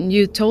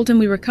 You told him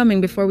we were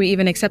coming before we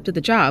even accepted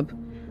the job.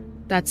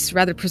 That's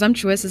rather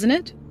presumptuous, isn't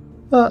it?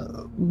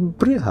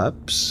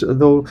 Perhaps,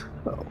 though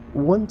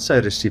once I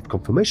received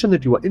confirmation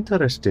that you were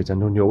interested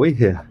and on your way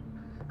here,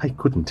 I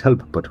couldn't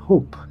help but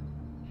hope.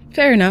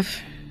 Fair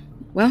enough.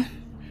 Well,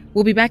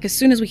 we'll be back as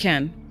soon as we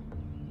can.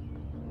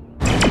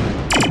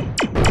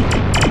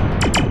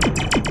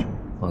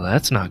 Well,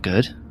 that's not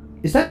good.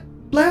 Is that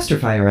blaster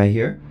fire I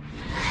hear?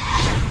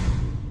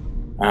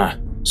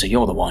 So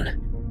you're the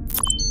one.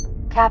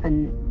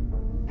 Captain,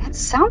 it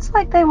sounds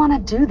like they want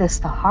to do this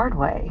the hard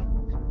way.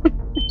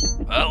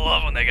 I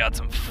love when they got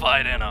some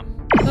fight in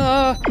them.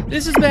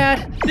 This is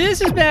bad.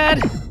 This is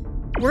bad.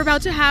 We're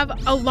about to have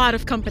a lot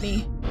of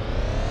company.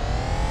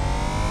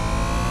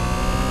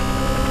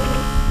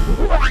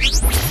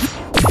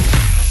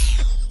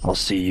 I'll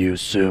see you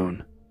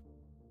soon.